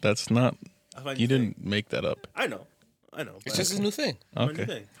ride. That's not. That's my new You thing. didn't make that up. I know. It's just a new thing. my new Okay.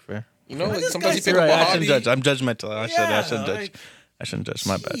 thing. Fair. You know, like this sometimes you guy's pick up Right, a I shouldn't hobby. judge. I'm judgmental. I Yeah, shouldn't judge. like- I shouldn't judge.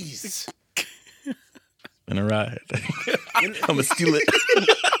 My bad. Jeez. Been a ride. I'm gonna steal it.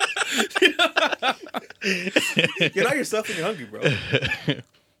 You're not yourself when you're hungry, bro.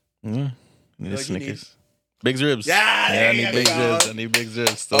 Need you Snickers. Big's ribs. Yeah, there I you need big go. ribs. I need big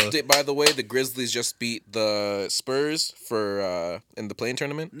ribs. So. Update, by the way, the Grizzlies just beat the Spurs for in the playing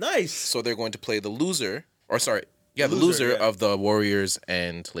tournament. Nice. So they're going to play the loser, or sorry, the loser, loser yeah. of the Warriors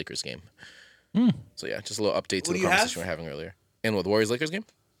and Lakers game. So yeah, just a little update to Who the do you conversation have? we're having earlier. And what, the Warriors Lakers game?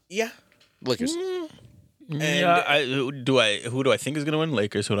 Yeah. Lakers. Yeah, who do I think is gonna win?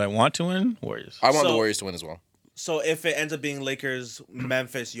 Lakers. Who do I want to win? Warriors. I want the So- Warriors to win as well. So if it ends up being Lakers,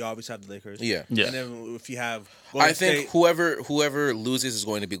 Memphis, you always have the Lakers. Yeah. Yeah. And then if you have, I think whoever loses is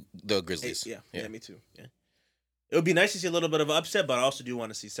going to be the Grizzlies. yeah, me too. Yeah. It would be nice to see a little bit of an upset, but I also do want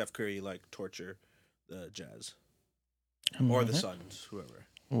to see Steph Curry like torture the Jazz or the Suns, whoever.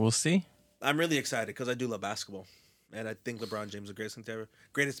 We'll see. I'm really excited because I do love basketball, and I think LeBron James is the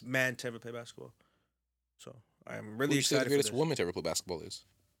greatest man to ever play basketball. So I'm Who really do you say the excited. greatest for this. woman to ever play basketball is?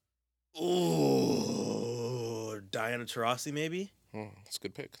 Ooh, Diana Taurasi maybe. That's a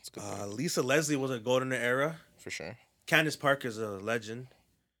good pick. That's a good pick. Lisa Leslie was a golden era. For sure. Candace Parker's a legend.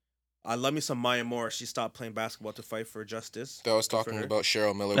 I love me some Maya Moore. She stopped playing basketball to fight for justice. I was Good for talking her. about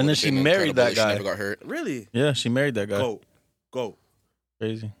Cheryl Miller. And then would've she been married incredible that if guy. She never got hurt. Really? Yeah, she married that guy. Go.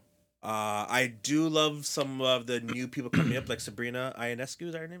 Crazy. I do love some of the new people coming up, like Sabrina Ionescu.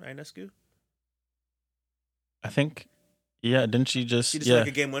 Is that her name? Ionescu? I think, yeah, didn't she just, She just yeah. like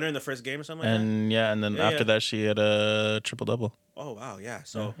a game winner in the first game or something like that. And then Yeah, after yeah. that, she had a triple-double. Oh wow, yeah.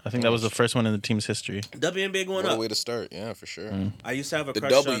 So I think that was the first one in the team's history. WNBA going What a up. way to start. Yeah, for sure. I used to have a The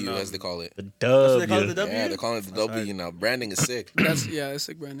crush W, on, as they call it. The That's what they call it, W. the W. Yeah, they're calling it the That's W now. Branding is sick. That's it's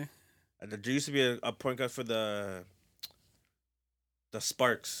sick branding. There used to be a point guard for the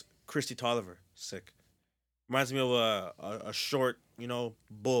Sparks, Christy Tolliver. Sick. Reminds me of a short,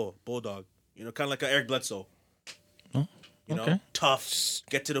 bulldog. Kind of like an Eric Bledsoe. Okay. Tough.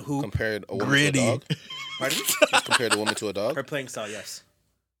 Get to the hoop. Compared a woman Gritty. to a dog. Pardon? Just compared a woman to a dog. Her playing style, yes.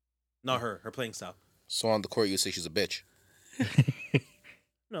 Not her. Her playing style. So on the court, you say she's a bitch.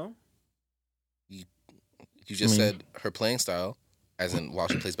 No. You just said her playing style, as in while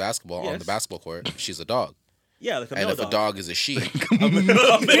she plays basketball on Yes. the basketball court, she's a dog. Yeah, like a And male if dog. a dog is a she, A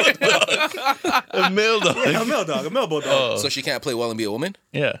male dog. Yeah, a male dog. A male bulldog. Oh. so she can't play well and be a woman.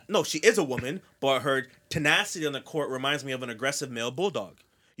 Yeah. No, she is a woman, but her tenacity on the court reminds me of an aggressive male bulldog.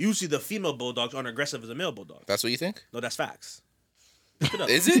 Usually the female bulldogs aren't aggressive as a male bulldog. That's what you think? No, that's facts. Look it up.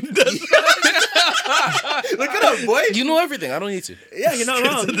 Is it? Look it up, boy. You know everything. I don't need to. Yeah, you're not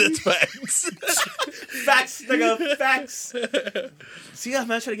wrong. That's facts. Facts, nigga. Facts. See how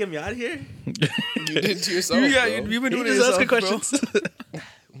man trying to get me out of here? You did it to yourself. Yeah, bro. you've been You doing it just yourself, asking bro. questions.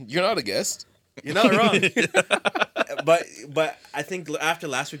 You're not a guest. You're not wrong. but I think after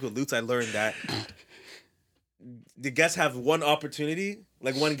last week with Lutz, I learned that the guests have one opportunity,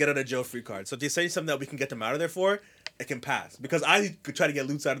 like one get out of jail free card. So if they say something that we can get them out of there for, it can pass. Because I could try to get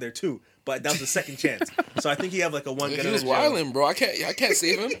Lutz out of there too, but that was the second chance. So I think he have like a one get He out was of jail. wilding, bro. I can't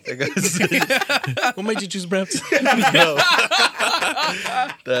save him. What made you choose Brampton? No.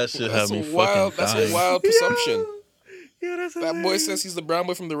 That should have That's me a wild. fucking That's dying. a wild presumption. Yeah, that's That boy hilarious. says he's the brown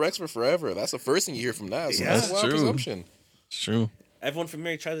boy from the Rex for forever. That's the first thing you hear from that. So Yeah. that's a wild That's true. presumption. It's true. Everyone from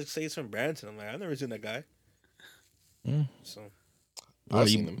Mary tries to say he's from Branton. I'm like, I've never seen that guy. So I've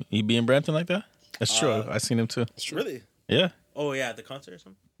seen him. He be in Brampton like that? That's true. I seen him too. really, Yeah. oh yeah, at the concert or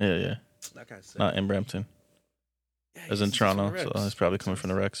something. Yeah. That guy's sick. Not in Brampton. Yeah, It was he's in from Toronto, Rex. so he's probably coming from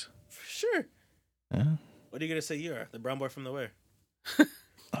the Rex. For sure. Yeah. What are you gonna say? You are the brown boy from the where?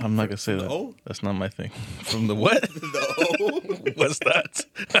 I'm not gonna say that. O? That's not my thing. From the what? The What's that?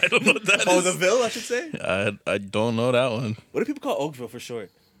 I don't know what that O. Oh, is. the Ville, I should say. I don't know that one. What do people call Oakville for short?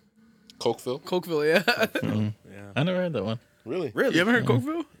 Cokeville. Cokeville, yeah. Yeah. I never heard that one. Really? Really? You ever heard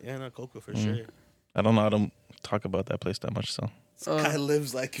Cokeville? Yeah, no, Oakville for sure. I don't know. I don't talk about that place that much. So This guy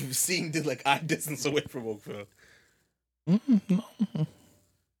lives like seeing the like eye distance away from Oakville.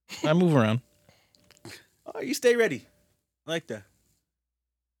 I move around. Oh, you stay ready. I like that.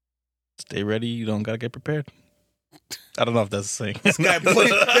 Stay ready. You don't gotta get prepared. I don't know if that's the saying. This guy,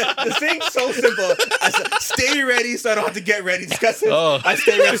 the thing's so simple. I said, stay ready so I don't have to get ready. This guy says, Oh. I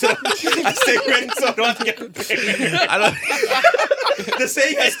stay ready so I stay ready so I don't have to get prepared. I don't. The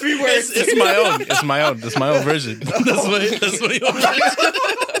saying has 3 words. It's my own. It's my own. That's my own version. That's my own version.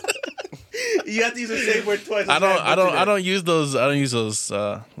 You have to use the same word twice. I don't use those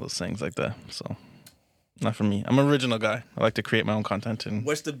sayings like that. So not for me. I'm an original guy. I like to create my own content. And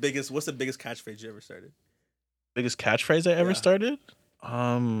What's the biggest catchphrase you ever started? biggest catchphrase I ever started?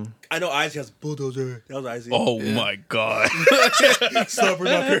 I know Izzy has bulldozer. That was Izzy. Oh my god. Slobber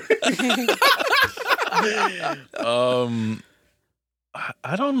knocker.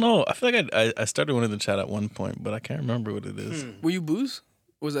 I don't know. I feel like I started one in the chat at one point, but I can't remember what it is. Were you Booze?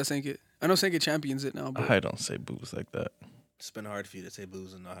 Or was that Sankit? I know Sankit champions it now, but I don't say booze like that. It's been hard for you to say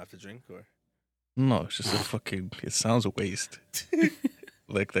booze and not have to drink, or No, it's just a fucking. It sounds a waste.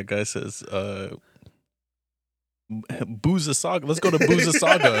 Like that guy says, Booza Saga. Let's go to Booza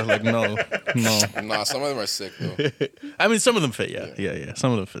Saga. Like no. Nah, some of them are sick though. I mean, some of them fit. Yeah.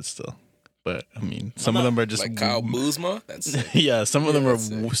 Some of them fit still, but I mean, some of them are just Like Kyle Boozma. That's sick. Yeah, some of them are that's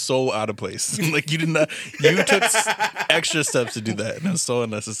sick. so out of place. Like you did not. You took extra steps to do that, and it's so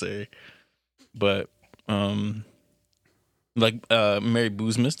unnecessary. But like Mary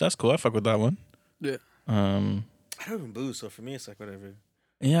Boozmas, that's cool. I fuck with that one. yeah. I don't even booze, so for me it's like whatever.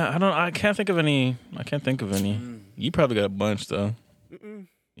 Yeah, I can't think of any. You probably got a bunch though.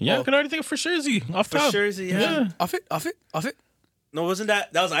 Yeah, I can already think of for Jersey off For top. Jersey, yeah. Off it. No, wasn't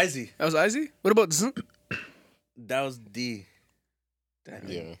that was Izzy? That was Izzy? What about Zzz? That was D. Damn.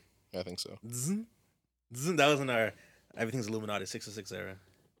 Yeah, I think so. Zzz. Zzz. That was in our Everything's Illuminati 606 era.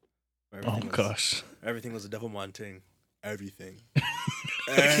 Where Oh everything was- gosh. Everything was a devil Montaigne. Everything.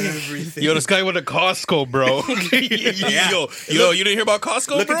 Everything. Yo, this guy went to Costco, bro. Yo, you didn't hear about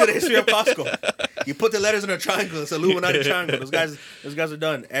Costco, Look bro? into the history of Costco. You put the letters in a triangle. It's Illuminati triangle. Those guys are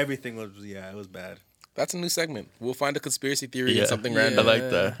done. Everything was it was bad. That's a new segment. We'll find a conspiracy theory Yeah. and something I random. like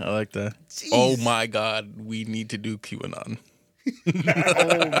that. I like that. Oh my God, we need to do QAnon.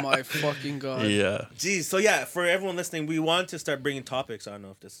 Oh my fucking god. Yeah. Jeez. So yeah, for everyone listening, we want to start bringing topics. I don't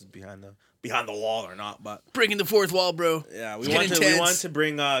know if this is behind the wall or not, but Breaking the fourth wall, bro. yeah, It's we want intense. to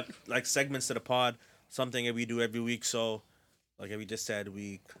bring like segments to the pod, something that we do every week. So, like we just said,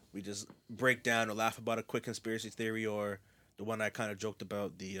 we just break down or laugh about a quick conspiracy theory, or the one I kind of joked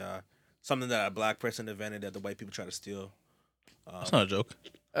about, the something that a black person invented that the white people try to steal. That's not a joke.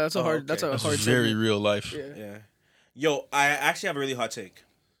 That's a hard. okay. That's a That's hard. very segment. real life. Yeah. Yeah. Yo, I actually have a really hot take.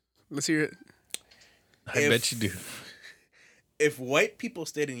 Let's hear it. I bet you do. If white people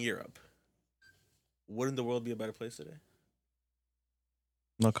stayed in Europe, wouldn't the world be a better place today?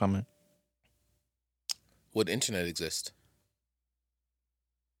 No comment. Would internet exist?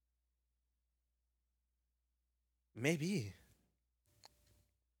 Maybe.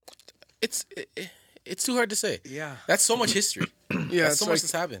 It's too hard to say. Yeah. That's so much history. Yeah, That's it's so like much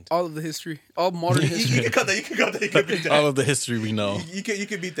that's happened. all of the history, all modern You history. can cut that. You can cut that. You can beat that. All of the history we know. You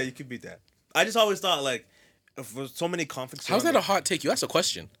can beat that. You can beat that. I just always thought like, for so many conflicts. How's that around a hot take? You asked a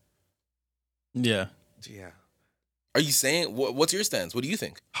question. Yeah. Yeah. Are you saying what's your stance? What do you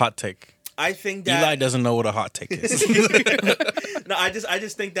think? Hot take. I think Eli that doesn't know what a hot take is. no, I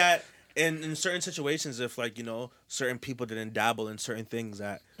just think that in certain situations, if like certain people didn't dabble in certain things,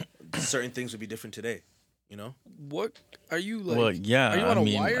 that certain things would be different today. What are you like? Well, yeah, Are you on I a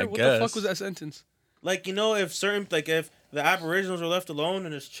mean, wire? I What the fuck guess. was that sentence? Like if certain if the Aboriginals were left alone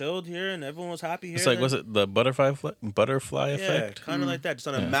and it's chilled here and everyone was happy here. It's like, then- was it the butterfly yeah, effect? kind of like that, just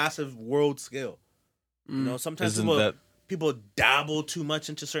on a Yeah. massive world scale. Sometimes Isn't people dabble too much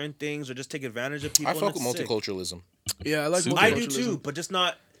into certain things or just take advantage of people. I and fuck with that's sick. multiculturalism. Yeah, I like. Super. I do multiculturalism. too, but just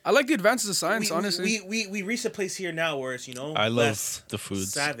not. I like the advances of science. we, honestly, we reach a place here now where it's I love less the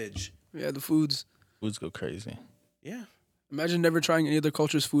foods. savage. yeah, the foods. Foods go crazy. Yeah, Imagine never trying any other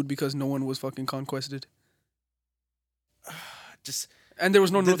culture's food because no one was fucking conquested, just and there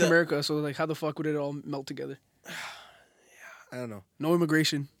was no The- North the- America. So like, how the fuck would it all melt together? I don't know. No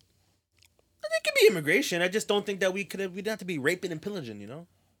immigration. It could be immigration. I just don't think that we'd have to be raping and pillaging.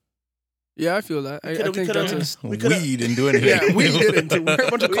 Yeah, I feel that. I coulda- we think coulda- that's a, We coulda- We didn't do anything. yeah. We didn't. We're a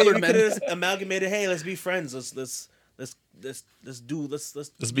bunch of we colored could men. have amalgamated. Hey, let's be friends. Let's Let's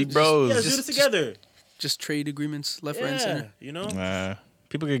be bros. Yeah, let's do this together. Just trade agreements, left, right, and Yeah, center. you know.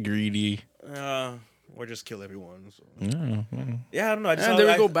 People get greedy. Or just kill everyone. So. Yeah. Yeah, I don't know. I just And there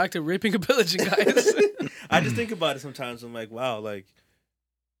we go back to raping and pillaging, guys. I just think about it sometimes. I'm like, wow, like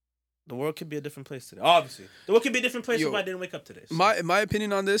the world could be a different place today. Obviously, the world could be a different place Yo, if I didn't wake up today. So. my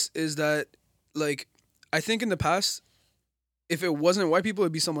opinion on this is that, like, I think in the past, if it wasn't white people,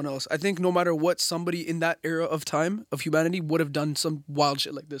 it'd be someone else. I think no matter what, somebody in that era of time of humanity would have done some wild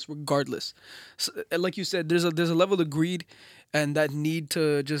shit like this, regardless. So, like you said, there's a level of greed and that need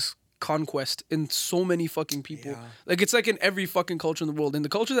to just conquest in so many fucking people. Yeah. Like, it's like in every fucking culture in the world. And the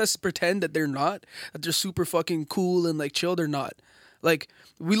culture that's pretend that they're not, that they're super fucking cool and like chill, they're not. Like,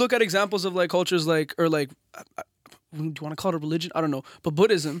 we look at examples of like cultures like, or like, do you want to call it a religion? I don't know. But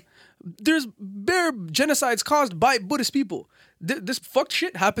Buddhism, there's bare genocides caused by Buddhist people. This fucked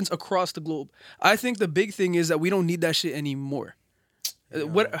shit happens across the globe. I think the big thing is that we don't need that shit anymore.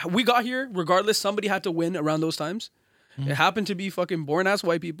 What we got here, regardless, somebody had to win around those times. It happened to be fucking born ass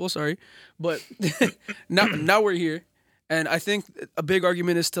white people. Sorry, but now we're here, and I think a big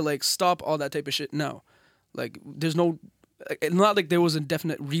argument is to like stop all that type of shit now. Like, there's no. It's not like there was a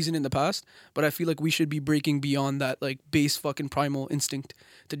definite reason in the past, but I feel like we should be breaking beyond that like base fucking primal instinct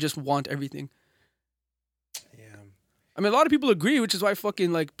to just want everything. Yeah. I mean, a lot of people agree, which is why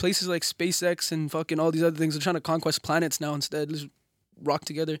fucking like places like SpaceX and fucking all these other things are trying to conquest planets now instead. Let's rock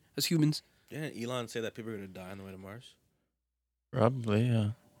together as humans. Didn't Elon say that people are gonna die on the way to Mars? Probably, yeah.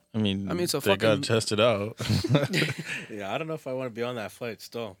 I mean, it's a they got fucking- tested out. Yeah, I don't know if I want to be on that flight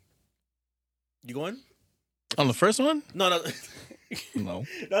still. You going? On the first one? No. No.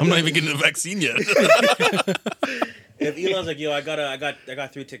 I'm not even getting the vaccine yet. If Elon's like, yo, I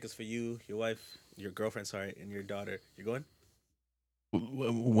got 3 tickets for you, your wife, your girlfriend, sorry, and your daughter. You going?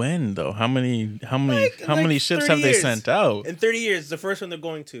 When though? How many how Like many ships 30 have they years. sent out? In 30 years, the first one they're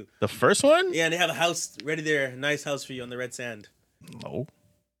going to. The first one? Yeah, and they have a house ready there, a nice house for you on the red sand. No.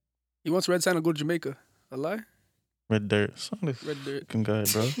 He wants Red Sand to go to Jamaica. A lie? Red Dirt. Son of this Red Dirt. fucking guy,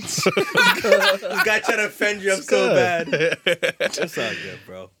 bro. This guy trying to offend you up so bad. That's all good,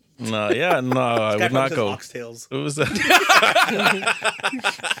 bro. No, yeah, no, I Guy would not says go. Oxtails. It was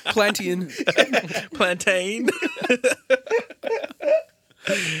Plantain. plantain.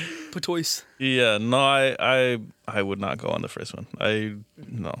 Patois. Yeah, no, I would not go on the first one.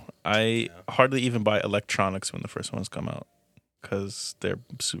 I hardly even buy electronics when the first ones come out because they're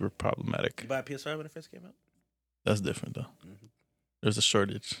super problematic. You buy a PS5 when it first came out? That's different though. There's a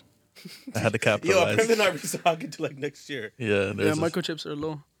shortage. I had to Yo, capitalize. apparently not restocking until like next year. Yeah, Yeah, microchips are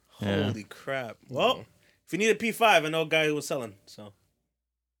low. Yeah. Holy crap. Well, if you need a P5, I know a guy who was selling, so.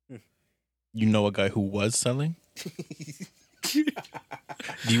 You know a guy who was selling? Do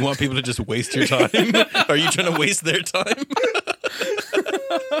you want people to just waste your time? Are you trying to waste their time?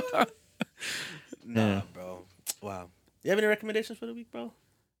 Nah, bro. Wow. You have any recommendations for the week, bro?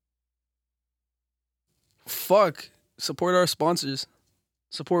 Fuck. Support our sponsors.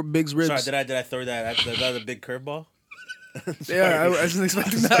 Support Big's Ribs. Sorry, did I throw that? That was a big curveball? Yeah, I wasn't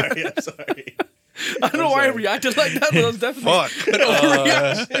expecting that. Sorry, I'm sorry. I don't know why I reacted like that, but that was definitely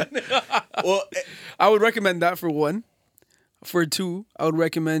Fuck. Well, I would recommend that for one. For two, I would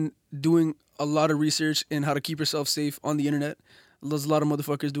recommend doing a lot of research in how to keep yourself safe on the internet. There's a lot of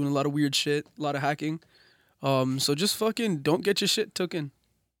motherfuckers doing a lot of weird shit, a lot of hacking. So just fucking don't get your shit taken.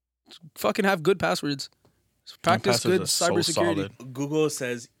 Fucking have good passwords. Practice good cybersecurity. Google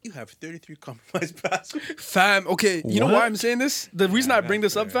says you have 33 compromised passwords. Fam, okay, you know What? why I'm saying this? The reason I bring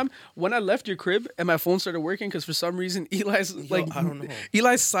this up, fam, when I left your crib and my phone started working, because for some reason Eli's I don't know.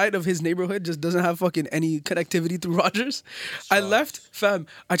 Eli's side of his neighborhood just doesn't have fucking any connectivity through Rogers. I left, fam.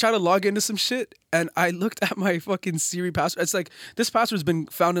 I tried to log into some shit and I looked at my fucking Siri password. It's like this password's been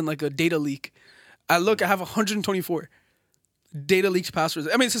found in like a data leak. I have 124 data leaked passwords.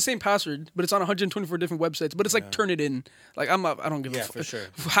 I mean, it's the same password, but it's on 124 different websites. But it's like Turnitin. Like I don't give a fuck. for sure.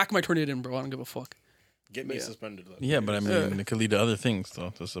 Hack my Turnitin, bro. I don't give a fuck. Get me suspended. Though. Yeah, but I mean, it could lead to other things,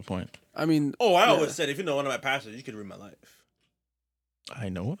 though. That's the point. I mean, Oh, I always said if you know one of my passwords, you can ruin my life. I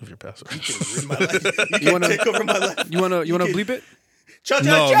know one of your passwords. You can ruin my life. You wanna- can take over my life. you wanna bleep it?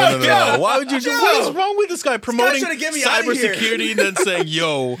 No. Why would you? What is wrong with this guy promoting trying to get me out of here. cybersecurity and then saying,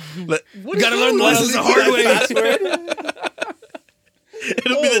 "Yo, You gotta learn the lessons the hard way.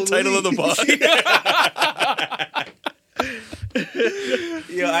 it'll be the title of the pod."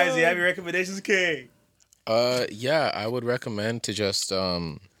 Yo, Izzy, have your recommendations, King? Yeah, I would recommend to just,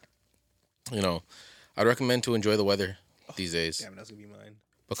 I'd recommend to enjoy the weather these days Damn, that's gonna be mine.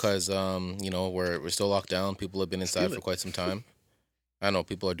 because, we're still locked down. People have been inside for quite some time. I know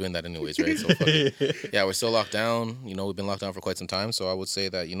people are doing that anyways, right? So fuck it. Yeah, we're still locked down. We've been locked down for quite some time. So I would say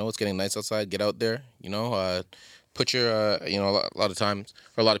that, it's getting nice outside. Get out there, put your, a lot of times,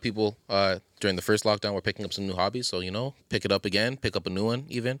 or a lot of people during the first lockdown were picking up some new hobbies. So, pick it up again, pick up a new one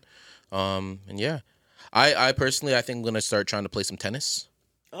even. And yeah, I personally, I think I'm going to start trying to play some tennis.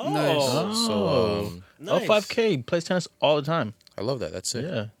 Oh, So nice. 5K plays tennis all the time. I love that. That's it.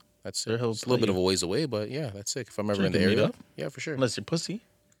 Yeah, That's Sure, it. he'll It's a little play bit of you. a ways away, but yeah, that's it. If I'm ever Sure, in the you can meet area, up. yeah, for sure. unless you're pussy.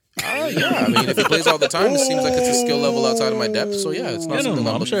 Yeah, I mean, if he plays all the time, it seems like it's a skill level outside of my depth. So yeah, it's not Yeah, something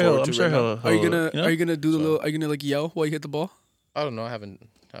I'm I'm looking sure forward he'll. to I'm sure right now. he'll. Are you gonna you know? Are you gonna do the little? Are you gonna like yell while you hit the ball? I don't know. I haven't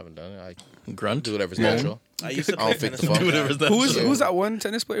done it. I grunt? do whatever's natural. I used to I play don't think tennis. the all fun. the Whatever's time. that. Who's that one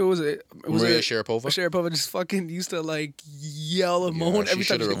tennis player? Who was it? Was Maria it Sharapova. Sharapova just fucking used to like yell and moan She every time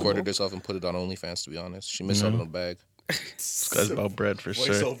should have she recorded herself and put it on OnlyFans. To be honest, she missed out on a bag. This guy's about bread for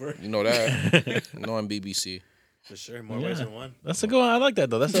sure. Voiceover. You know that? You know on BBC. For sure, more ways than one. That's a good one. I like that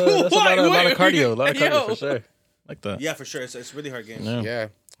though. That's a lot of cardio. A lot of cardio Yo. for sure. Like that. Yeah, for sure. It's a really hard game. Yeah. Yeah,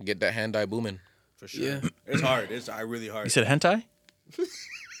 get that hand-eye booming. For sure. Yeah. It's hard. It's really hard. You said hentai?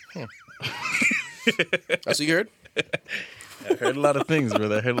 That's what you heard. I heard a lot of things,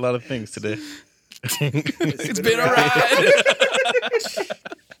 brother. I heard a lot of things today. It's been a ride.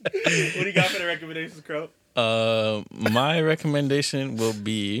 What do you got for the recommendations, Crow? My recommendation will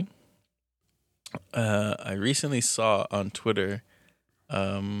be I recently saw on Twitter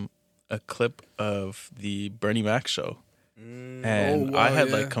a clip of the Bernie Mac show. And Oh, wow, I had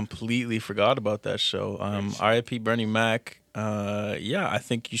yeah. like completely forgot about that show. RIP Bernie Mac. Yeah, I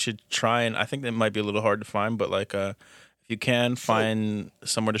think you should try, and I think that might be a little hard to find, but like if you can find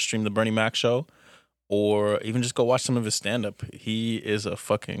somewhere to stream the Bernie Mac show, or even just go watch some of his stand up. He is a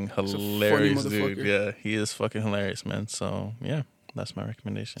fucking hilarious dude. motherfucker. Yeah, he is fucking hilarious, man. So yeah, that's my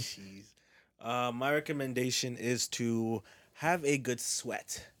recommendation. Jeez. My recommendation is to have a good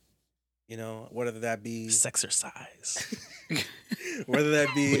sweat. Whether that be Sexercise. whether that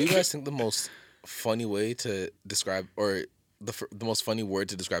What do you be guys think the most funny way to describe, or the most funny word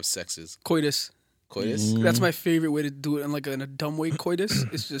to describe sex is? Coitus. Coitus. That's my favorite way to do it in a dumb way. Coitus.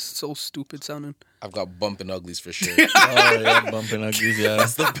 It's just so stupid sounding. I've got bumping uglies for sure. Oh yeah, bumping uglies. Yeah,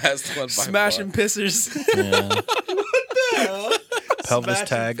 That's the best one. By Smashing far. pissers. yeah. pelvis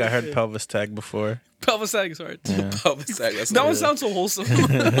Sebastian tag. I heard Fisher. pelvis tag before. Pelvis sag is hard. Pelvis tag, that's That one weird. sounds so wholesome. Damn,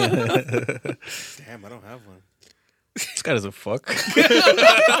 I don't have one. This guy doesn't fuck. You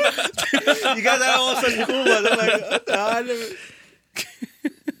guys have all such cool ones. I'm like, I never.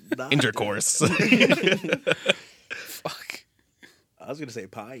 Nah, Intercourse. Fuck. I was gonna say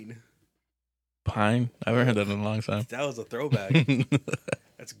pine. Pine. I haven't heard that in a long time. That was a throwback.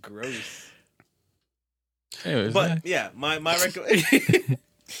 That's gross. Anyways, But yeah, my recommendation.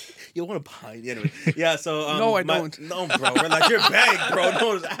 You want a pine? Anyway, yeah. So No, I don't. No, bro. We're like you're bang, bro. No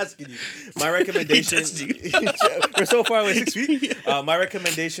one's asking you. My recommendation. We're so far away. 6 feet. My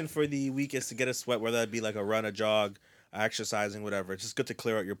recommendation for the week is to get a sweat, whether that be like a run, a jog, exercising, whatever. It's just good to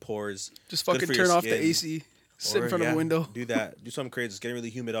clear out your pores. Just Good fucking for your turn off the skin. AC. Sit in Or, front of yeah, a window. Do that. Do something crazy. It's getting really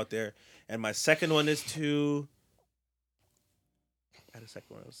humid out there. And my second one is to. I had a second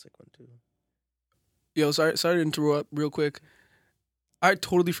one. It was a sick one too. Yo, sorry to interrupt real quick. I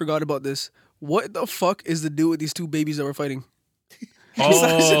totally forgot about this. What the fuck is the deal with these two babies that were fighting?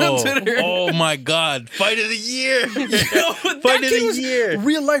 oh my God. Fight of the year. Fight of the year.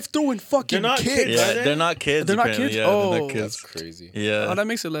 Real life throwing fucking They're not kids. kids, Yeah, are they? they're not kids. They're not apparently. kids? Yeah, Oh. they're not That's kids. crazy. Yeah. Oh, that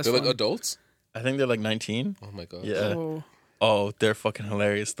makes it less They're fun. like adults? I think they're like 19. Oh my god. Yeah. Oh. Oh, they're fucking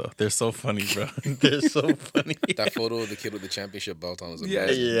hilarious though. They're so funny, bro. They're so funny. That photo of the kid with the championship belt on was Yeah.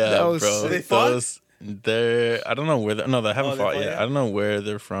 amazing. Yeah, That was bro. sick. They fought? They're. I don't know where. No, they haven't they fought fought yet. yet? I don't know where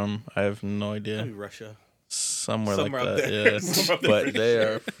they're from. I have no idea. Maybe Russia. Somewhere Somewhere like up that. there. Yeah, Somewhere up there. but they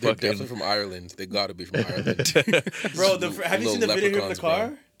are They're definitely fucking. from Ireland. They gotta be from Ireland. Bro, have you seen the Little video here of the leprechauns, car?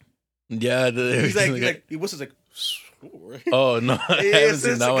 bro. Yeah, He's like, he whistles like. Oh no, I haven't It's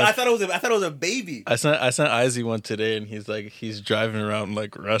seen that one. I thought it was a baby. I sent Izzy one today, and he's driving around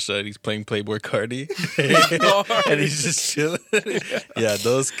like Russia, and he's playing Playboy Cardi, and he's just chilling. Yeah,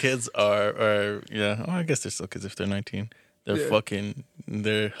 those kids are yeah. Oh, I guess they're still kids if they're 19. They're Yeah.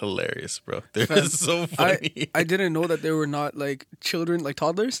 they're hilarious, bro. They're Fam, so funny. I didn't know that they were not like children, like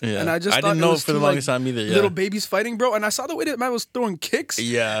toddlers. Yeah. And I just I thought didn't it know was for the two, longest like, time either. Yeah. little babies fighting, bro. And I saw the way that man was throwing kicks.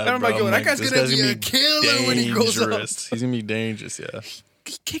 Yeah, And I'm bro, like, yo, that guy's this gonna be a killer when he grows up. dangerous. He's gonna be dangerous, yeah.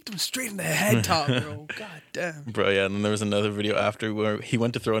 He kicked him straight in the head top, bro. God damn. Bro, yeah, and then there was another video after where he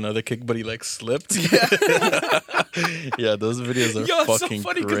went to throw another kick, but he like slipped. Yeah, those videos are Yo, it's so fucking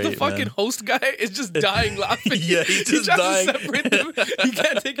funny great, the fucking man. host guy is just dying laughing. Yeah, he's just tries dying. to separate them. He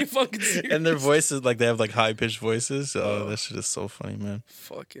can't take it fucking serious. And their voices, like they have like high pitched voices. Oh, that shit is so funny, man.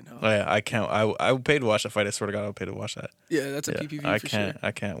 Fucking hell. Oh yeah, I can't. I would pay to watch that fight. I swear to God, I would pay to watch that. Yeah, that's a Yeah, PPV I for can't. sure.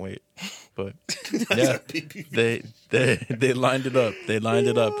 I can't wait. But yeah, they lined it up. They lined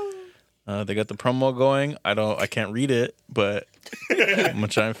it up. They got the promo going. I can't read it, but I'm gonna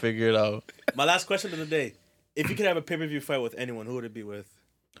try and figure it out. My last question of the day: if you could have a pay-per-view fight with anyone, who would it be with?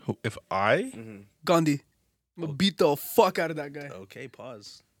 If I Gandhi. I'm gonna beat the fuck out of that guy. Okay,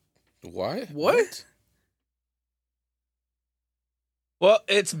 pause. Why? What? well,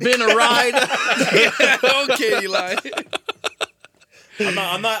 it's been a ride. Okay, Eli.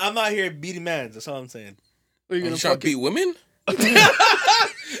 I'm not here beating mans. That's all I'm saying. Are you You gonna trying to fucking beat women?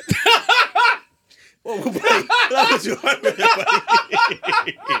 Whoa, buddy, that was too hard, buddy.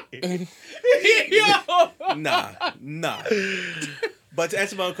 Nah. But to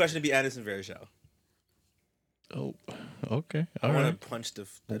answer my own question, it'd be Anderson Varejao. Oh, okay. I All want right. to punch the.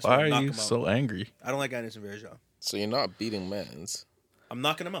 Why are knock you him out. so angry? I don't like Anderson Varejao. So you're not beating mans. I'm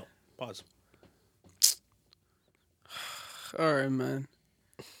knocking him out. Pause. All right, man.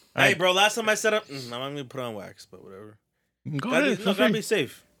 Hey, bro. Last time I set up, I'm gonna put on wax, but whatever. Go Gotta ahead. be, feel gotta free. be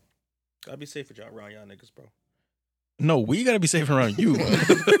safe. Gotta be safe with y'all around y'all niggas, bro. No, we gotta be safe around you.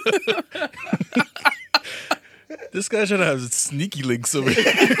 This guy should have sneaky links over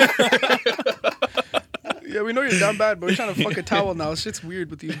here. Yeah, we know you're down bad, but we're trying to fuck a towel now. Shit's weird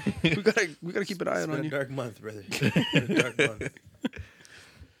with you. We gotta keep an eye It's on been a you. dark month, brother. It's been a dark month.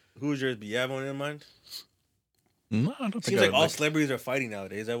 Who's yours? Be you have one in mind? No, I don't think. Seems I like would all celebrities are fighting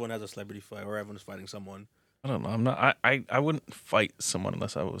nowadays. Everyone has a celebrity fight, or everyone's fighting someone. I don't know. I'm not. I wouldn't fight someone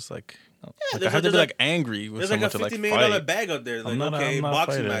unless I was like. Like I there's had a- to be there's like angry with There's like someone a to $50 like million fight. bag out there. Like, I'm not okay, a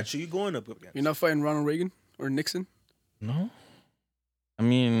boxing fighter. match. Who you going up against? You're not fighting Ronald Reagan or Nixon? No, I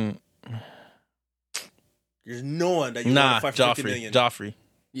mean, There's no one that you nah, want to fight for 50 million. Joffrey.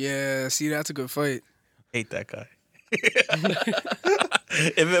 Yeah, see, that's a good fight. Hate that guy.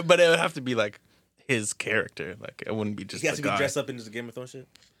 But it would have to be like his character. Like it wouldn't be just He has the to be guy. dressed up in this Game of Thrones shit.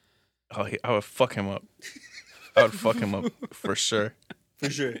 Oh, I would fuck him up. I would fuck him up for sure. For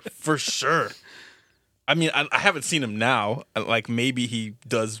sure. For sure. I mean, I haven't seen him now. Like maybe he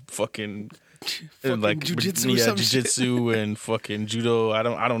does fucking like jujitsu or yeah, some shit. jujitsu and fucking judo. I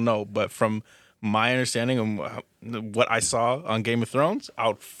don't know. But from my understanding of what I saw on Game of Thrones, I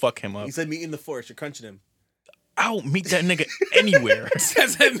would fuck him up. He said meet in the forest. You're crunching him. I'll meet that nigga anywhere.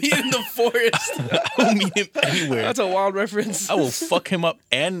 Says that me in the forest. I'll meet him anywhere. That's a wild reference. I will fuck him up,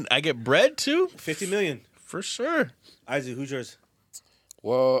 and I get bread too, 50 million. for sure. Isaac, who's yours?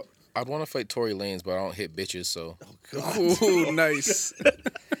 Well, I'd want to fight Tory Lanez, but I don't hit bitches, so. Ooh, nice.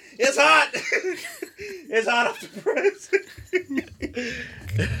 It's hot. It's hot off the press.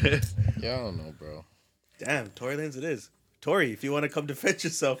 Yeah, I don't know, bro. Damn, Tory Lanez it is. Tory, if you want to come defend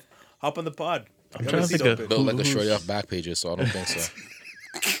yourself, hop on the pod. I'm trying to think of Built like a shorty off back pages, so I don't think so.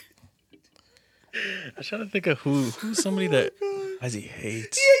 I'm trying to think of who's somebody that Isaac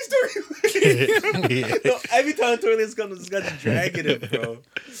hates. He hates Tory Lanez. No, every time Tory Lanez comes, this guy's dragging him, bro.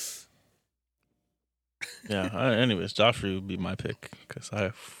 Yeah. Anyways, Joffrey would be my pick because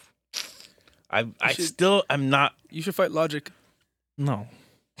I'm not. You should fight Logic. No.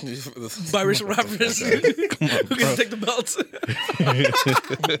 Biracial rappers. Come on, Who bro. can take the belts?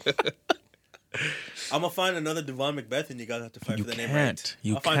 I'm gonna find another Devon McBeth, and you guys have to fight You for the name can't. right.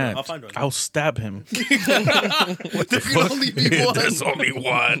 You I'll find can't. one. I'll find one. I'll stab him. There can only be one. There's only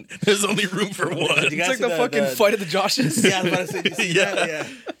one. There's only room for one. Did you It's guys like see the fucking fight of the Joshes. Yeah, I was about to say. Did you see Yeah. that? Yeah.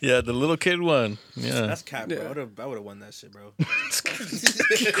 Yeah, the little kid one. Yeah. That's cap, bro. Yeah. I would have won that shit, bro.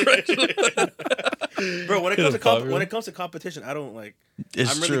 Bro, when it comes to Popular. when it comes to competition, I don't like.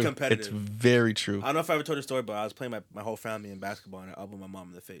 It's I'm really true. competitive. It's very true. I don't know if I ever told the story, but I was playing my whole family in basketball, and I elbowed my mom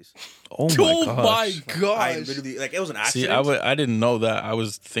in the face. Oh my Oh gosh. my I gosh. literally like it was an See, accident. I didn't know that. I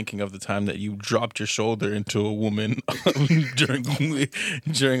was thinking of the time that you dropped your shoulder into a woman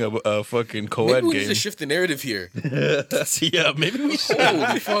during a fucking co-ed Maybe we need game. to shift the narrative here. Yeah, maybe we should.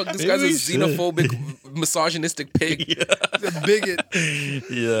 Holy fuck, this Maybe guy's a we should. xenophobic, misogynistic pig. The bigot.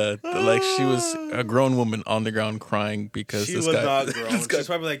 Yeah, like she was a grown woman on the ground crying because She this was guy. not grown. She's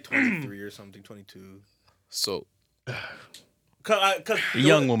probably like 23 or something, 22. So, Cause A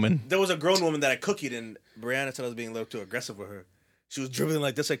young woman. There was a grown woman that I cookied, and Brianna said I was being a little too aggressive with her. She was dribbling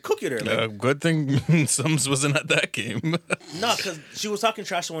like this, I cookied her. Like, Good thing Sums wasn't at that game. no, because she was talking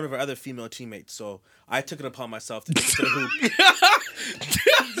trash to one of her other female teammates. So I took it upon myself to take it to the hoop.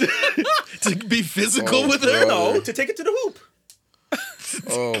 To be physical Oh, with her? bro. No, to take it to the hoop.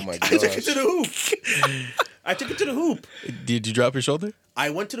 oh my I took it gosh. to the hoop. I took it to the hoop. Did you drop your shoulder? I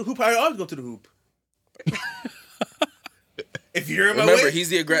went to the hoop. I always go to the hoop. If you're in my Remember, way, he's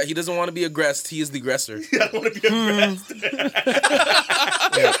the he doesn't want to be aggressed. He is the aggressor. I don't want to be aggressed.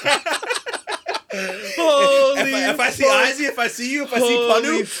 If I see Izzy, if I see you, if I see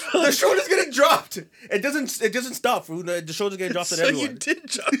Panu, the shoulder's getting dropped. It doesn't stop. The shoulder's getting dropped at So everyone. you did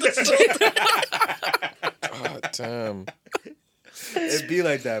drop the shoulder. God damn. It'd be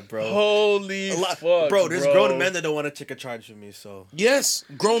like that, bro. Holy fuck, Bro, there's grown men that don't want to take a charge from me. So Yes,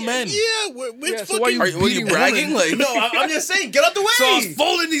 grown men. Yeah, which Yeah, so fucking... why you Were you beating bragging? women? Like, no, I'm just saying, get out the way. So I was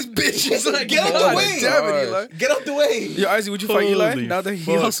folding these bitches. Like, Get out the God way. damn it, Gosh. Eli. Get out the way. Yo, Isaac, would you fight Eli? Holy Now that he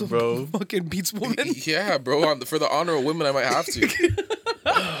fuck, also bro. fucking beats women. yeah, bro. For the honor of women, I might have to.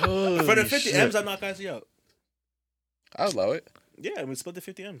 For the 50 M's, I knock Izzy out. I'll allow it. Yeah, and we split the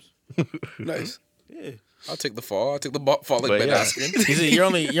 50 M's. Nice. Yeah. I'll take the fall. I'll take the fall like But Ben yeah. Askren.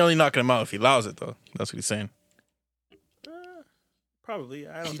 You're only knocking him out if he allows it, though. That's what he's saying. Probably.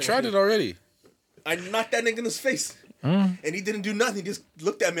 I don't He think tried it already. I knocked that nigga in his face. And he didn't do nothing. He just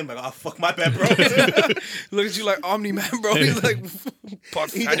looked at me. I'm like, oh, fuck, my bad, bro. Look at you like Omni-Man, bro. He's like, he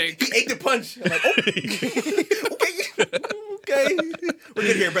pathetic. ate the punch. I'm like, oh, okay. We're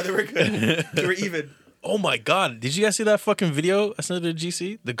good here, brother. We're good. We're even. Oh my god! Did you guys see that fucking video I sent to the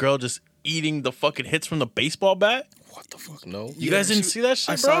GC? The girl just eating the fucking hits from the baseball bat. What the fuck? No. You guys didn't see that shit,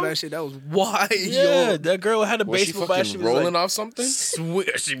 I bro? saw that shit. That was wild. Yeah, Yo. that girl had a Was she baseball bat. fucking She was rolling like, off something?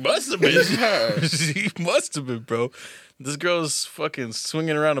 She must have been. Yeah. She must have been, bro. This girl's fucking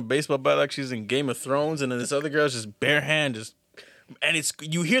swinging around a baseball bat like she's in Game of Thrones, and then this other girl's just bare hand, and it's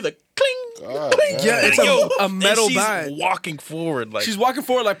you hear the cling. God, cling, damn. Yeah, it's yo, a metal and she's bat. walking forward like She's walking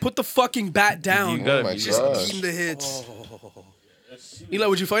forward like, put the fucking bat down. You gotta Oh my be Just gosh. eating the hits. Eli,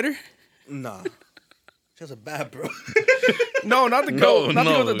 would you fight her? Nah. She has a bad, bro. No, not the girl. No, Not the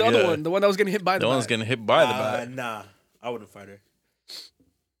girl, no, the other yeah. one. The one that was getting hit by the the one's bat. getting hit by the bat. Nah. I wouldn't fight her.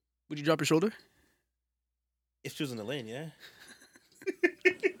 Would you drop your shoulder? If she was in the lane, yeah.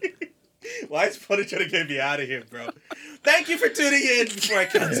 Why is Funny trying to get me out of here, bro? Thank you for tuning in before I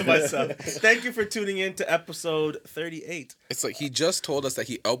cancel myself. Thank you for tuning in to episode 38. It's like he just told us that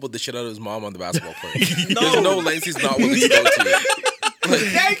he elbowed the shit out of his mom on the basketball court. No. There's no lengths he's not willing to go to.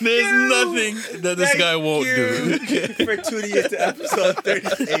 Thank There's you. nothing that this Thank guy won't do. you for tuning in to episode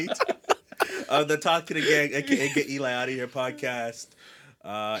 38 of the Talk to the Gang, aka Get Eli Out of Here podcast.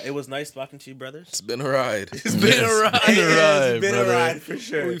 It was nice talking to you, brothers. It's been a ride. It's been a ride. It's been brother. a ride for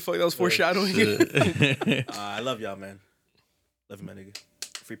sure. Holy fuck, that was foreshadowing. I love y'all, man. Love you, my nigga.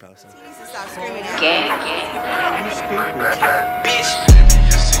 Free Palestine.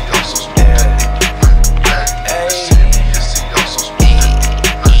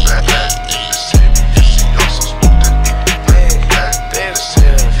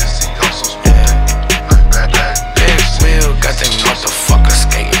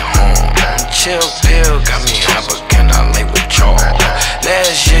 Chill pill got me high, but can I lay with y'all?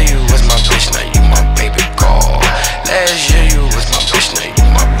 Last year you was my bitch, now you my baby girl. Last year you was my bitch, now you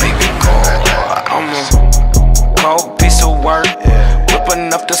my baby girl. I'm a cold piece of work, whipping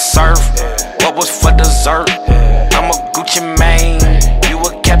up the surf. What was for dessert? I'm a Gucci Mane, you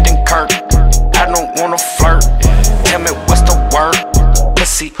a Captain Kirk. I don't wanna flirt. Tell me what's the word?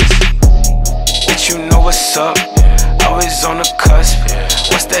 Pussy, bitch, you know what's up. Always on the cusp.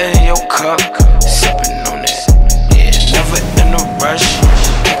 What's that in your cup? Sipping on it. Yeah, never in a rush.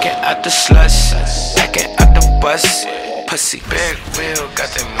 Picking out the slush. Packing out the bus. Pussy. Big wheel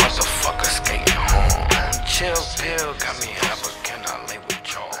got them motherfuckers skating home. Chill pill got me high, but can I